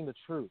avoiding the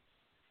truth.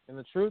 And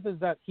the truth is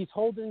that he's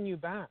holding you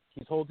back.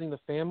 He's holding the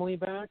family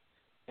back,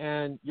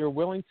 and you're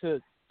willing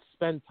to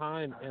spend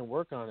time and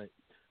work on it.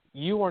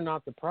 You are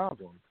not the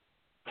problem.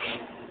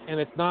 And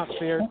it's not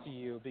fair to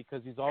you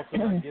because he's also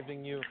not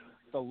giving you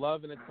the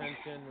love and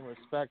attention and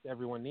respect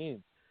everyone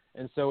needs.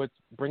 And so it's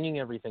bringing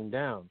everything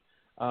down.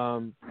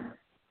 I'm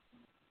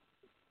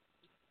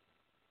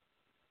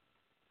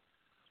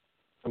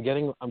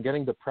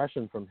getting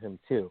depression from him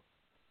too.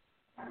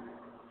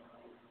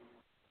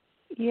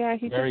 Yeah,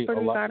 he just really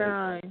got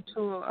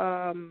into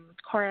a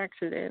car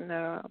accident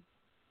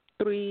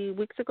 3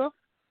 weeks ago.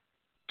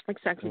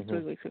 Exactly 3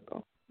 weeks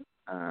ago.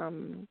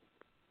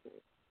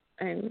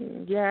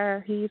 And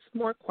yeah, he's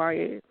more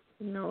quiet,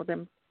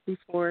 than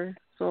before.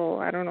 So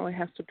I don't know. It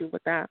has to do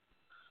with that.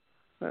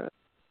 But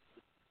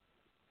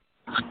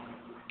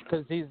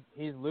because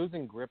he's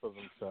losing grip of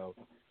himself.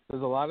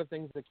 There's a lot of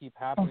things that keep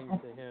happening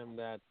to him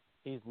that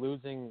he's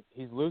losing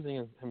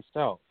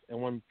himself. And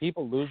when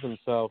people lose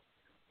themselves,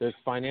 there's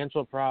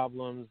financial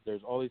problems.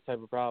 There's all these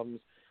type of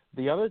problems.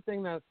 The other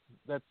thing that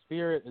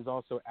spirit is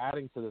also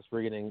adding to this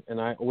reading,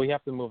 and we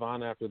have to move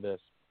on after this.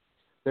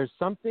 There's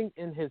something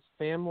in his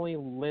family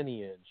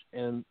lineage,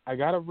 and I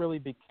got to really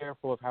be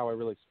careful of how I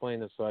really explain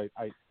this so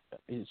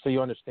so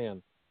you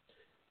understand.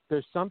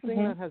 There's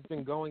something that has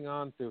been going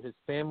on through his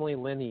family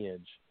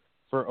lineage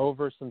for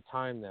over some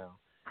time now.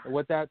 And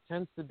what that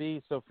tends to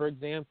be, so for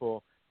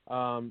example,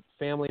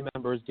 family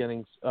members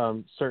getting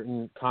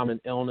certain common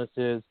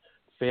illnesses,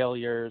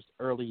 failures,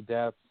 early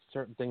deaths,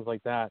 certain things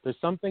like that. There's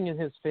something in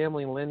his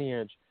family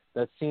lineage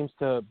that seems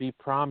to be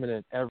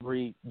prominent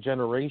every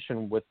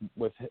generation with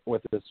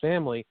his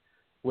family,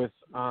 with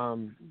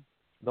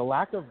the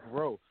lack of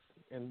growth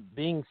and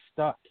being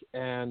stuck.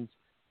 And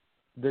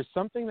there's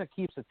something that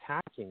keeps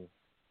attacking.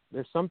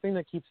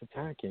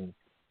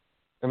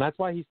 And that's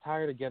why he's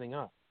tired of getting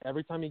up.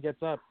 Every time he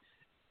gets up,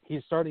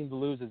 he's starting to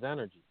lose his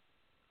energy.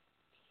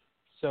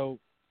 So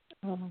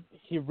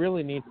he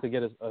really needs to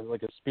get a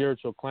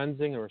spiritual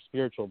cleansing or a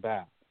spiritual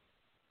bath.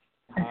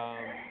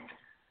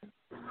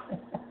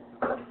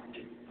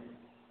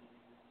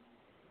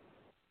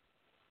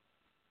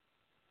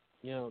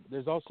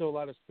 There's also a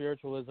lot of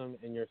spiritualism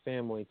in your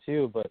family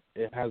too, but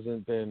it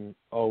hasn't been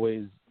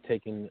always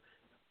taken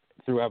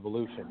through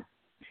evolution.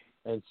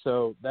 And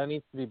so that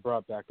needs to be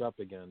brought back up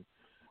again.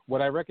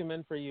 What I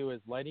recommend for you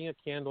is lighting a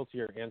candle to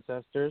your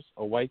ancestors,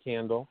 a white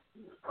candle,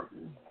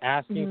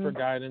 asking for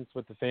guidance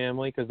with the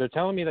family, because they're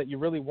telling me that you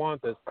really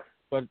want this,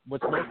 but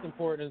what's most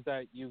important is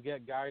that you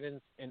get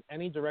guidance in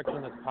any direction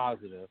that's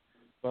positive.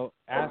 But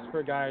ask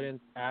for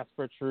guidance, ask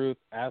for truth,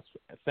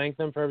 thank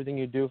them for everything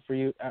you do for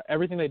you,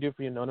 everything they do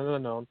for you,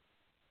 no.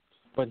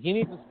 But he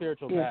needs a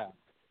spiritual bath.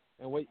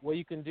 And what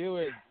you can do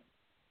is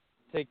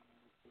take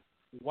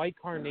white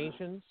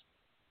carnations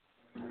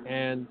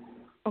and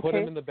put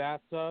them in the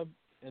bathtub,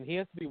 and he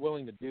has to be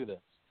willing to do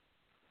this.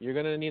 You're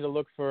going to need to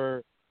look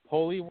for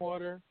holy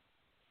water,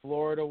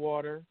 Florida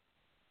water,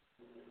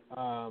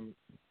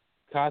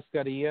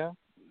 cascarilla,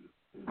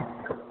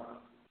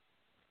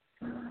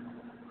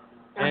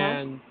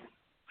 and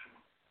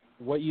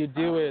what you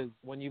do is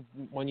when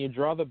you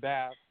draw the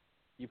bath,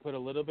 you put a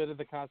little bit of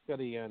the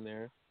cascarilla in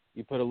there,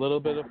 you put a little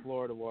bit of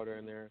Florida water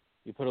in there,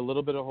 you put a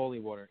little bit of holy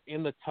water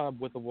in the tub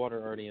with the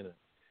water already in it.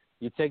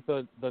 You take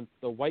the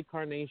white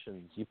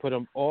carnations, you put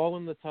them all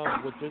in the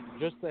tub with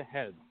just the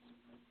heads.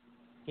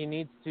 He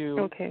needs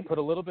to put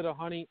a little bit of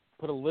honey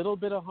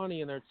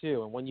in there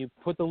too. And when you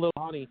put the little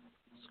honey,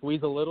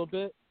 squeeze a little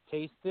bit,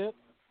 taste it,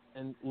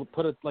 and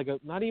put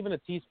not even a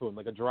teaspoon,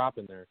 like a drop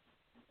in there.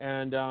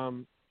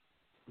 And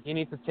he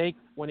needs to take,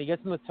 when he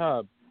gets in the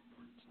tub,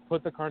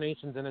 put the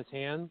carnations in his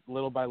hand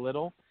little by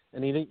little,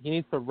 and he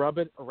needs to rub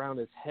it around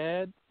his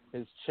head,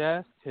 his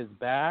chest, his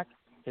back,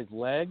 his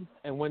legs,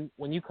 and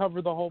when you cover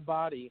the whole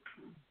body,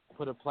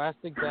 put a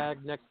plastic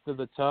bag next to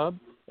the tub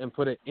and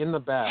put it in the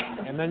bag,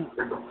 and then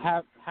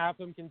have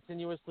him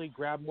continuously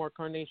grab more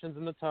carnations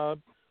in the tub,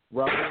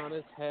 rubbing on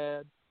his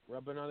head,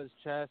 rubbing on his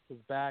chest, his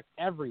back,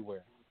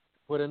 everywhere.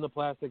 Put in the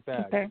plastic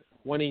bag. Okay.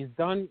 When he's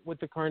done with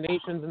the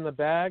carnations in the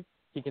bag,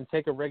 he can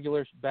take a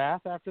regular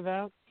bath after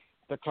that.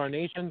 The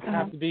carnations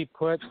have to be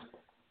put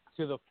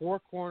to the four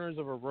corners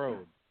of a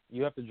road.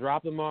 You have to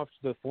drop them off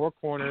to the four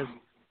corners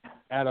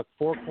at a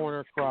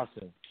four-corner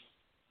crossing.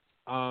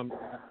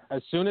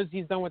 As soon as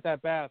he's done with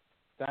that bath,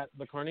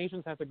 the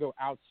carnations have to go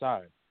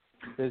outside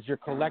because you're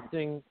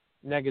collecting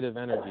negative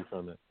energy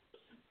from it.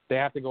 They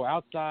have to go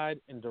outside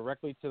and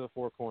directly to the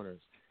four corners.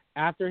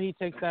 After he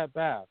takes that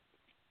bath,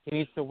 he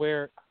needs to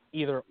wear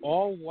either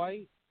all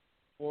white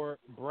or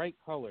bright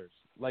colors,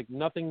 like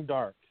nothing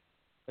dark,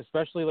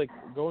 especially like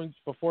going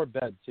before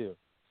bed too.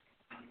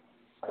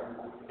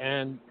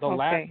 And the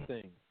last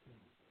thing,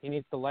 he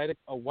needs to light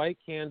a white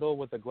candle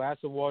with a glass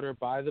of water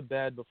by the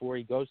bed before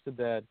he goes to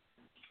bed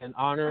in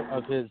honor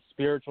of his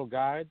spiritual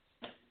guides,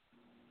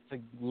 to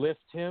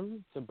lift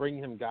him, to bring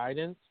him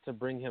guidance, to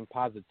bring him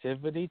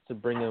positivity, to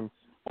bring him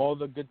all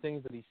the good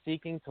things that he's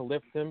seeking to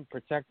lift him,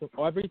 protect him,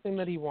 everything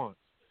that he wants,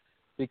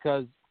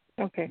 because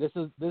this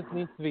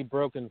needs to be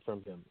broken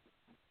from him.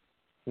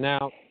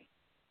 Now,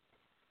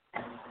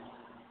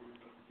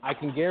 I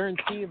can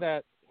guarantee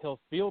that he'll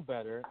feel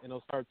better and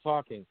he'll start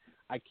talking.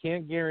 I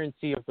can't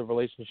guarantee if the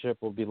relationship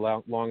will be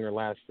longer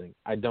lasting.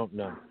 I don't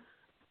know.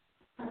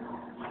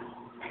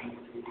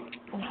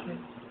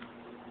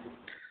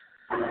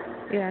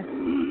 Yes.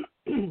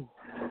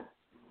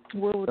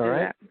 We'll do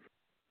that.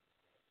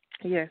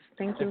 Yes,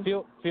 thank you.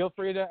 And feel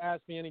free to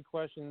ask me any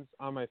questions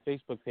on my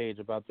Facebook page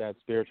about that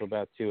spiritual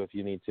bath too, if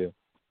you need to.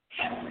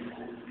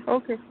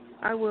 Okay,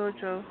 I will,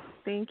 Joe.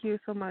 Thank you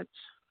so much.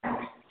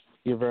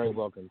 You're very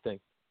welcome.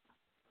 Thanks.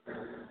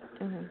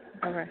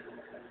 All right.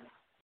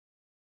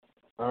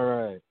 All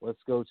right, let's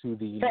go to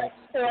the next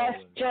caller.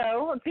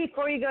 Joe,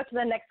 before you go to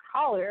the next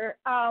caller,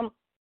 are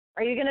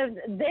you going to,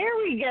 there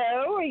we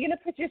go, are you going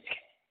to put your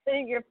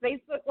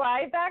Facebook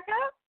Live back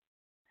up?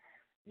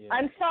 Yeah.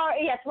 I'm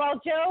sorry, yes,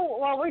 Joe,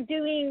 while we're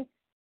doing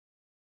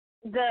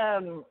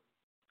the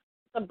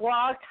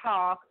blog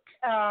talk,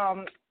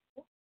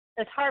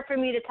 it's hard for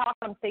me to talk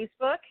on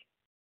Facebook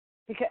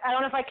because I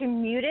don't know if I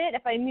can mute it.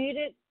 If I mute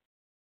it,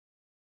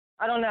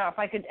 I don't know if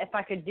I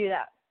could do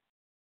that.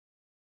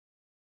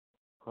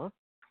 Huh?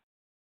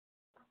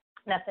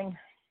 Nothing.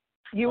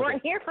 You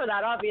weren't here for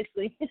that,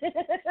 obviously.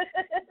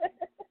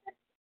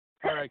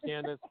 All right,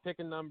 Kandis, pick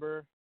a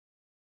number.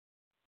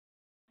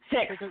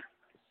 6.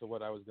 So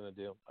what I was going to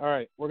do. All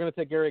right, we're going to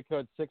take area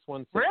code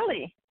 616.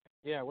 Really?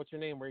 Yeah, what's your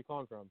name? Where are you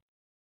calling from?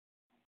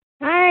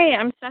 Hi,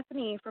 I'm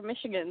Stephanie from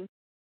Michigan.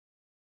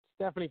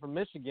 Stephanie from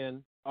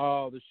Michigan.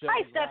 Oh, the show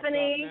Hi, is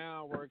Stephanie. Up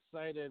now. We're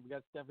excited. We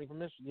got Stephanie from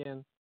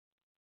Michigan.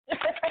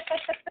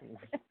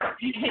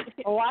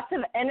 Lots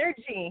of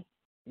energy.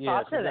 Yeah,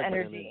 lots of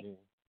energy.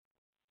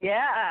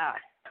 Yeah.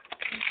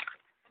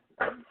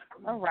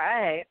 All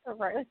right.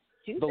 Let's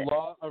do the this.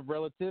 Law of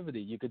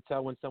Relativity. You could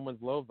tell when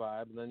someone's low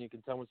vibe, and then you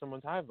can tell when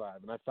someone's high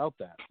vibe, and I felt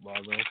that. Law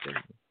of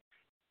Relativity.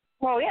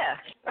 Well, yeah.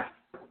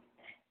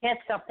 You had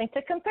something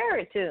to compare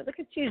it to. Look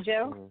at you,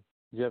 Joe. Mm-hmm.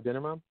 Did you have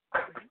dinner, Mom?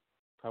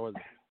 How was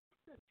it?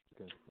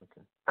 Good.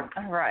 Okay.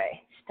 All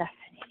right,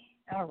 Stephanie.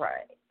 All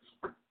right.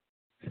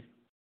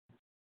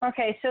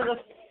 Okay, so the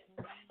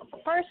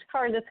first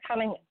card that's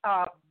coming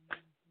up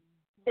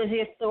is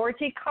the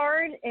Authority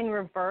card in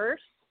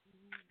reverse.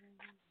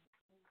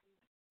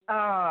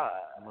 I'm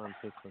on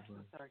Facebook.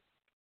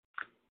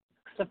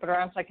 Flip it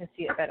around so I can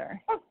see it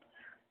better.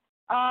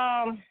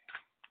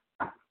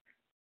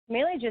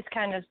 Mainly just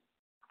kind of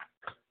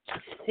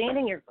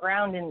standing your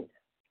ground in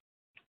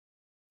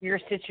your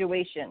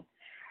situation.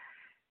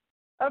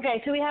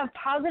 Okay, so we have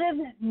positive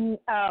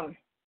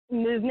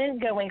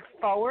movement going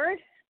forward.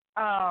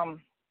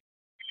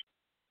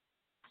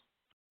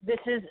 This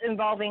is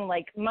involving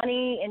like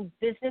money and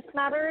business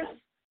matters.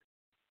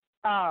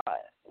 1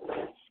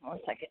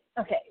 second.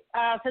 Okay,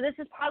 so this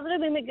is positive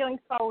movement going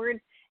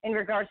forward in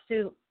regards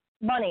to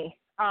money.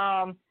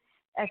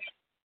 It's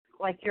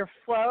like your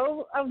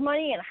flow of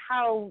money and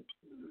how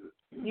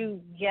you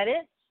get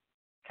it.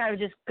 Kind of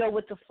just go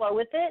with the flow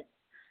with it.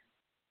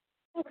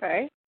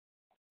 Okay.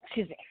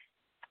 Excuse me.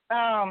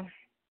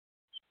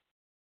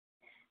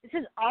 This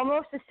is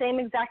almost the same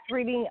exact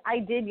reading I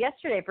did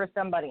yesterday for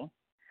somebody.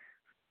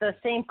 The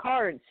same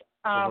cards.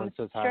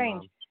 Says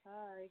strange.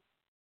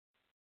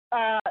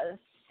 Hi.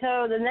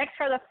 So the next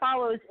card that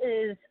follows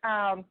is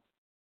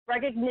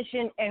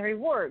recognition and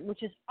reward,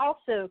 which is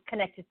also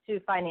connected to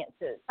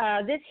finances.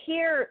 This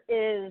here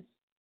is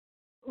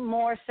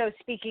more so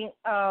speaking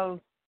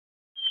of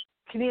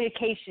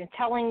communication,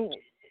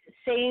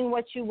 saying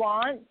what you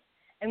want.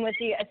 And with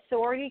the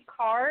Authority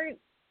card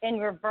in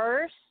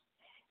reverse,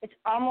 it's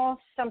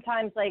almost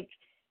sometimes like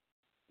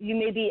you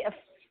may be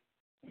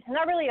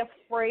not really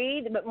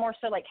afraid, but more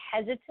so like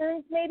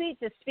hesitant maybe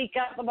to speak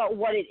up about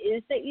what it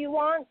is that you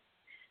want.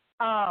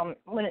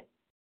 When it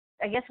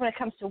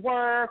comes to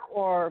work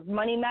or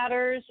money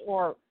matters,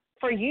 or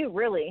for you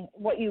really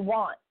what you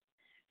want.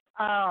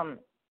 Kind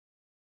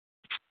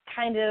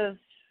of,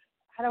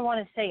 I don't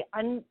want to say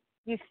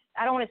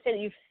that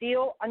you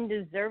feel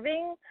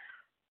undeserving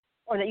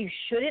or that you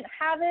shouldn't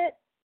have it.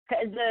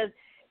 The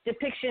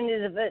depiction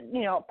is of a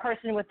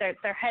person with their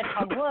head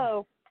hung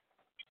low,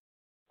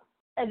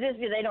 as if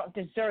they don't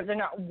deserve, they're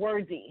not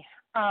worthy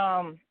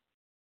to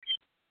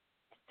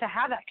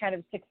have that kind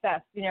of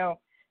success.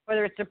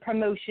 Whether it's a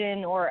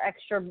promotion or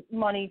extra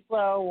money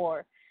flow,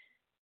 or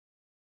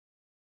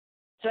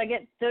so I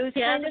get those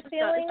kind of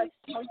feelings.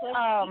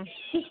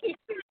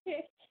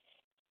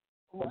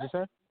 What'd you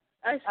say?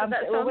 I said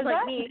that sounds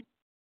like me.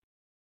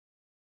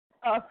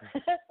 Oh,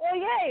 well,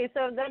 yay! So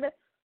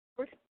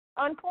we're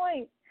on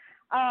point.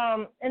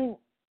 And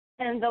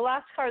the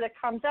last card that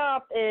comes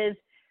up is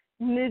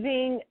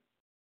moving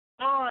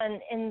on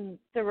in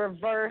the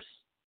reverse.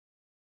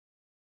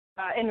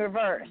 In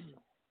reverse.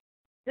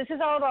 This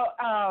is all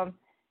about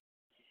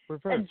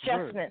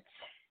adjustments.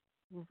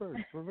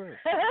 Reverse.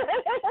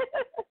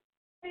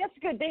 That's a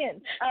good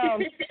dance.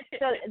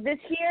 So this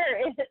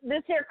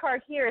here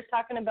card here is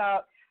talking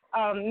about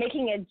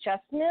making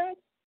adjustments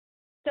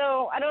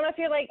So I don't know if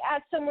you're like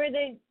at somewhere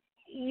that,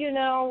 you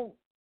know,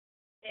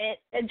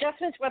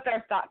 adjustments with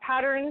our thought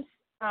patterns.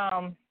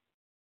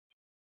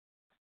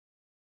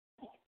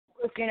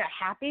 If you're not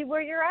happy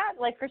where you're at,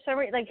 like for some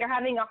reason, like you're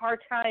having a hard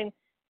time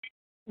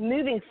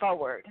moving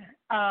forward,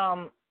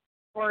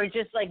 or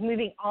just like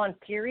moving on,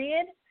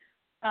 period.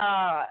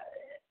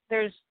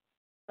 There's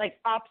like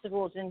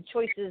obstacles and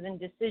choices and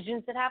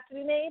decisions that have to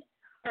be made,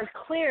 are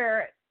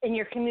clear in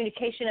your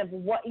communication of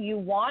what you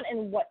want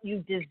and what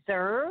you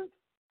deserve.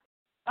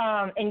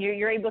 And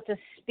you're able to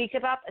speak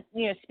about,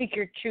 speak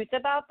your truth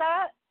about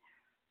that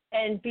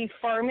and be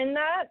firm in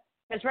that.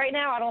 Because right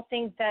now, I don't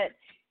think that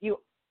you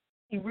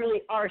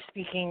really are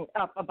speaking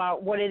up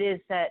about what it is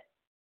that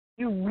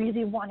you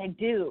really want to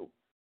do.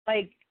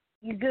 Like,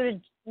 you go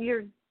to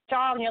your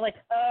job and you're like,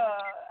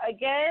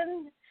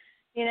 again?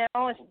 You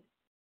know, it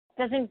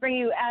doesn't bring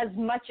you as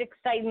much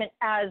excitement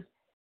as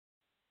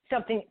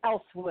something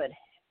else would,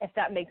 if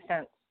that makes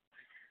sense.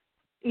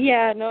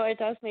 Yeah, no, it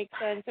does make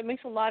sense. It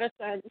makes a lot of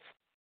sense.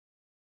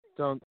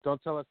 Don't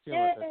tell us too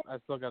much. I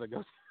still got to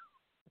go.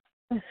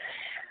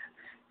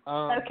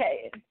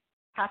 Okay.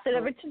 Pass it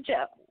over to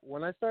Joe.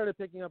 When I started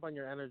picking up on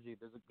your energy,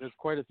 there's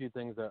quite a few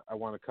things that I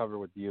want to cover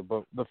with you.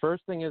 But the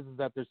first thing is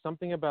that there's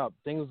something about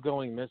things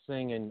going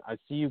missing, and I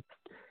see you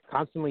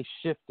constantly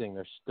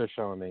shifting. They're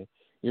showing me.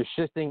 You're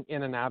shifting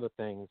in and out of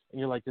things. And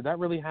you're like, did that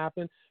really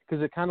happen?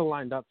 Because it kind of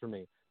lined up for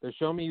me. They're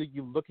showing me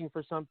you looking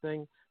for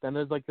something. Then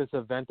there's like this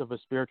event of a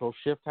spiritual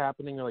shift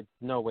happening. You're like,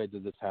 no way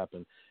did this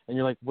happen. And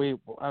you're like, wait,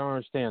 I don't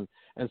understand.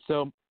 And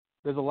so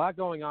there's a lot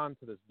going on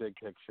to this big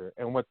picture.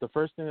 And what the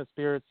first thing that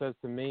Spirit says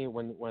to me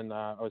when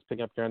I was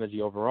picking up your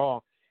energy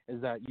overall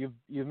is that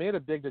you've made a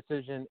big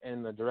decision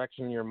in the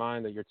direction in your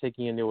mind that you're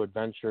taking a new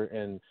adventure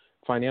in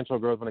financial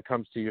growth when it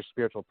comes to your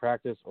spiritual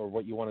practice or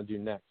what you want to do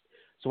next.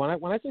 So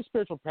when I say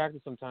spiritual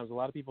practice, sometimes a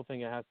lot of people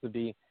think it has to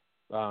be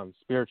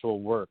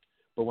spiritual work.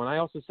 But when I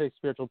also say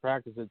spiritual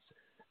practice,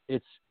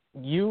 it's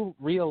you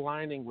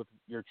realigning with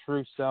your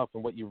true self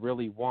and what you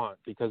really want,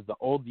 because the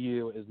old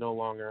you is no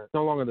longer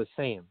the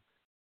same.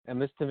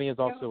 And this to me is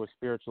also a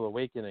spiritual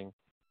awakening.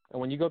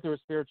 And when you go through a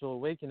spiritual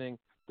awakening,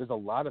 there's a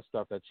lot of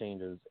stuff that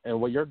changes.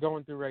 And what you're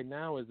going through right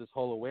now is this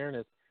whole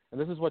awareness.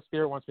 And this is what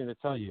Spirit wants me to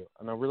tell you.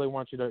 And I really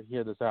want you to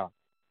hear this out.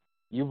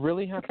 You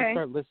really have to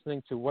start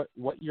listening to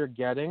what you're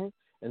getting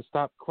and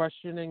stop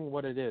questioning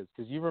what it is.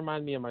 Because you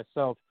remind me of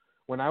myself.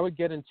 When I would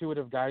get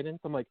intuitive guidance,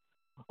 I'm like,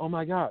 oh,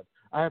 my God,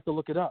 I have to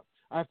look it up.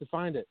 I have to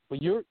find it.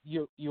 But you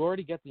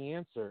already get the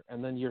answer,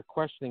 and then you're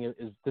questioning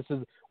it.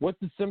 What's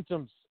the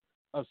symptoms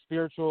of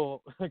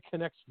spiritual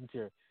connections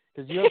here?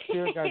 Because you have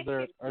spirit guides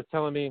that are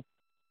telling me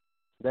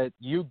that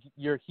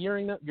you're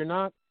hearing that you're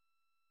not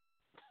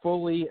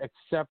fully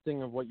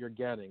accepting of what you're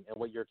getting and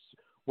what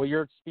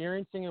you're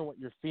experiencing and what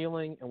you're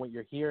feeling and what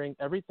you're hearing.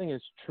 Everything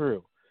is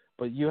true,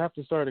 but you have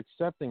to start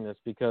accepting this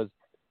because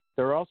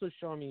they're also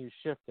showing me you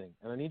shifting,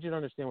 and I need you to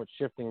understand what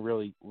shifting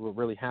really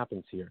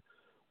happens here.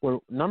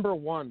 Well, number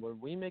one, when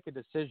we make a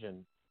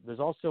decision, there's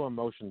also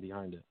emotion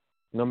behind it,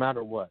 no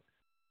matter what.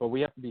 But we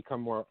have to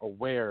become more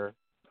aware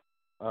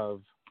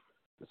of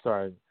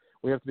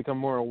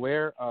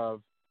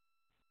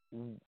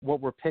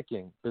what we're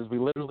picking, because we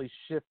literally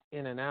shift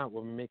in and out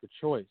when we make a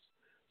choice.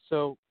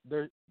 So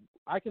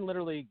I can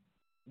literally,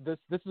 this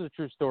is a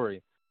true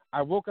story.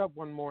 I woke up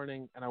one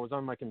morning and I was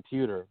on my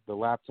computer, the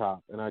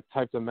laptop, and I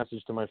typed a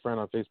message to my friend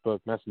on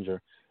Facebook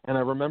Messenger, and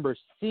I remember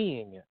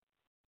seeing it,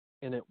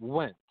 and it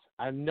went.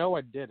 I know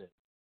I did it.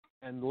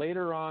 And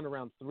later on,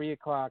 around 3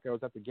 o'clock, I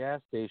was at the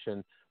gas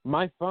station.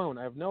 My phone,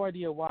 I have no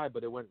idea why,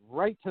 but it went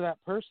right to that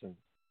person.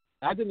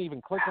 I didn't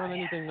even click on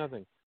anything,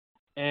 nothing.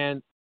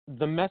 And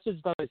the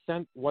message that I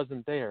sent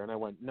wasn't there, and I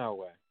went, no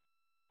way.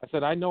 I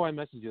said, I know I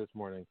messaged you this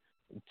morning,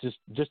 just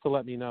to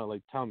let me know,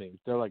 like, tell me.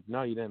 They're like,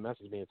 no, you didn't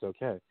message me, it's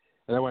okay.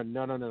 And I went,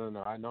 no,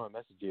 I know I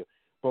messaged you.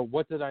 But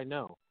what did I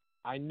know?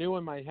 I knew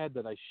in my head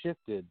that I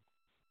shifted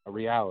a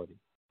reality.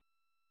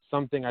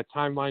 Something, I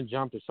timeline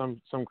jumped or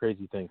some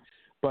crazy thing.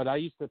 But I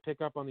used to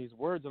pick up on these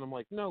words, and I'm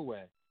like, no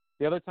way.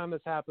 The other time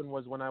this happened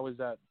was when I was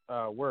at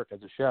work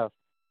as a chef,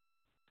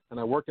 and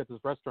I worked at this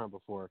restaurant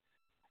before.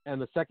 And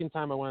the second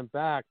time I went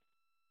back,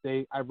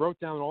 I wrote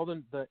down all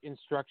the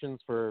instructions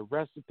for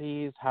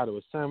recipes, how to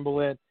assemble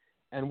it.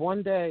 And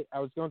one day I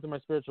was going through my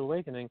spiritual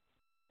awakening,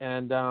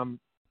 and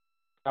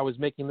I was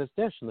making this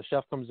dish, and the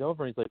chef comes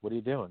over, and he's like, what are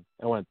you doing?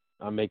 I went,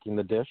 I'm making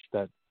the dish.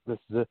 This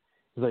is it.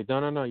 He's like,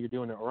 no, you're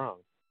doing it wrong.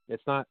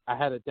 It's not, I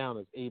had it down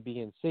as A, B,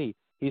 and C.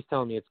 He's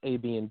telling me it's A,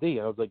 B, and D.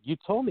 I was like, you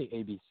told me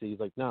A, B, C. He's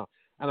like, no.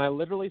 And I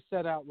literally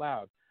said out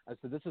loud, I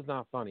said, this is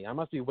not funny. I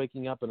must be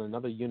waking up in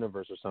another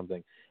universe or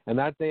something. And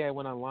that day I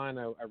went online,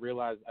 I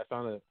realized I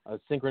found a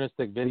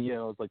synchronistic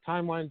video. It was like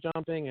timeline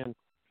jumping and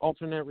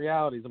alternate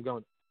realities. I'm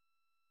going,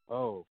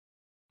 oh.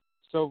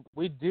 So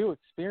we do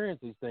experience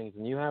these things,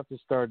 and you have to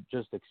start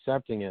just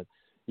accepting it.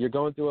 You're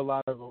going through a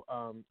lot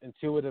of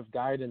intuitive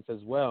guidance as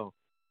well.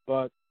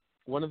 But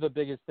one of the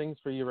biggest things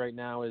for you right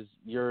now is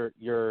your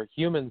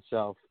human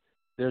self.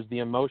 There's the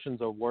emotions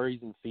of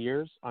worries and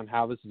fears on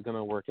how this is going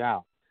to work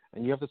out.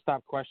 And you have to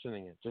stop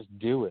questioning it. Just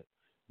do it.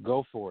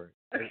 Go for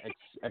it.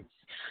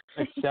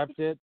 accept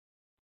it,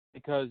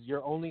 because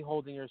you're only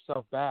holding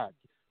yourself back.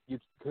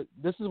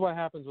 This is what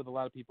happens with a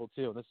lot of people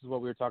too. This is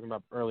what we were talking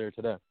about earlier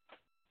today.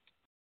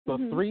 The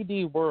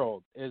 3D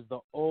world is the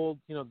old,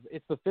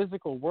 it's the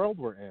physical world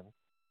we're in,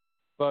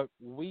 but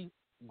we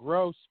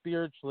grow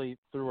spiritually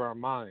through our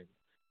mind.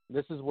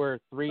 This is where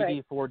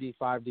 3D, 4D,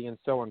 5D, and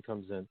so on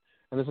comes in.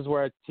 And this is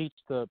where I teach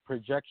the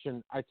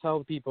projection. I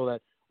tell people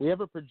that we have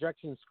a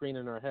projection screen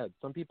in our head.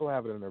 Some people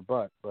have it in their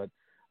butt, but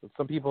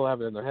some people have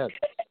it in their head.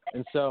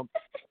 And so,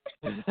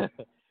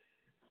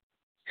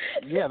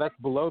 yeah, that's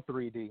below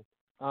 3D.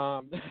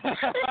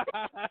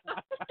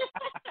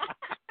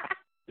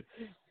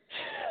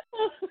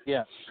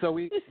 Yeah, so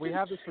we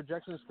have this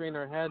projection screen in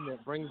our head, and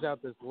it brings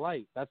out this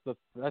light. That's the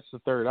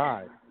third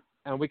eye.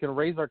 And we can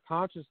raise our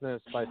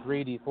consciousness by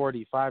 3D,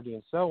 4D, 5D,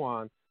 and so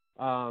on.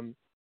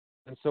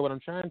 And so what I'm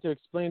trying to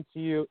explain to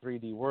you,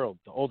 3D world,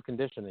 the old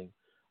conditioning,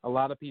 a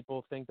lot of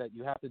people think that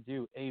you have to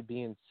do A,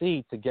 B, and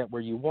C to get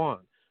where you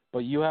want. But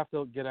you have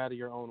to get out of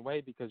your own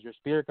way, because your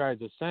spirit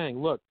guides are saying,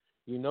 look,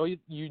 you know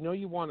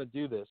you want to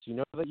do this. You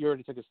know that you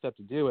already took a step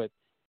to do it.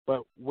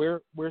 But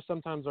we're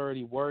sometimes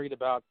already worried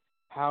about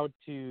how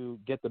to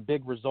get the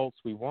big results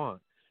we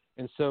want.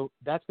 And so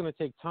that's going to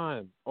take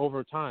time,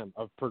 over time,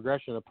 of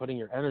progression, of putting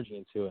your energy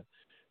into it.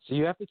 So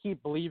you have to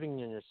keep believing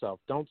in yourself.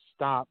 Don't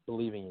stop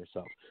believing in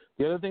yourself.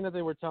 The other thing that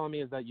they were telling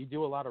me is that you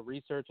do a lot of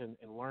research and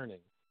learning,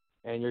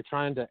 and you're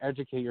trying to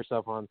educate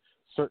yourself on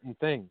certain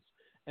things.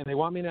 And they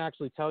want me to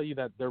actually tell you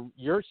that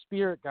your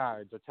spirit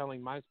guides are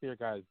telling my spirit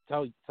guides,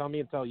 tell me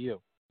and tell you.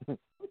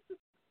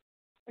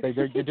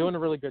 You're doing a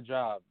really good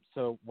job.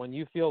 So when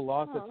you feel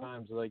lost at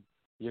times, like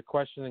you're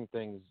questioning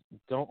things,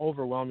 don't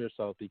overwhelm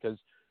yourself, because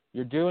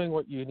you're doing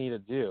what you need to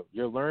do.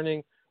 You're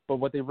learning, but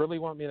what they really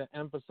want me to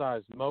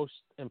emphasize most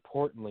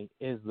importantly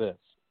is this.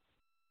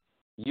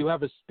 You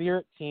have a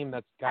spirit team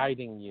that's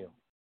guiding you.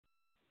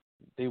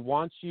 They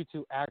want you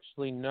to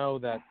actually know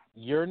that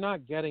you're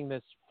not getting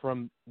this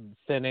from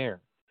thin air.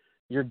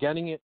 You're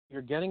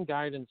getting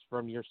guidance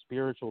from your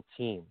spiritual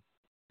team.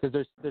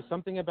 Because there's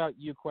something about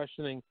you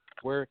questioning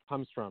where it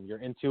comes from, your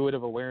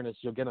intuitive awareness.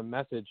 You'll get a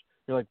message.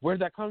 You're like,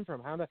 where'd that come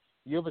from?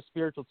 You have a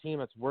spiritual team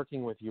that's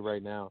working with you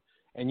right now,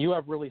 and you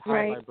have really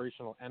high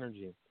vibrational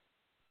energy.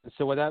 And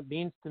so what that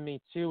means to me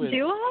too is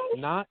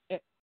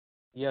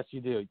yes, you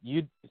do.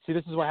 You see,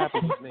 this is what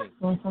happens with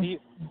me.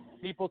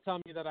 People tell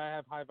me that I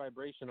have high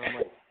vibration. I'm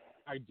like,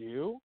 I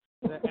do.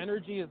 The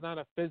energy is not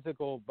a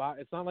physical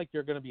body. It's not like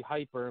you're going to be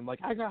hyper and like,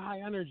 I got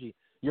high energy.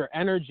 Your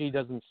energy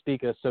doesn't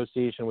speak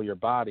association with your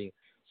body.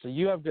 So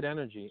you have good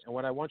energy. And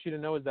what I want you to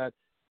know is that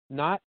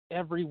not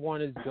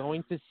everyone is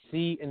going to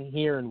see and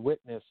hear and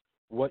witness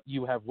what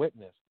you have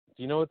witnessed.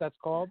 Do you know what that's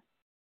called?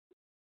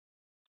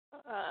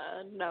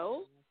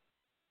 No.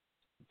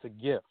 It's a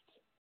gift.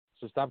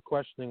 So stop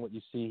questioning what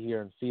you see,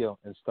 hear, and feel,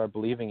 and start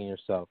believing in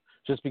yourself.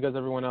 Just because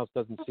everyone else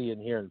doesn't see it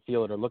and hear and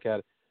feel it or look at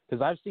it.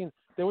 Because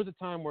there was a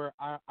time where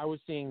I was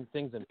seeing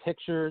things in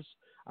pictures.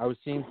 I was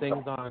seeing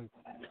things on,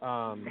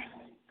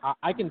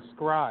 I can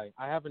scry.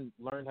 I haven't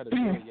learned how to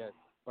do it yet.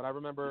 But I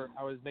remember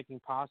I was making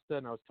pasta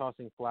and I was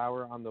tossing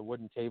flour on the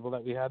wooden table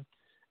that we had.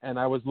 And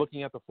I was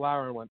looking at the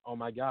flour and went, oh,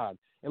 my God.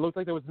 It looked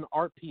like there was an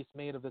art piece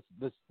made of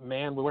this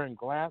man wearing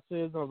glasses.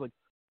 And I was like,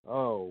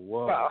 oh,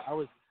 whoa. Wow.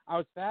 I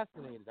was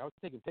fascinated. I was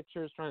taking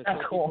pictures, trying to show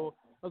people.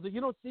 I was like,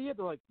 you don't see it?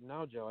 They're like,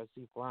 no, Joe, I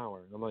see flour.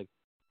 And I'm like,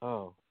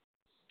 oh.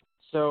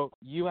 So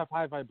you have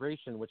high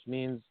vibration, which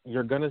means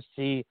you're going to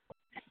see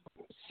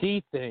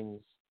things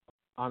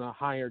on a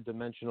higher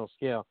dimensional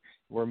scale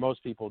where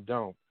most people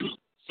don't.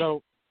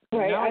 So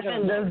right,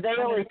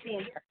 they always see.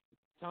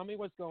 Tell me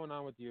what's going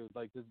on with you.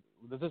 Like,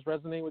 does this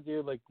resonate with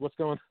you? Like, what's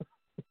going on?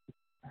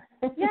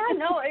 Yeah,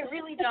 no, it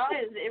really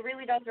does. It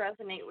really does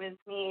resonate with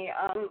me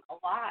a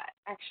lot,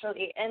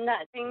 actually. And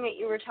that thing that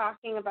you were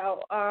talking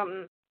about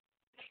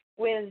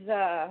with,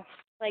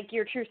 like,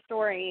 your true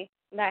story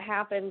that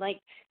happened, like,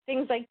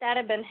 things like that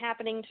have been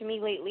happening to me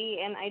lately.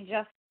 And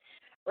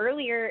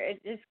earlier,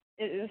 it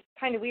was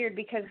kind of weird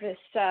because this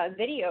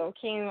video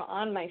came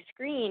on my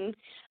screen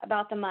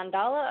about the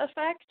mandala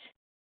effect.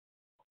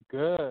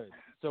 Good.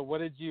 So what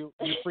did you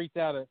freaked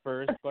out at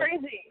first, That's but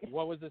crazy.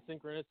 What was the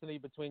synchronicity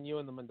between you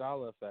and the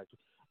mandala effect?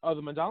 Oh,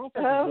 the mandala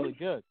effect is really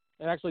good.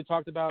 It actually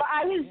talked about...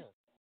 I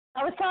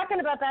was talking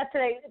about that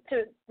today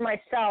to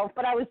myself,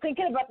 but I was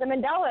thinking about the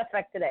mandala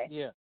effect today.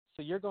 Yeah.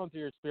 So you're going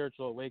through your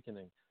spiritual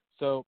awakening.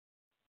 So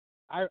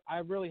I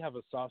really have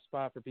a soft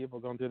spot for people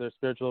going through their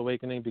spiritual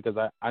awakening because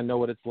I know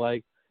what it's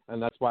like,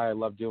 and that's why I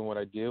love doing what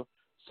I do.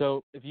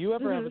 So if you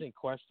ever have any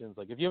questions,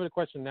 like if you have a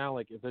question now,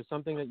 like if there's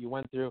something that you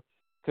went through,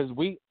 because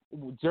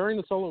during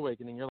the soul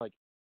awakening, you're like,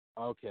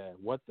 okay,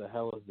 what the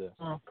hell is this?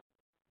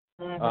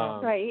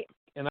 Right.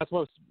 And that's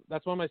what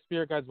my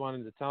spirit guides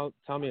wanted to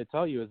tell me to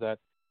tell you is that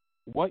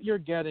what you're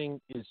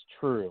getting is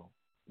true.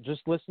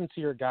 Just listen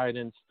to your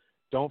guidance.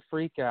 Don't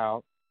freak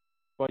out.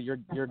 But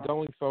you're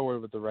going forward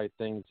with the right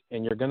things,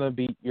 and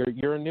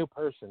you're a new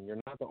person.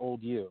 You're not the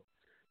old you.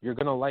 You're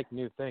gonna like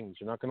new things.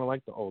 You're not gonna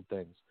like the old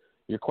things.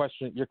 You're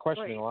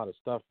questioning a lot of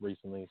stuff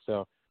recently.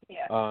 So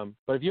Yeah.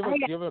 But if you have, do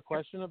you have a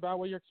question about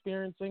what you're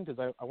experiencing?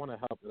 Because I want to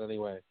help in any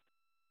way.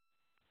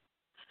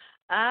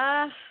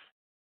 It's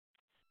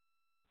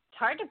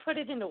hard to put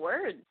it into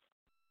words.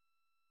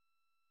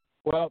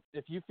 Well,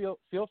 if you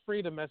feel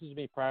free to message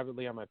me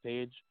privately on my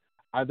page.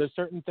 There's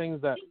certain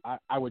things that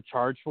I would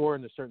charge for,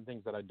 and there's certain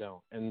things that I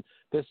don't. And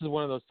this is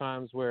one of those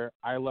times where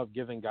I love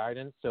giving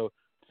guidance. So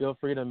feel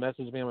free to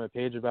message me on my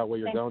page about what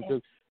you're going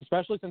through,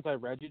 especially since I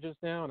read you just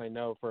now, and I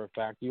know for a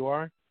fact you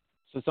are.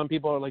 So some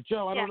people are like,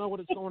 Joe, I don't know what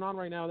is going on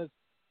right now.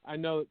 I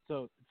know.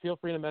 So feel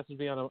free to message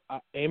me on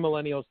a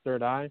Millennial's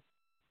Third Eye.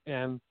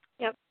 And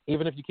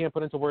even if you can't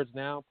put into words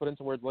now, put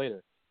into words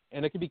later.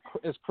 And it could be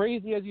as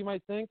crazy as you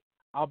might think.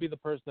 I'll be the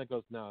person that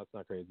goes, no, it's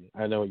not crazy.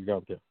 I know what you're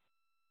going through.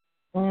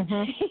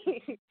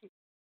 Mm-hmm.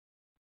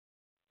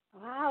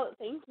 Wow,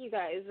 thank you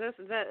guys.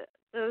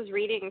 Those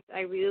readings,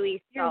 I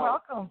really felt. You're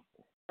welcome.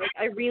 Like,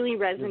 I really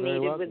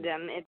resonated with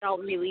them. It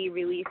felt really,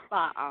 really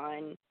spot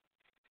on.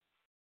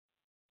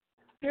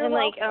 You're and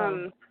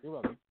welcome. You're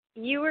welcome.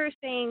 You were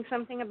saying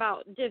something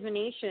about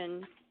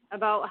divination,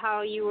 about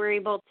how you were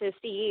able to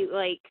see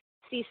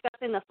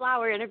stuff in the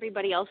flower, and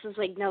everybody else is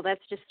like, no,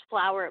 that's just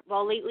flower.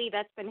 Well, lately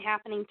that's been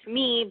happening to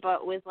me,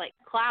 but with like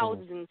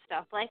clouds and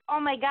stuff. Like, oh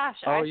my gosh,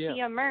 I see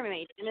a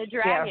mermaid and a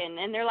dragon,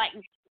 and they're like,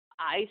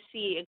 I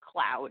see a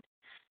cloud.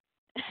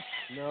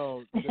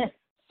 No,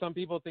 some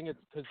people think it's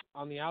because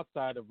on the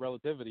outside of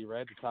relativity,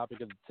 right, the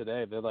topic of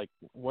today, they're like,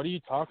 what are you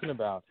talking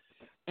about?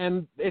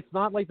 And it's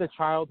not like the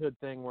childhood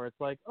thing where it's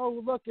like,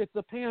 oh, look, it's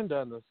a panda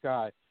in the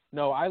sky.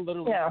 No, I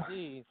literally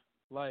see,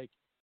 like,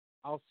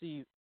 I'll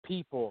see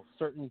people,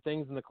 certain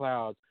things in the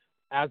clouds,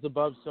 as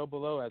above, so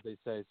below, as they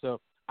say. So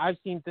I've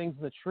seen things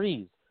in the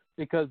trees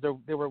because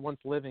they were once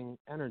living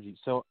energy.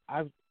 So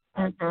I've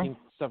seen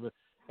stuff.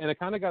 And it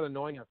kind of got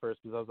annoying at first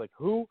because I was like,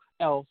 who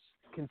else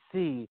can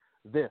see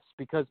this?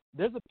 Because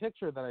there's a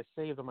picture that I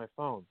saved on my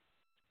phone.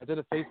 I did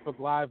a Facebook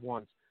Live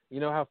once. You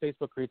know how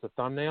Facebook creates a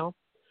thumbnail?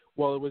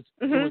 Well, it was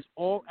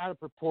all out of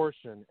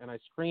proportion, and I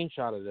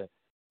screenshotted it.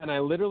 And I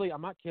literally,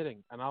 I'm not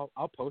kidding, and I'll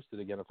post it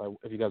again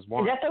if you guys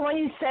want. Is that the one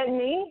you sent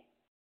me?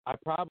 I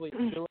probably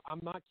do. I'm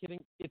not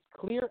kidding. It's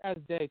clear as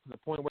day to the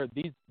point where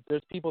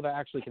there's people that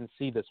actually can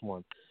see this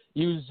one.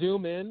 You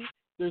zoom in,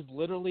 there's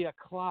literally a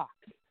clock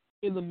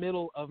in the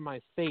middle of my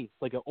face,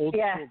 like an old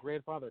school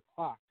grandfather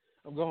clock.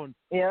 I'm going,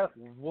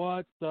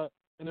 what the?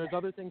 And there's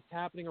other things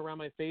happening around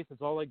my face.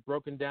 It's all like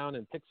broken down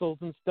in pixels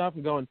and stuff.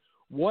 I'm going,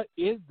 what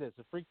is this?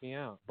 It freaked me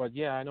out. But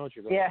yeah, I know what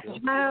you're going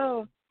through.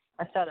 Oh,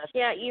 I saw that.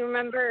 Yeah, you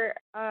remember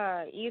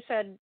you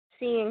said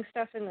seeing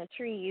stuff in the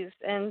trees,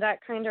 and that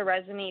kind of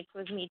resonates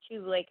with me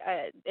too. Like,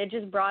 it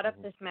just brought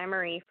up this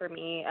memory for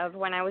me of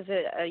when I was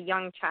a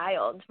young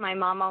child. My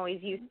mom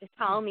always used to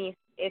tell me,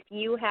 if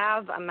you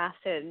have a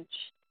message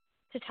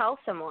to tell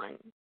someone,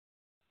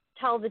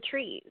 tell the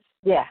trees.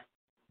 Yeah.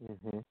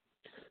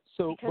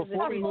 So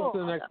before we move to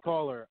the next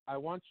caller, I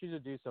want you to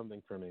do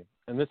something for me.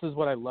 And this is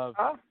what I love,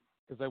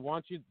 because I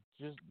want you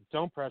just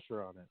don't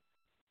pressure on it.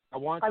 I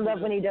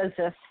love when he does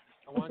this.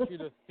 I want you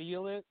to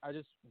feel it. I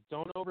just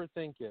don't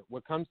overthink it.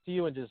 What comes to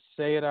you, and just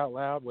say it out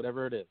loud,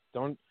 whatever it is.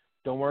 Don't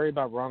worry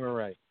about wrong or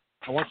right.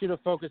 I want you to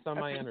focus on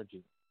my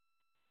energy.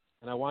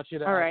 And I want you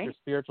to ask your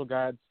spiritual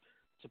guides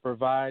to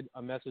provide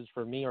a message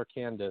for me or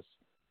Kandis.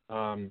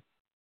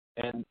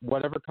 And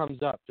whatever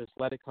comes up, just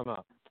let it come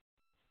up.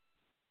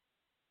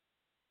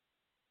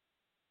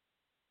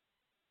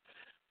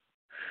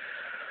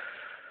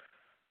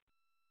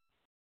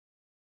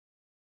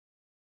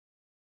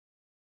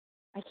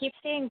 I keep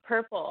saying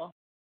purple.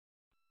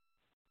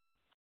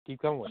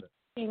 Keep going with it.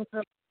 Saying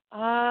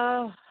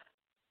purple.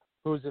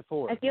 Who's it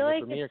for? I feel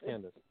like for me or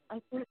Kandis?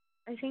 I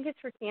think it's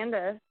for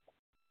Kandis.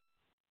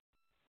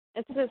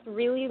 It's this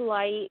really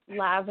light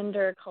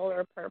lavender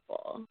color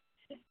purple.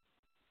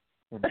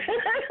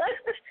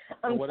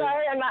 I'm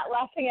sorry, I'm not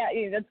laughing at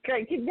you. That's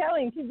great. Keep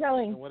going.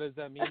 And what does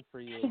that mean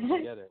for you if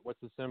you get it? What's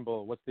the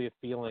symbol? What's the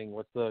feeling?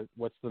 What's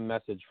the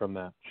message from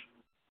that?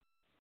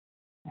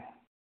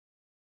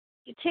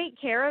 You take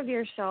care of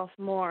yourself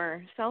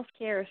more.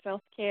 Self-care.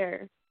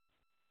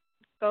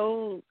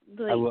 Go,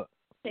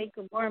 take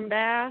a warm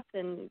bath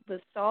and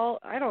with salt.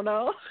 I don't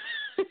know.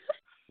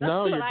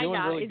 No, you're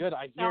doing really good.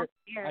 I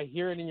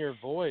hear it in your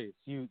voice.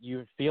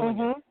 You're feeling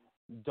it.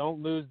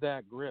 Don't lose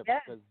that grip,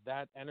 because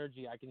that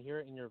energy, I can hear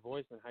it in your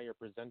voice and how you're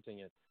presenting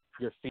it.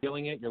 You're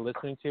feeling it, you're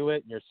listening to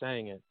it, and you're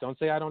saying it. Don't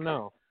say I don't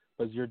know,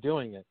 because you're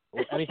doing it.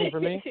 Anything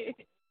for me?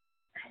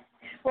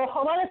 Well,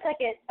 hold on a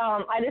second.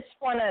 I just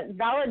want to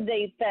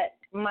validate that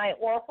my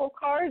oracle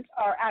cards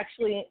are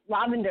actually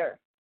lavender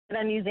that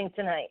I'm using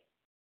tonight.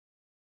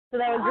 So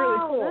that was really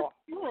cool.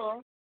 That's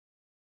cool.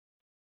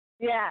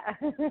 Yeah.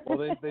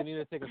 Well, they need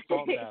to take a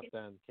salt bath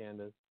then,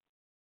 Kandis.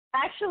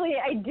 Actually,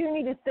 I do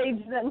need to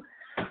sage them.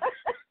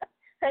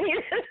 Do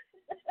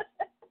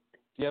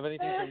you have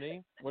anything for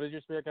me? What did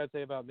your spirit guide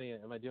say about me?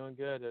 Am I doing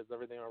good? Is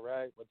everything all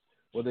right?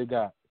 What they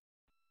got?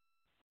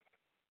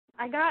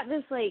 I got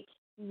this like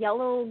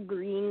yellow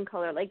green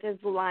color, like this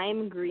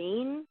lime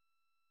green.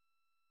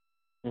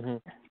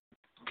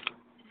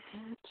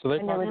 So they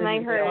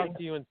heard talk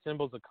to you in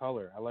symbols of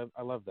color.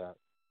 I love that.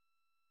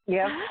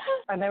 Yeah,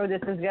 I know where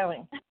this is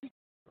going.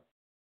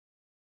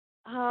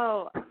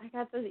 Oh, I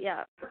got this.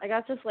 Yeah, I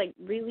got this like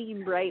really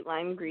bright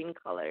lime green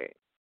color,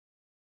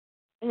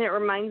 and it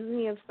reminds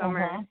me of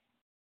summer.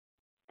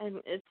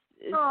 And it's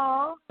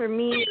for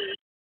me.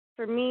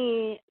 For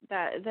me,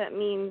 that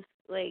means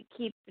like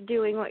keep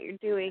doing what you're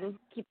doing,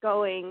 keep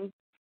going.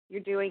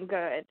 You're doing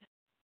good.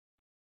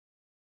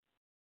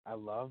 I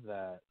love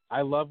that.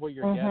 I love what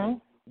you're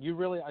getting.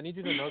 I need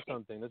you to know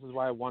something. This is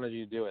why I wanted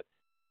you to do it.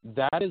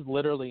 That is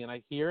literally, and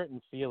I hear it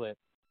and feel it.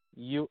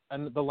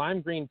 And the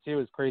lime green too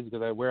is crazy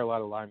because I wear a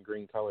lot of lime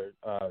green colored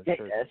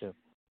shirts too.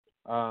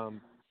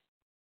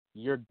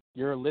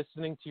 You're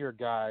listening to your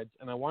guides,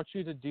 and I want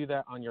you to do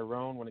that on your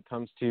own when it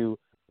comes to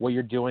what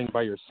you're doing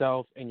by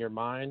yourself in your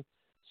mind.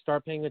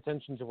 Start paying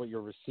attention to what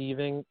you're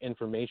receiving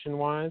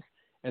information-wise,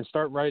 and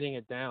start writing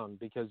it down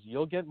because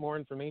you'll get more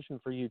information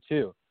for you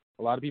too.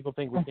 A lot of people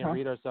think we can't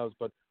read ourselves,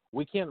 but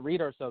we can't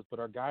read ourselves, but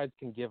our guides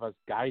can give us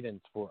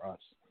guidance for us.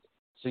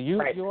 So you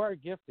are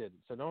gifted.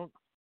 So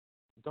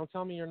don't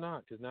tell me you're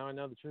not, because now I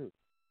know the truth.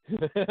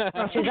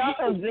 Well, she's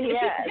also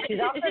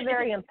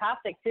very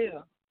empathic too.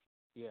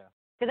 Yeah.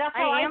 Because that's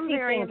how I see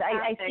things.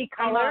 I see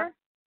color.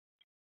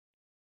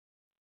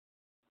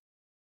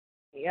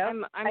 Yep.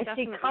 I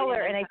see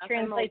color and I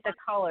translate the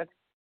color.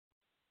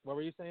 What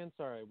were you saying?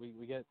 Sorry, we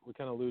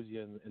kind of lose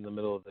you in the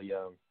middle of the.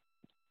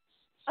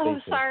 Oh,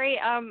 sorry.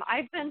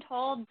 I've been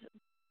told,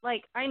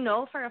 like, I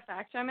know for a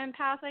fact I'm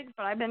empathic,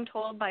 but I've been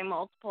told by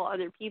multiple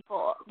other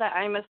people that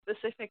I'm a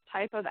specific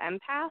type of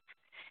empath,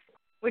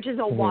 which is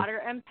a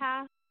water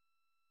empath,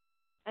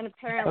 and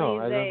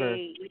apparently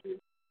they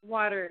use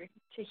water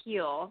to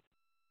heal.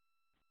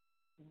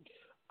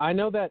 I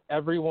know that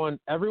everyone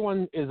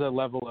is a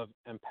level of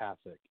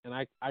empathic, and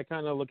I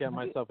kind of look at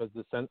myself as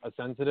a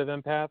sensitive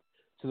empath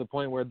to the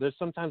point where there's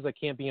sometimes I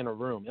can't be in a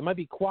room. It might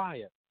be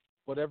quiet,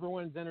 but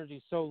everyone's energy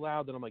is so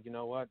loud that I'm like, you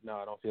know what? No,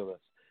 I don't feel this.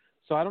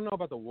 So I don't know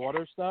about the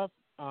water stuff.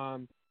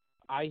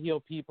 I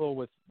heal people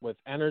with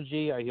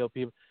energy. I heal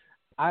people.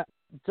 I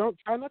don't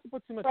try not to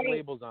put too much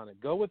labels on it.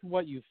 Go with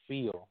what you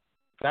feel.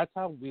 That's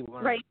how we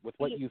learn. With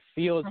what you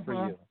feel is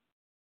for you.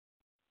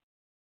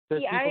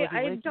 There's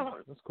I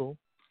don't. That's cool.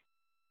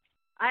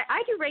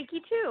 I do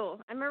Reiki too.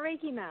 I'm a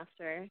Reiki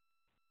master.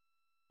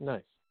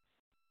 Nice.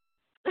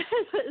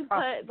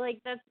 But like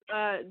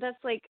that's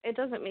like it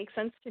doesn't make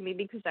sense to me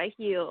because I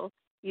heal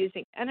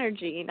using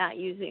energy, not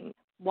using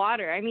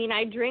water. I mean,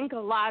 I drink a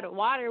lot of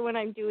water when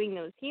I'm doing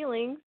those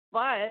healings,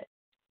 but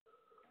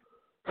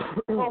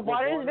well,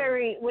 water is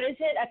very. What is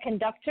it? A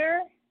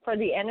conductor for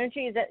the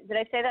energy? Did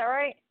I say that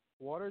right?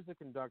 Water is a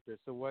conductor.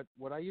 So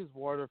what I use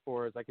water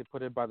for is I could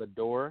put it by the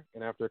door,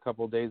 and after a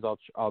couple of days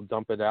I'll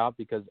dump it out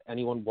because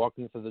anyone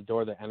walking through the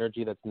door, the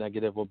energy that's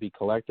negative will be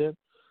collected.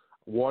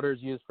 Water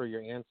is used for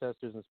your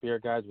ancestors and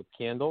spirit guides with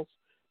candles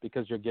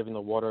because you're giving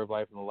the water of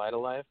life and the light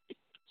of life.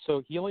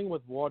 So healing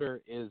with water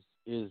is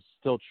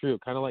still true,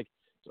 kind of like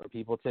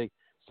people take.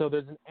 So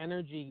there's an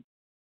energy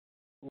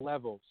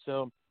level.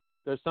 So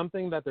there's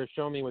something that they're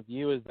showing me with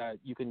you is that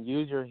you can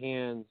use your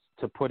hands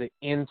to put it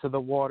into the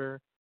water.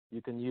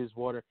 You can use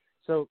water.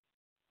 So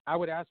I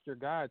would ask your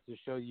guides to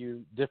show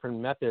you different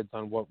methods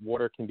on what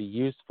water can be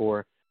used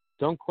for.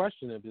 Don't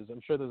question it because I'm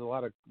sure there's a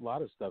lot of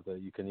stuff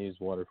that you can use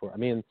water for. I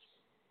mean,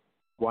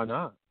 why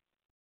not?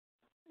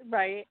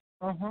 Right.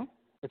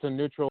 It's a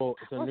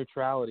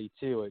neutrality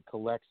too. It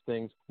collects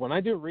things. When I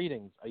do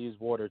readings, I use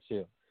water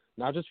too.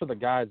 Not just for the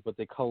guides, but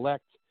they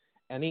collect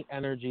any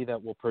energy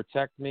that will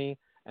protect me,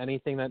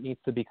 anything that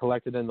needs to be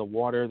collected in the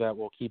water that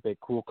will keep it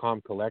cool,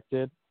 calm,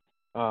 collected.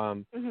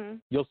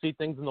 You'll see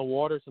things in the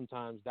water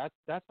sometimes.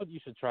 That's what you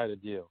should try to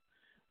do.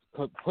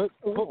 Put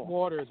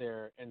water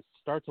there and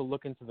start to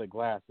look into the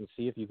glass and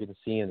see if you can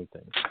see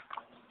anything.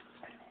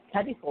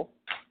 That'd be cool.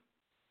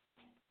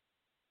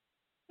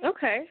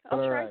 Okay,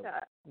 I'll try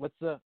that. Let's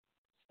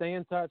stay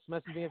in touch.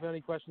 Message me if you have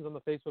any questions on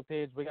the Facebook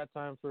page. We got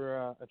time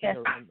for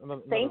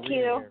another Thank you.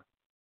 Here.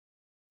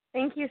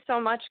 Thank you so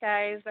much,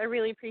 guys. I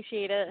really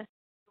appreciate it.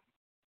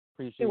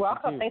 You're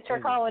welcome. Thanks for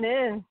calling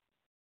in.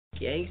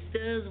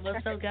 Gangsters,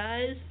 what's up,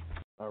 guys?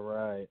 All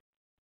right.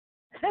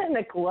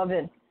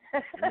 McLovin.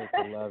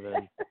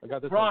 McLovin. I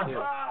got this Ron, one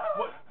too.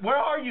 Where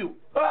are you?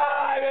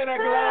 I'm in a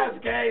glass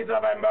case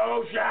of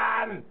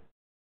emotion.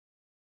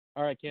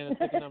 All right, Candace,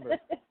 pick a number.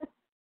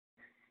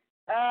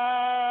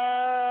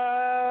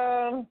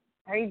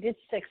 You did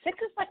 6. 6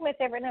 is like my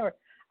favorite number.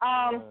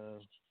 I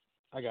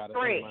got it.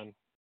 3.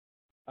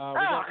 Come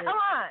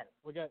on.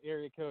 We got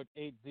area code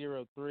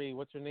 803.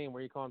 What's your name?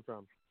 Where are you calling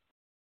from?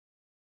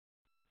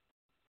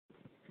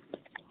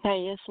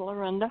 Hey, it's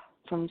Lorinda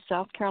from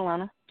South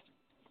Carolina.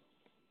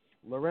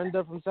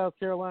 Lorinda from South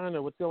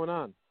Carolina. What's going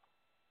on?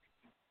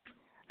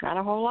 Not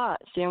a whole lot.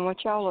 Seeing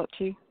what y'all up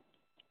to.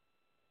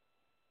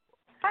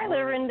 Hi,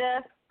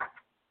 Lorinda.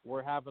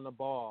 We're having a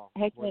ball.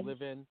 Hey, we're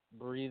living,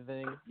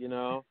 breathing,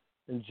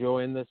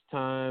 enjoying this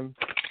time,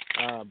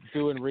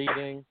 doing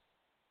reading.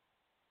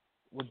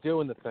 We're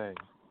doing the thing.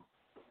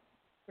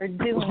 We're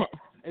doing it.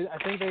 I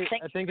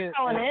think it.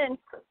 Calling in.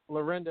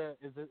 Lorinda,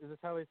 is this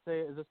how they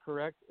say it? Is this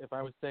correct? If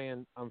I was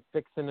saying I'm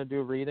fixing to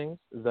do readings,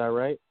 is that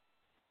right?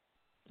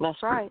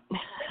 That's right.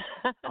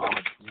 Oh,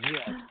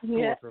 yes.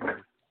 Yeah. Cool for me.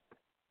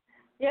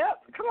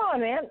 Yep. Come on,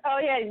 man. Oh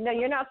yeah. No,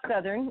 you're not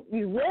Southern.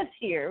 You live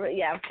here, but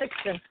yeah, I'm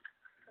fixing.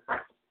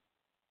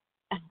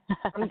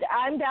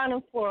 I'm down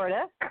in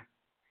Florida.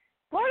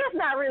 Florida's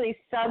not really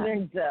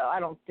Southern, though, I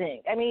don't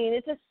think. I mean,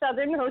 it's a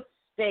southernmost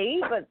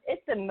state, but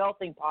it's a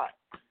melting pot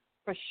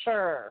for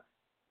sure.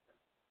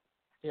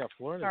 Yeah,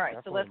 Florida. All right,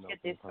 so let's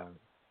get this.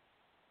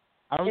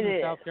 I was in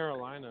South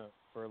Carolina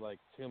for like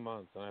 2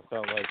 months, and I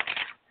felt like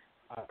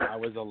I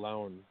was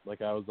alone.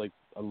 Like I was like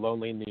a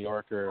lonely New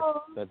Yorker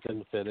that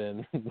didn't fit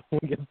in.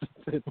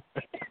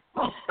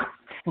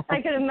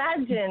 I can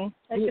imagine.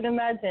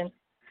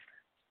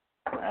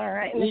 All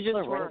right, You just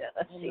Lorinda,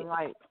 let's in see. the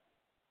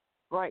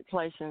right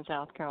place in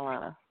South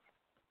Carolina.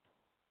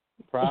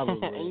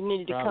 Probably. You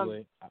need to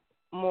come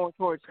more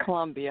towards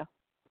Columbia.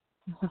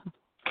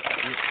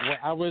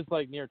 I was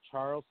like near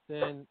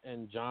Charleston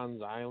and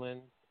Johns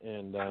Island,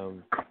 and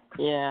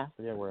yeah. I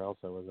forget where else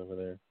I was over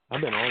there.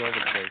 I've been all over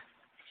the place.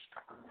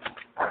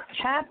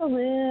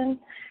 Chaplain.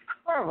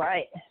 All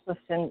right.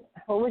 Listen,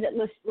 what was it?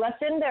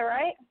 Lucinda,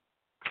 right?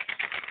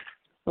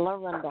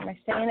 Lorinda. Am I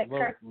saying it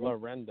correctly?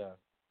 Lorinda.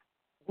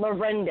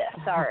 Lorinda,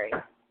 sorry.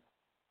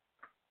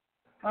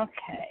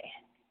 Okay.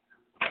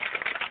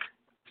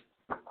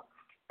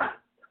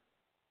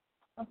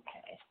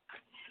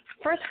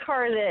 First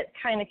card that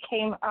kind of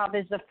came up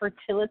is the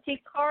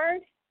fertility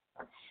card.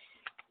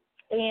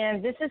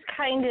 And this is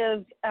kind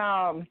of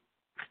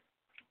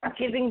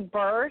giving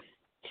birth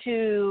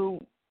to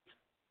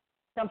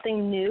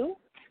something new.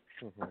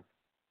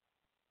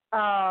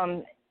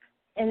 Mm-hmm.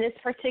 In this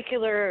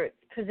particular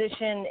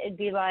position, it'd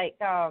be like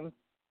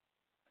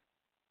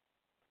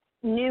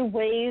new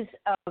ways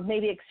of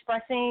maybe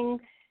expressing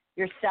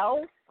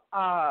yourself,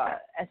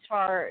 as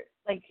far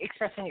like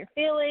expressing your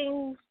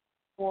feelings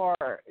or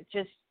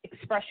just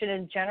expression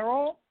in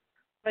general.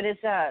 But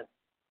it's the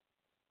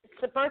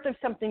birth of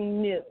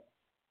something new.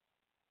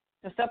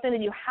 So something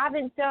that you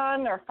haven't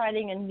done, or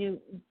finding a new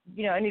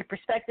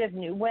perspective,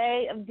 new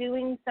way of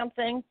doing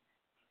something.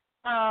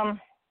 So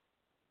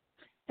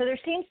there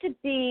seems to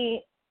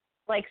be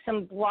like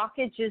some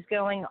blockages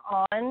going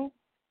on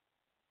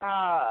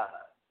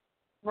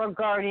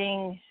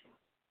regarding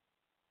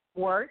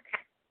work,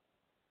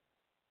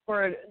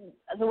 or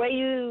the way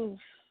you,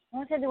 I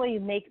won't say the way you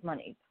make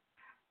money,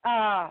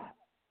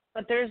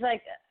 but there's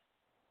like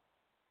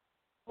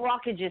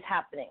blockages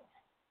happening.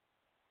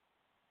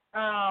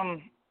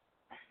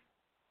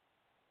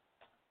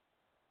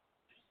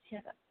 See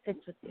how that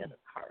fits with the other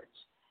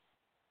cards.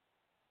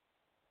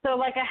 So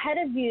like ahead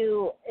of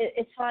you,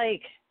 it's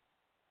like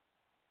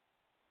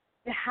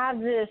you have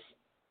this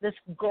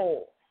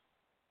goal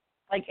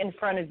like in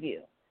front of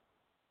you,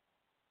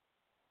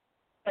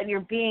 but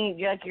you're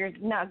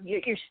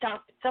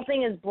stopped.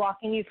 Something is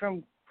blocking you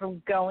from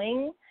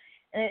going,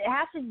 and it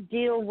has to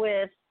deal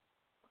with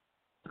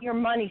your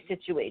money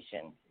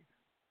situation.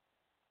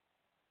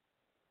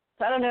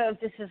 So I don't know if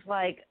this is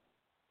like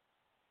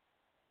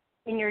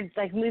when you're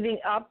like moving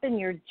up in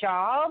your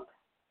job,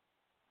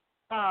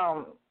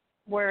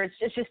 where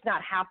it's just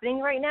not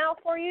happening right now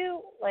for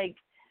you, like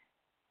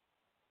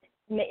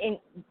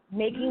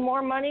making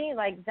more money,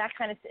 like that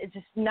kind of, it's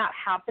just not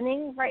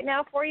happening right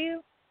now for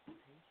you.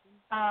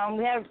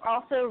 We have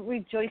also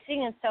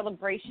rejoicing and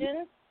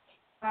celebration.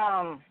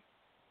 That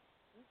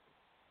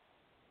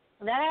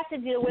has to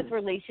deal with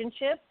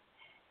relationships,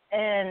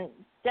 and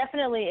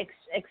definitely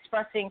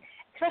expressing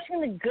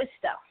the good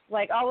stuff,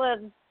 like all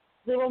the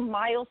little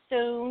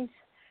milestones,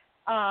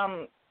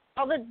 all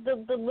the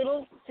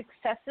little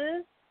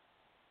successes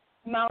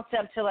mounts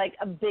up to like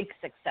a big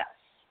success.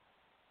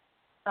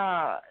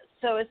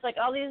 So it's like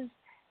all these,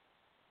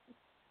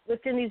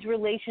 within these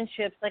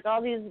relationships, like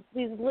all these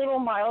little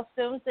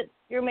milestones that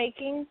you're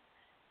making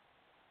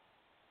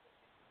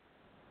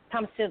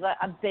comes to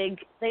a big,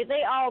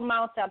 they all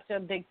mount up to a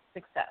big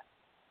success.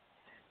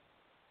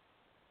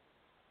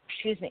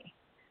 Excuse me.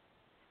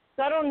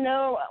 So I don't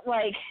know,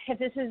 like, if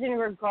this is in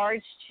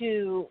regards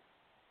to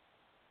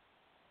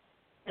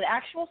an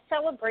actual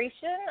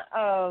celebration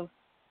of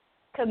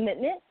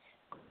commitment,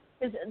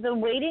 because the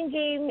waiting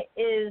game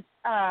is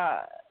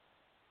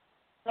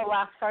the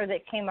last card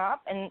that came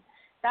up, and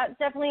that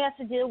definitely has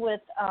to deal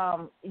with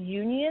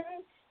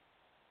unions.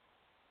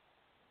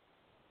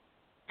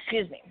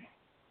 Excuse me.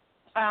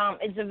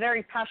 It's a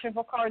very passionate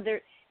card.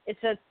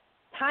 It's a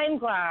time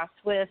glass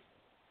with,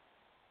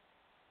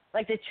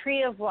 like, the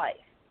tree of life.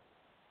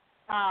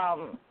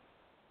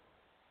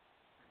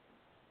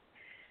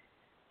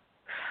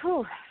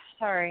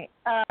 Sorry.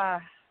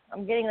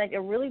 I'm getting, like,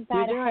 a really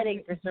bad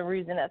headache for some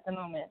reason at the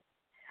moment.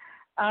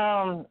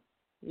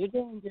 You're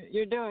doing good.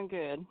 You're doing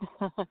good.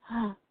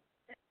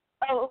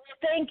 Oh,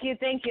 thank you.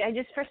 I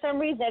just, for some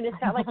reason, I just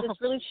got like this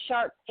really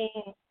sharp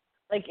pain,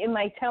 like in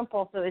my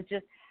temple. So it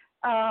just,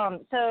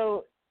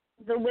 so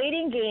the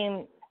waiting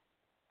game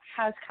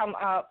has come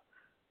up.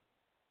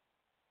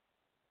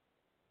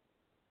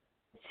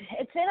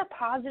 it's in a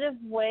positive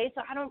way.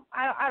 So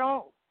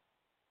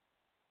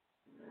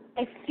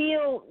I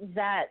feel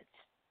that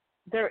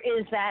there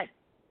is that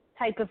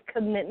type of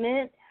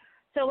commitment.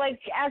 So like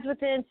as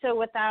within, so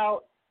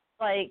without,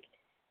 like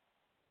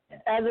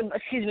as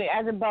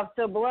above,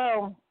 so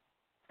below.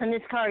 And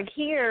this card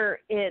here,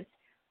 it's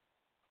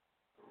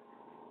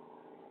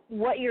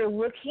what you're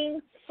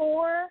looking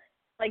for.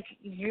 Like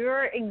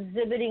you're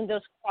exhibiting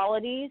those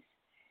qualities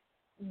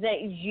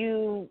that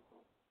you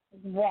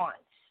want.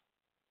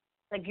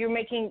 Like you're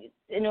making,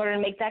 in order to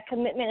make that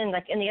commitment, and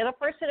like in the other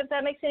person, if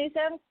that makes any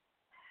sense.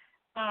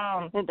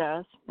 It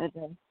does.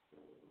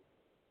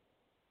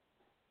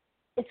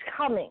 It's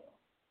coming.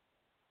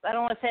 I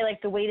don't want to say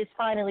like the wait is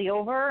finally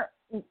over,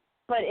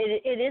 but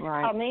it is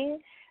right. coming.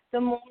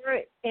 The more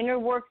inner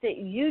work that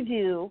you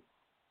do,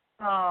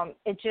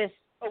 it just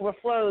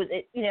overflows.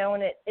 It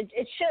and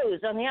it shows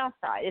on the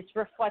outside. It's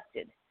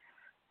reflected.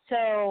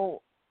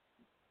 So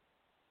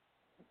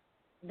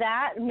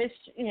that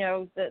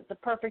the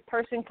perfect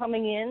person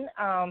coming in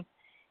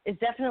is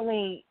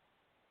definitely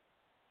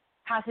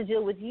has to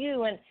deal with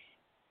you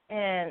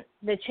and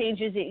the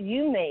changes that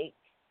you make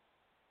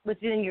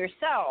within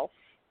yourself.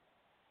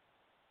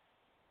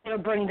 It'll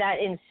bring that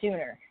in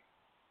sooner,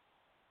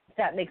 if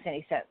that makes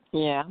any sense.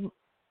 Yeah.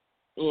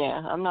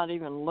 I'm not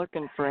even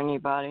looking for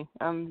anybody.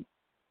 I'm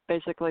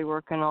basically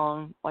working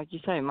on, like you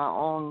say, my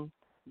own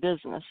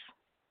business,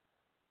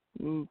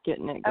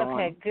 getting it going.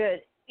 Okay,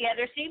 good. Yeah,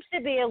 there seems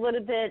to be a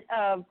little bit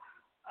of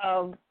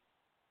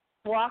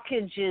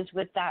blockages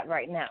with that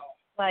right now,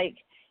 like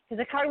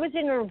because the card was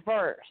in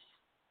reverse.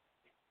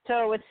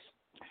 So it's,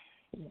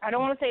 I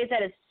don't want to say it's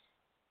at a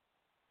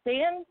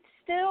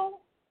standstill,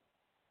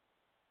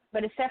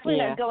 but it's definitely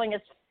not going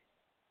as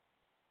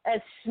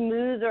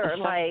smooth or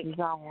like,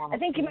 I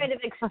think you might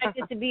have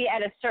expected to be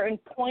at a certain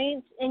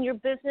point in your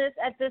business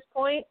at this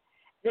point,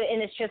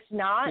 and it's just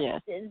not.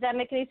 Yes. Does that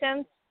make any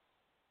sense?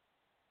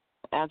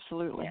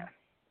 Absolutely. Yeah.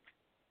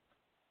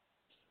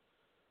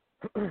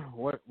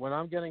 What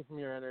I'm getting from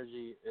your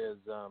energy is,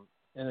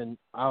 and then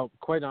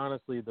quite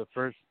honestly, the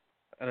first,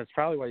 and it's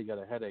probably why you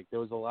got a headache. There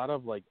was a lot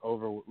of like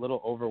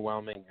little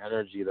overwhelming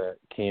energy that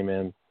came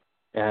in,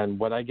 and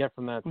what I get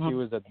from that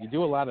too is that you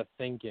do a lot of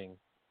thinking,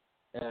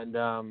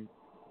 and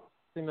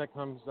thing that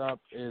comes up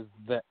is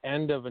the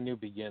end of a new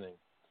beginning,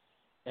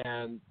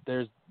 and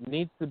there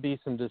needs to be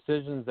some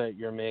decisions that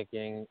you're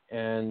making,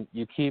 and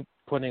you keep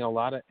putting a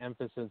lot of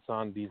emphasis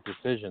on these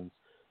decisions.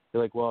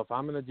 You're like, well, if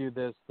I'm going to do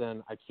this,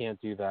 then I can't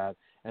do that.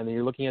 And then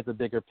you're looking at the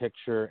bigger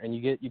picture, and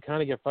you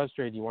kind of get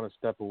frustrated. You want to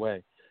step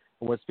away.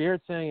 And what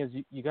Spirit's saying is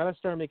you got to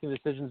start making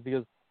decisions,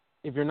 because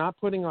if you're not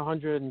putting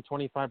 125%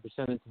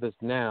 into this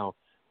now,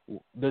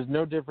 there's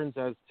no difference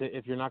as to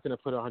if you're not going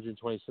to put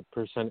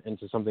 120%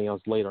 into something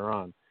else later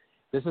on.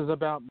 This is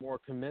about more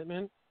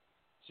commitment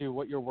to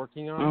what you're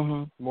working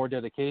on, more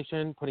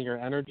dedication, putting your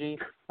energy.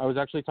 I was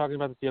actually talking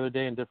about this the other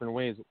day in different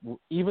ways.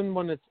 Even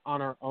when it's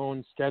on our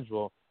own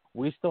schedule,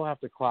 we still have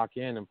to clock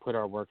in and put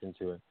our work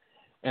into it.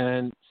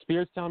 And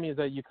Spirit's telling me is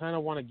that you kind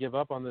of want to give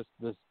up on this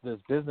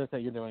business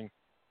that you're doing,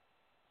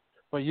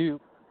 but you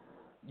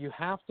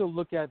have to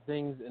look at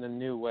things in a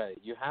new way.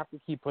 You have to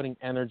keep putting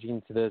energy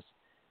into this.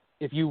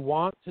 If you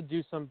want to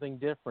do something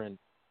different,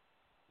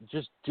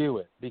 just do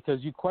it,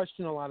 because you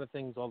question a lot of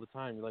things all the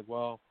time. You're like,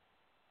 well,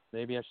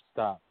 maybe I should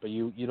stop, but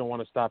you don't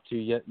want to stop too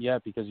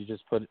yet because you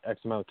just put X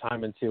amount of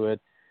time into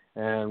it,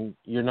 and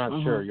you're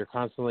not sure. You're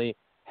constantly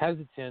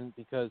hesitant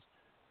because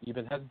you've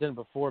been hesitant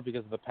before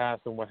because of the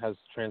past and what has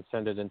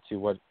transcended into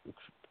what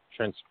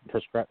came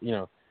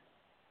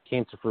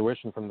to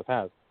fruition from the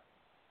past.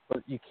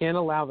 But you can't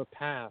allow the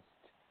past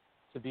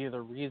to be the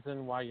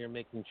reason why you're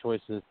making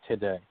choices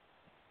today.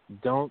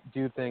 Don't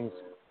do things.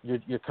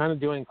 You're kind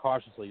of doing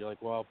cautiously. You're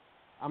like, well,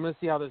 I'm going to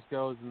see how this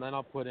goes, and then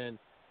I'll put in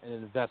and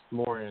invest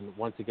more in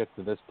once it gets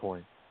to this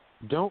point.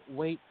 Don't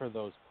wait for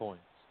those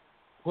points.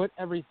 Put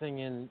everything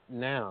in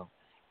now.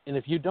 And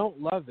if you don't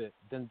love it,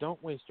 then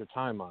don't waste your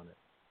time on it.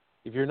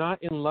 If you're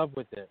not in love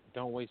with it,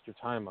 don't waste your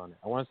time on it.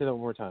 I want to say that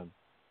one more time.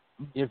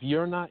 If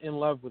you're not in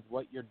love with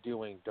what you're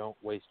doing, don't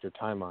waste your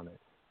time on it.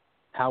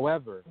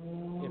 However,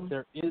 if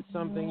there is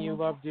something you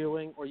love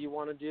doing or you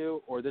want to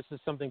do, or this is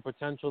something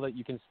potential that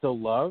you can still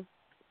love,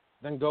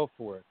 then go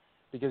for it,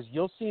 because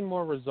you'll see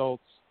more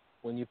results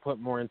when you put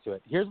more into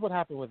it. Here's what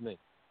happened with me.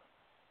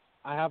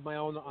 I have my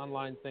own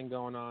online thing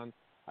going on.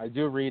 I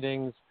do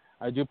readings.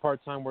 I do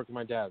part-time work with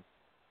my dad.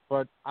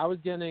 But I was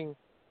getting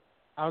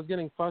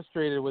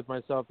frustrated with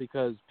myself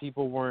because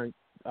people weren't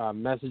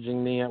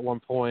messaging me at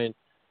one point.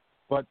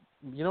 But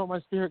you know what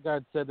my spirit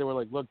guide said? They were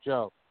like, look,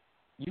 Joe,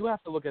 you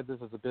have to look at this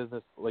as a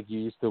business like you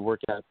used to work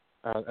at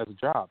as a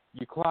job.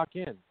 You clock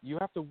in. You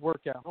have to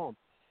work at home.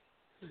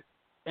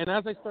 And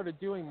as I started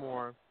doing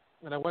more,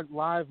 and I went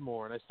live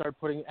more, and I started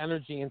putting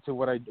energy into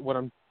what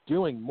I'm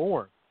doing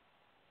more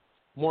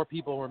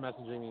people were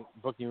messaging me,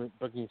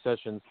 booking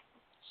sessions.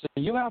 So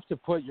you have to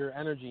put your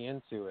energy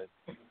into it,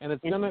 and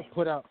it's going to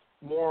put out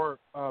more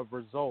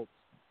results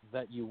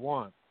that you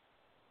want.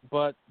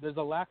 But there's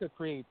a lack of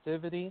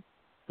creativity.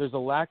 There's a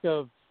lack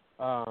of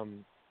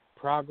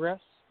progress.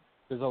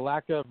 there's a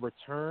lack of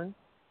return,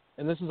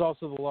 and this is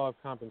also the law of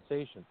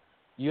compensation.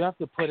 You have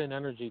to put in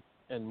energy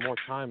and more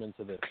time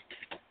into this,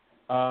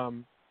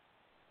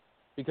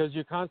 because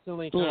you're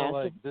constantly kind of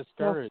like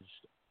discouraged.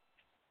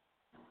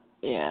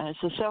 Yeah, it's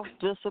a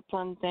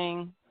self-discipline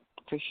thing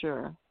for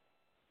sure.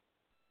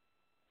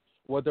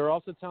 What they're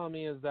also telling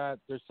me is that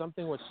there's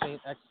something with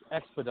Saint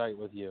Expedite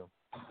with you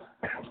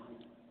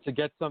to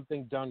get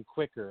something done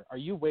quicker. Are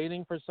you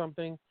waiting for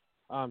something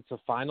to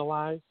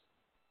finalize?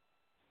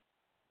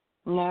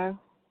 No.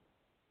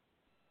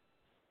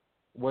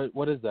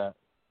 What is that?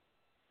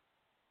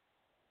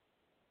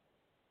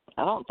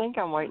 I don't think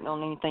I'm waiting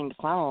on anything to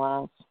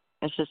finalize.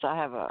 It's just I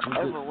have an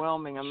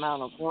overwhelming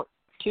amount of work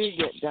to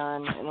get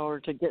done in order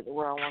to get to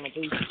where I want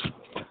to be.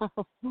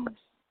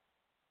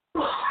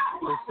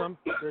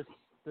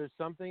 There's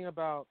something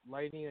about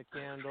lighting a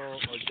candle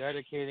or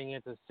dedicating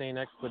it to Saint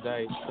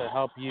Expedite to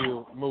help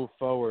you move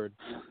forward.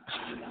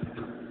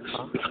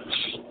 Huh?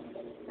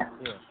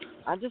 Yeah.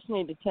 I just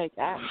need to take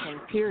action,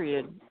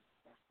 period.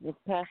 The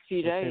past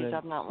few days,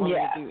 I've not wanted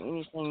to do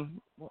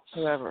anything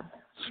whatsoever.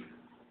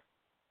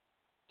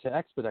 To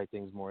expedite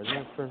things more, isn't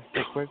it, for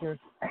quicker?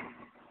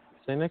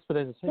 Saint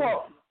Expedite is saying.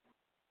 Well,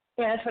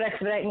 yeah, that's what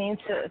expedite means,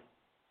 to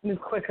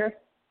move quicker.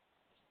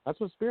 That's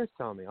what Spirit's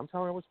telling me. I'm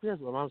telling her what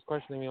Spirit's. My mom's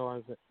questioning me while I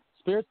was there.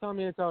 Spirit's telling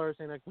me to tell her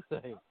Saint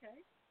Expedite. Okay.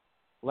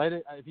 Light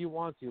it if you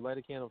want to. Light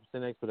a candle for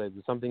Saint Expedite.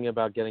 There's something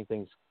about getting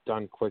things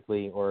done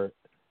quickly or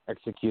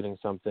executing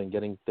something,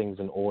 getting things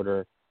in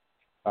order.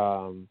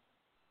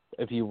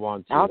 If you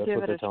want to, that's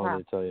what they're telling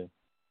me to tell you.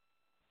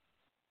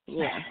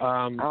 Yeah.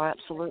 I'll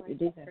absolutely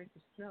do that.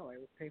 I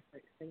would pay for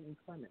Saint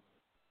Clement.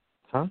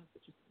 Huh?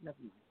 Never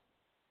mind.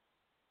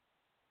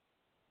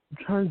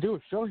 I'm trying to do a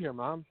show here,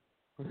 Mom.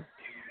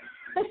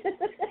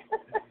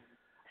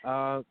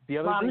 The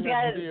other Mom's thing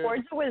got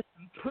words of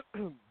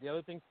wisdom. The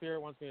other thing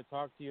Spirit wants me to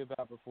talk to you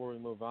about before we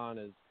move on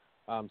is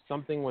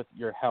something with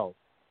your health.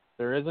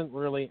 There isn't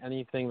really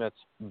anything that's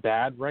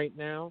bad right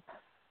now,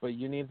 but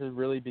you need to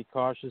really be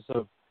cautious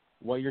of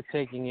what you're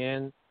taking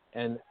in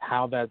and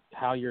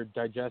how you're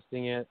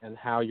digesting it and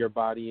how your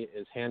body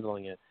is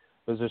handling it.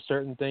 Because there's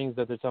certain things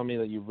that they're telling me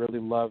that you really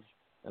love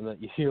and that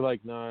you're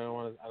like,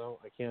 no,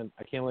 I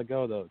can't let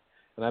go of those.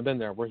 And I've been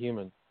there. We're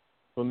human.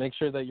 So make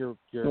sure that you're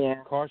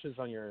cautious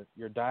on your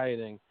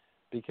dieting,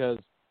 because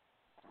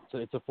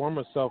it's a form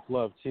of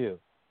self-love too.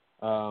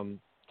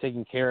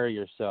 Taking care of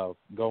yourself,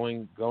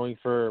 going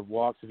for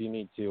walks if you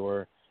need to,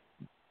 or.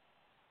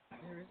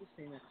 There is a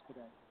Saint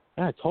Expedite.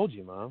 Yeah, I told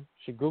you, Mom.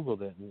 She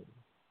Googled it. And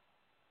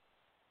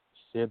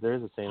she said there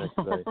is a Saint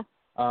Expedite.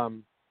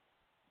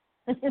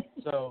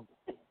 So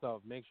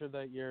make sure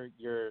that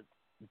you're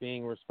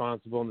being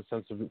responsible in the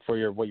sense of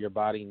what your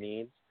body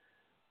needs.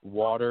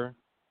 Water,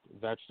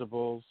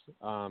 vegetables,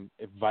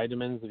 if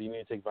you need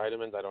to take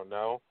vitamins, I don't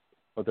know.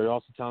 What they're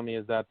also telling me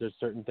is that there's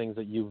certain things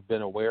that you've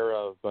been aware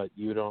of, but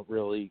you don't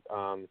really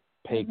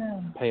pay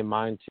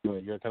mind to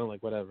it. You're kind of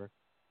like, whatever.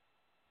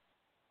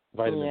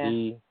 Vitamin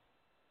D.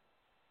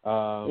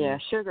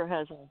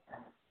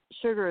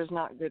 Sugar is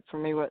not good for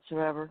me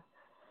whatsoever.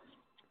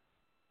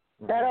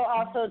 That'll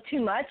also,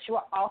 too much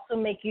will also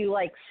make you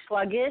like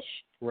sluggish.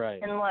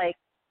 Right. And like,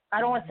 I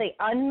don't want to say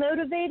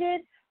unmotivated,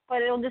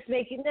 but it'll just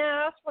make you,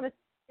 I just want to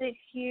sit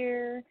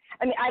here.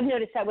 I mean, I've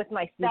noticed that with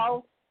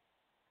myself.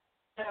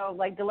 So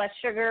like the less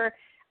sugar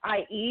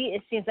I eat,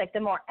 it seems like the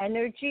more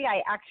energy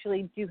I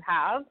actually do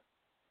have.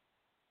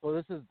 Well,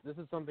 this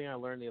is something I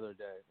learned the other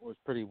day. It was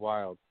pretty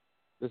wild.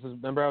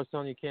 Remember I was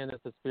telling you,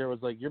 Kandis, the Spirit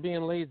was like, you're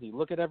being lazy.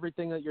 Look at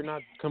everything that you're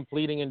not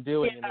completing and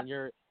doing,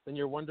 and then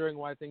you're wondering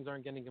why things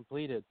aren't getting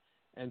completed.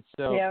 And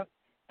so,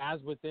 as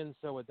within,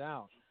 so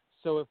without.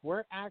 So if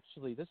we're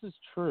actually, this is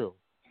true.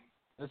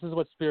 This is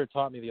what Spirit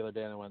taught me the other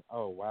day, and I went,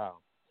 oh, wow.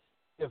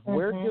 If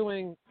we're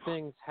doing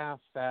things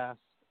half-fast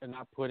and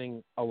not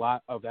putting a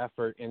lot of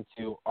effort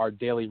into our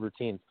daily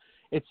routines,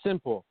 it's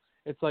simple.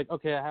 It's like,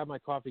 okay, I have my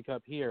coffee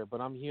cup here,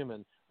 but I'm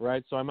human,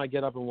 right? So I might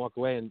get up and walk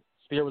away, and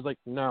Spirit was like,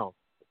 no,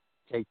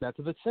 take that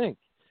to the sink.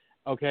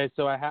 Okay,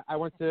 so I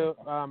went to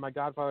my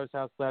godfather's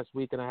house last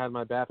week, and I had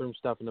my bathroom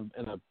stuff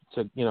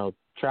in a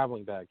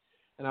traveling bag.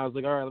 And I was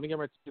like, all right, let me get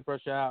my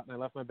toothbrush out, and I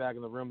left my bag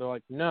in the room. They're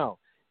like, no,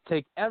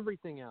 take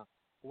everything out.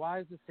 Why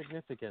is this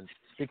significant?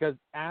 Because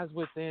as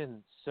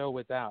within, so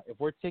without. If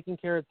we're taking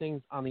care of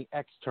things on the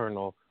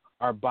external,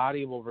 our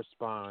body will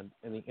respond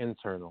in the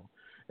internal.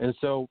 And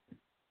so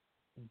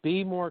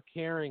be more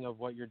caring of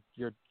what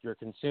you're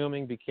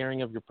consuming. Be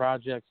caring of your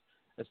projects,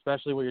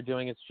 especially what you're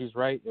doing. She's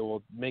right. It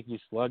will make you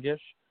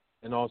sluggish,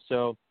 and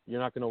also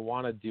you're not going to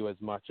want to do as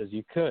much as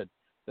you could.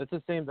 That's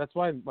the same. That's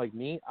why, like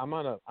me, I'm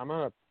not a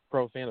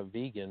pro fan of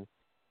vegan,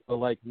 but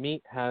like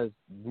meat has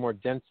more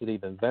density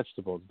than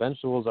vegetables.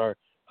 Vegetables are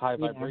high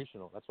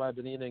vibrational. That's why I've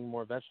been eating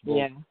more vegetables.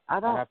 Yeah, I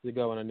have to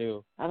go on a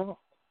new. I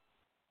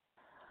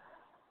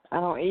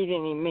don't eat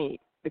any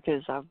meat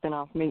because I've been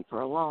off meat for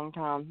a long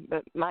time.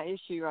 But my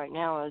issue right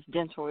now is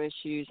dental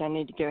issues. I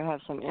need to go have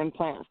some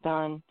implants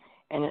done,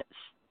 and it's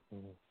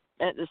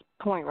at this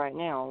point right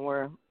now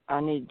where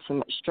I need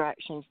some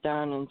extractions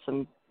done and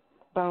some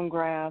bone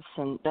grafts,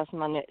 and that's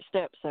my next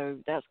step. So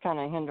that's kind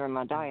of hindering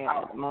my diet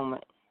at the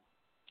moment.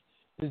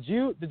 Did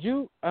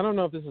you? I don't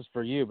know if this is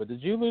for you, but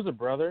did you lose a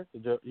brother?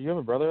 You have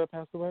a brother that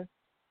passed away?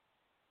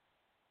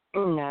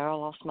 No, I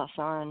lost my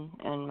son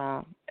and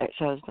my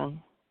ex-husband.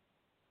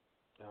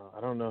 Oh,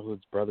 I don't know whose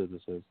brother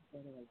this is.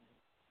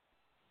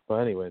 But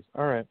anyways,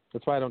 all right.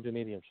 That's why I don't do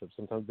mediumship.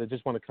 Sometimes they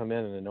just want to come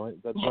in and annoy.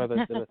 That's why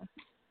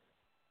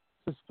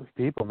just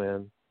people,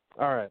 man.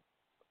 All right.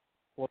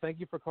 Well, thank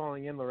you for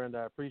calling in, Lorinda.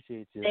 I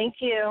appreciate you. Thank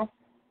you.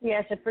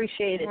 Yes,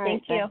 appreciate it. All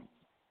right, Thank you.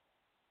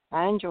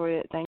 I enjoy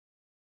it. Thank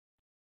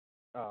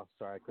you. Oh,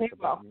 sorry, I clicked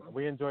the button.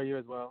 We enjoy you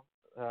as well.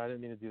 I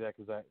didn't mean to do that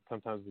because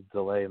sometimes there's a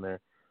delay in there.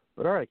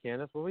 But all right,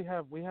 Kandis. Well, we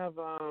have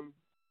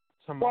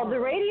tomorrow. Well, the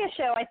radio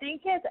show I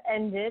think has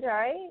ended,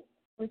 right?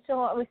 We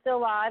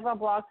still live on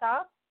Blog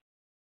Talk.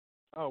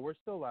 Oh, we're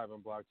still live on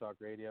Blog Talk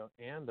Radio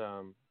and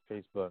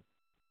Facebook.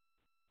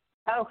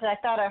 Oh, because I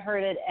thought I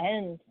heard it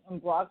end on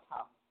Blog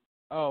Talk.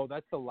 Oh,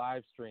 that's the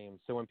live stream.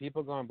 So when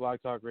people go on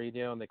Blog Talk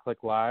Radio and they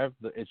click live,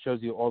 it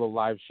shows you all the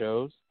live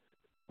shows.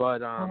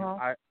 But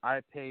I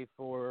pay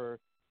for,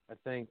 I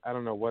think, I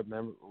don't know what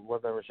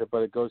membership,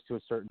 but it goes to a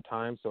certain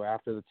time. So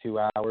after the 2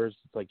 hours,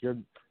 it's like you're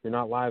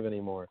not live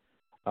anymore.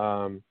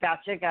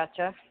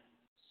 Gotcha.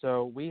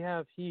 So we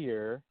have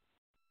here,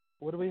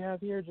 what do we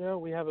have here, Joe?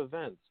 We have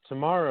events.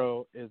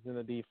 Tomorrow is going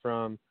to be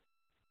from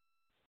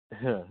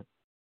 7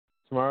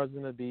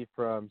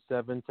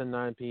 to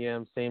 9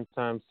 p.m., same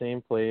time,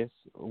 same place.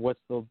 What's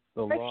the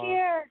log?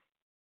 Here.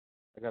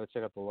 I got to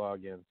check out the log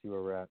again, see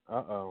where we're at.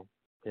 Uh-oh.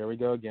 Here we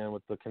go again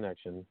with the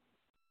connection.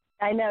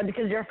 I know,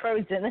 because you're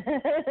frozen.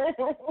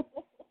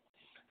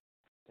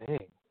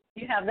 Dang.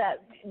 You have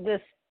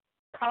this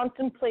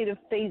contemplative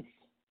face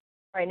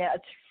right now.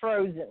 It's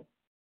frozen.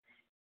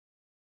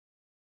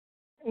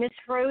 Miss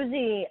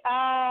Rosie,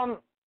 I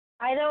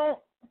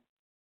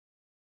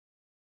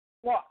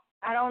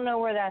don't know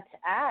where that's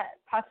at.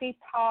 Puffy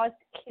Paws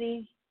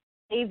Kitty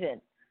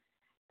Haven.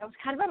 That was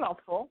kind of a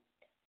mouthful.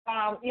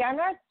 I'm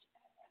not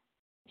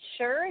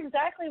sure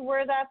exactly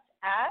where that's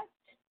at.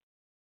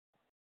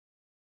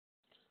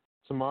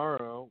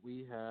 Tomorrow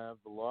we have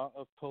the Law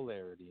of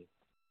Polarity.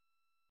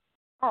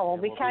 Oh, well,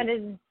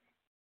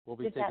 we'll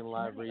be taking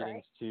live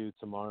readings too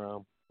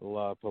tomorrow. The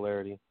Law of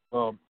Polarity.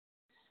 Well,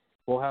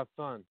 we'll have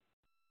fun.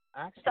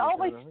 Actually, it's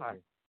always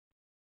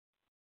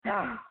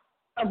fun.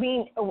 I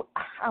mean,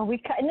 are we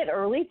cutting it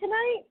early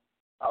tonight?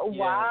 Oh, yeah,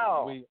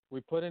 wow.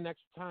 We put in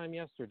extra time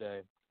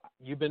yesterday.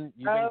 You've been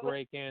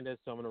great, Kandis,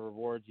 so I'm going to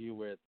reward you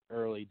with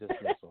early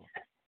dismissal.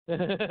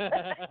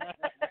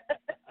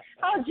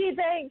 Oh, gee,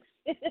 thanks.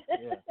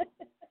 Yeah.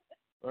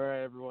 All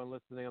right, everyone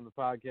listening on the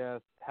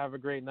podcast, have a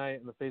great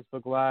night in the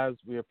Facebook Lives.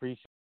 We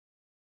appreciate it.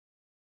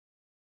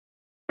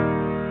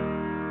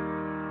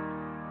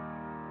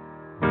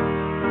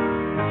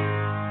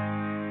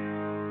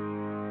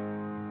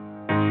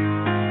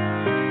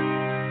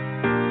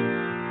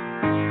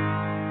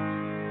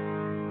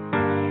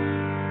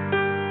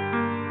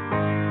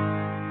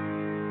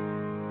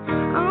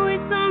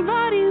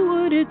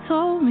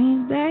 Told me,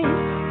 babe,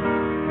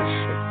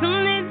 that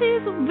someday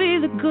these will be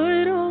the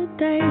good old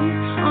days.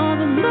 All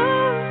the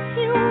love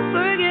you won't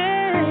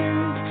forget,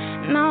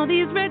 and all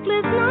these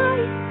reckless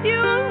nights you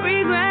won't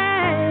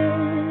regret.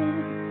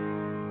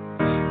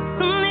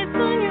 Someday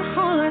soon your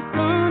whole life's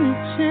gonna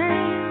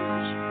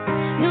change.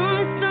 You'll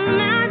miss the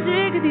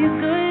magic of these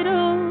good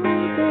old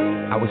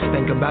days. I was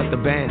thinking about the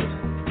band,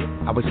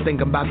 I was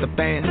thinking about the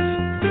fans.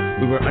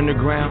 We were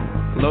underground,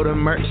 loading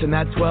merch in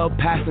that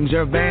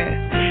 12-passenger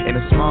van. In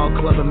a small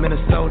club in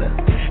Minnesota,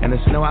 and the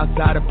snow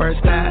outside of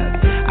First Ave.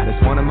 I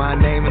just wanted my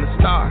name in the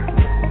star.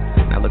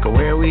 Now look at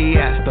where we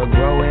at, still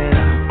growing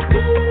up,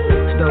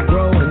 still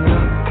growing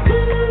up.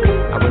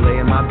 I would lay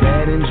in my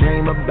bed and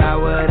dream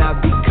about what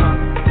I've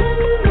become.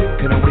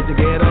 Couldn't wait to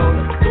get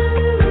older,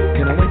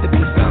 couldn't wait to be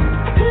some.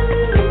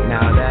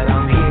 Now that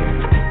I'm here,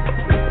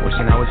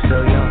 wishing I was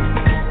still young.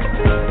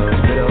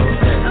 Those good old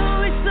days. I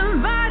wish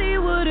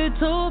somebody would've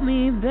told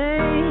me,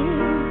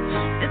 babe,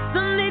 that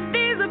someday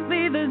these would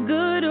be the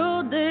good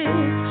old days.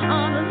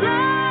 All the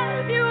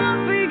love you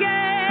won't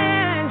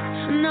forget,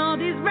 and all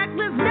these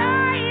reckless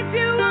nights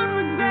you won't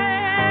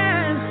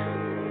regret.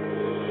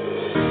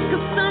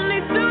 'Cause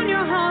someday soon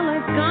your whole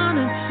life's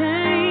gonna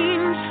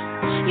change.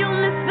 You'll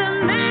miss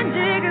the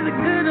magic of the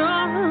good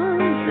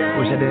old days.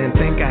 Wish I didn't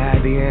think I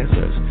had the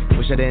answers.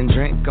 Wish I didn't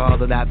drink all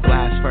of that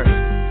blast first.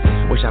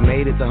 Wish I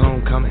made it to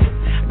homecoming.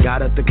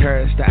 Got up the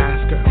courage to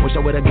ask her. Wish I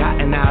would've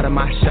gotten out of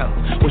my shell.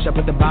 Wish I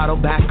put the bottle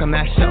back on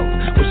that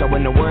shelf. Wish I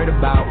wouldn't have worried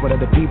about what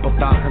other people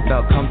thought and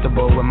felt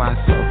comfortable with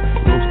myself.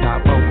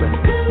 Rooftop open,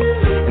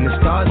 and the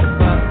stars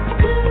above.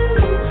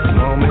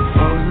 Moment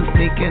frozen,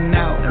 sneaking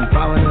out and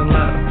falling in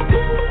love.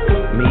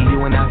 Me,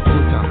 you, and that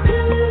futon.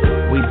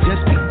 We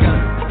just begun.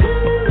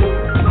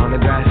 On the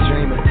grass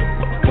dreaming,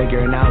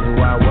 figuring out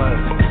who I was.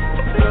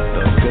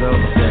 Those good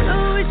old days.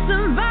 I wish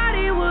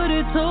somebody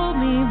would've told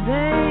me,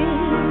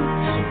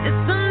 babe, that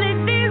someday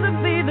these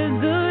would be the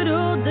good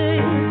old days.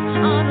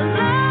 All the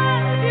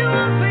love you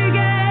won't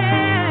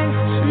forget,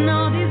 and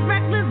all these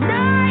reckless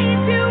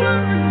nights you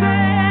won't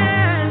regret.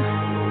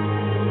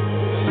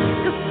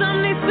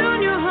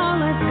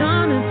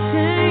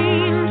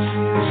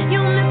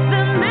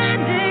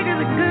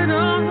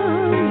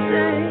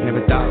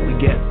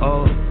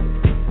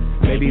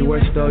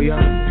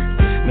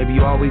 Maybe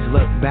you always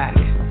look back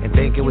and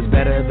think it was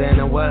better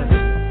than it was.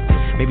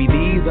 Maybe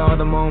these are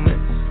the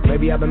moments.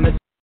 Maybe I've been missing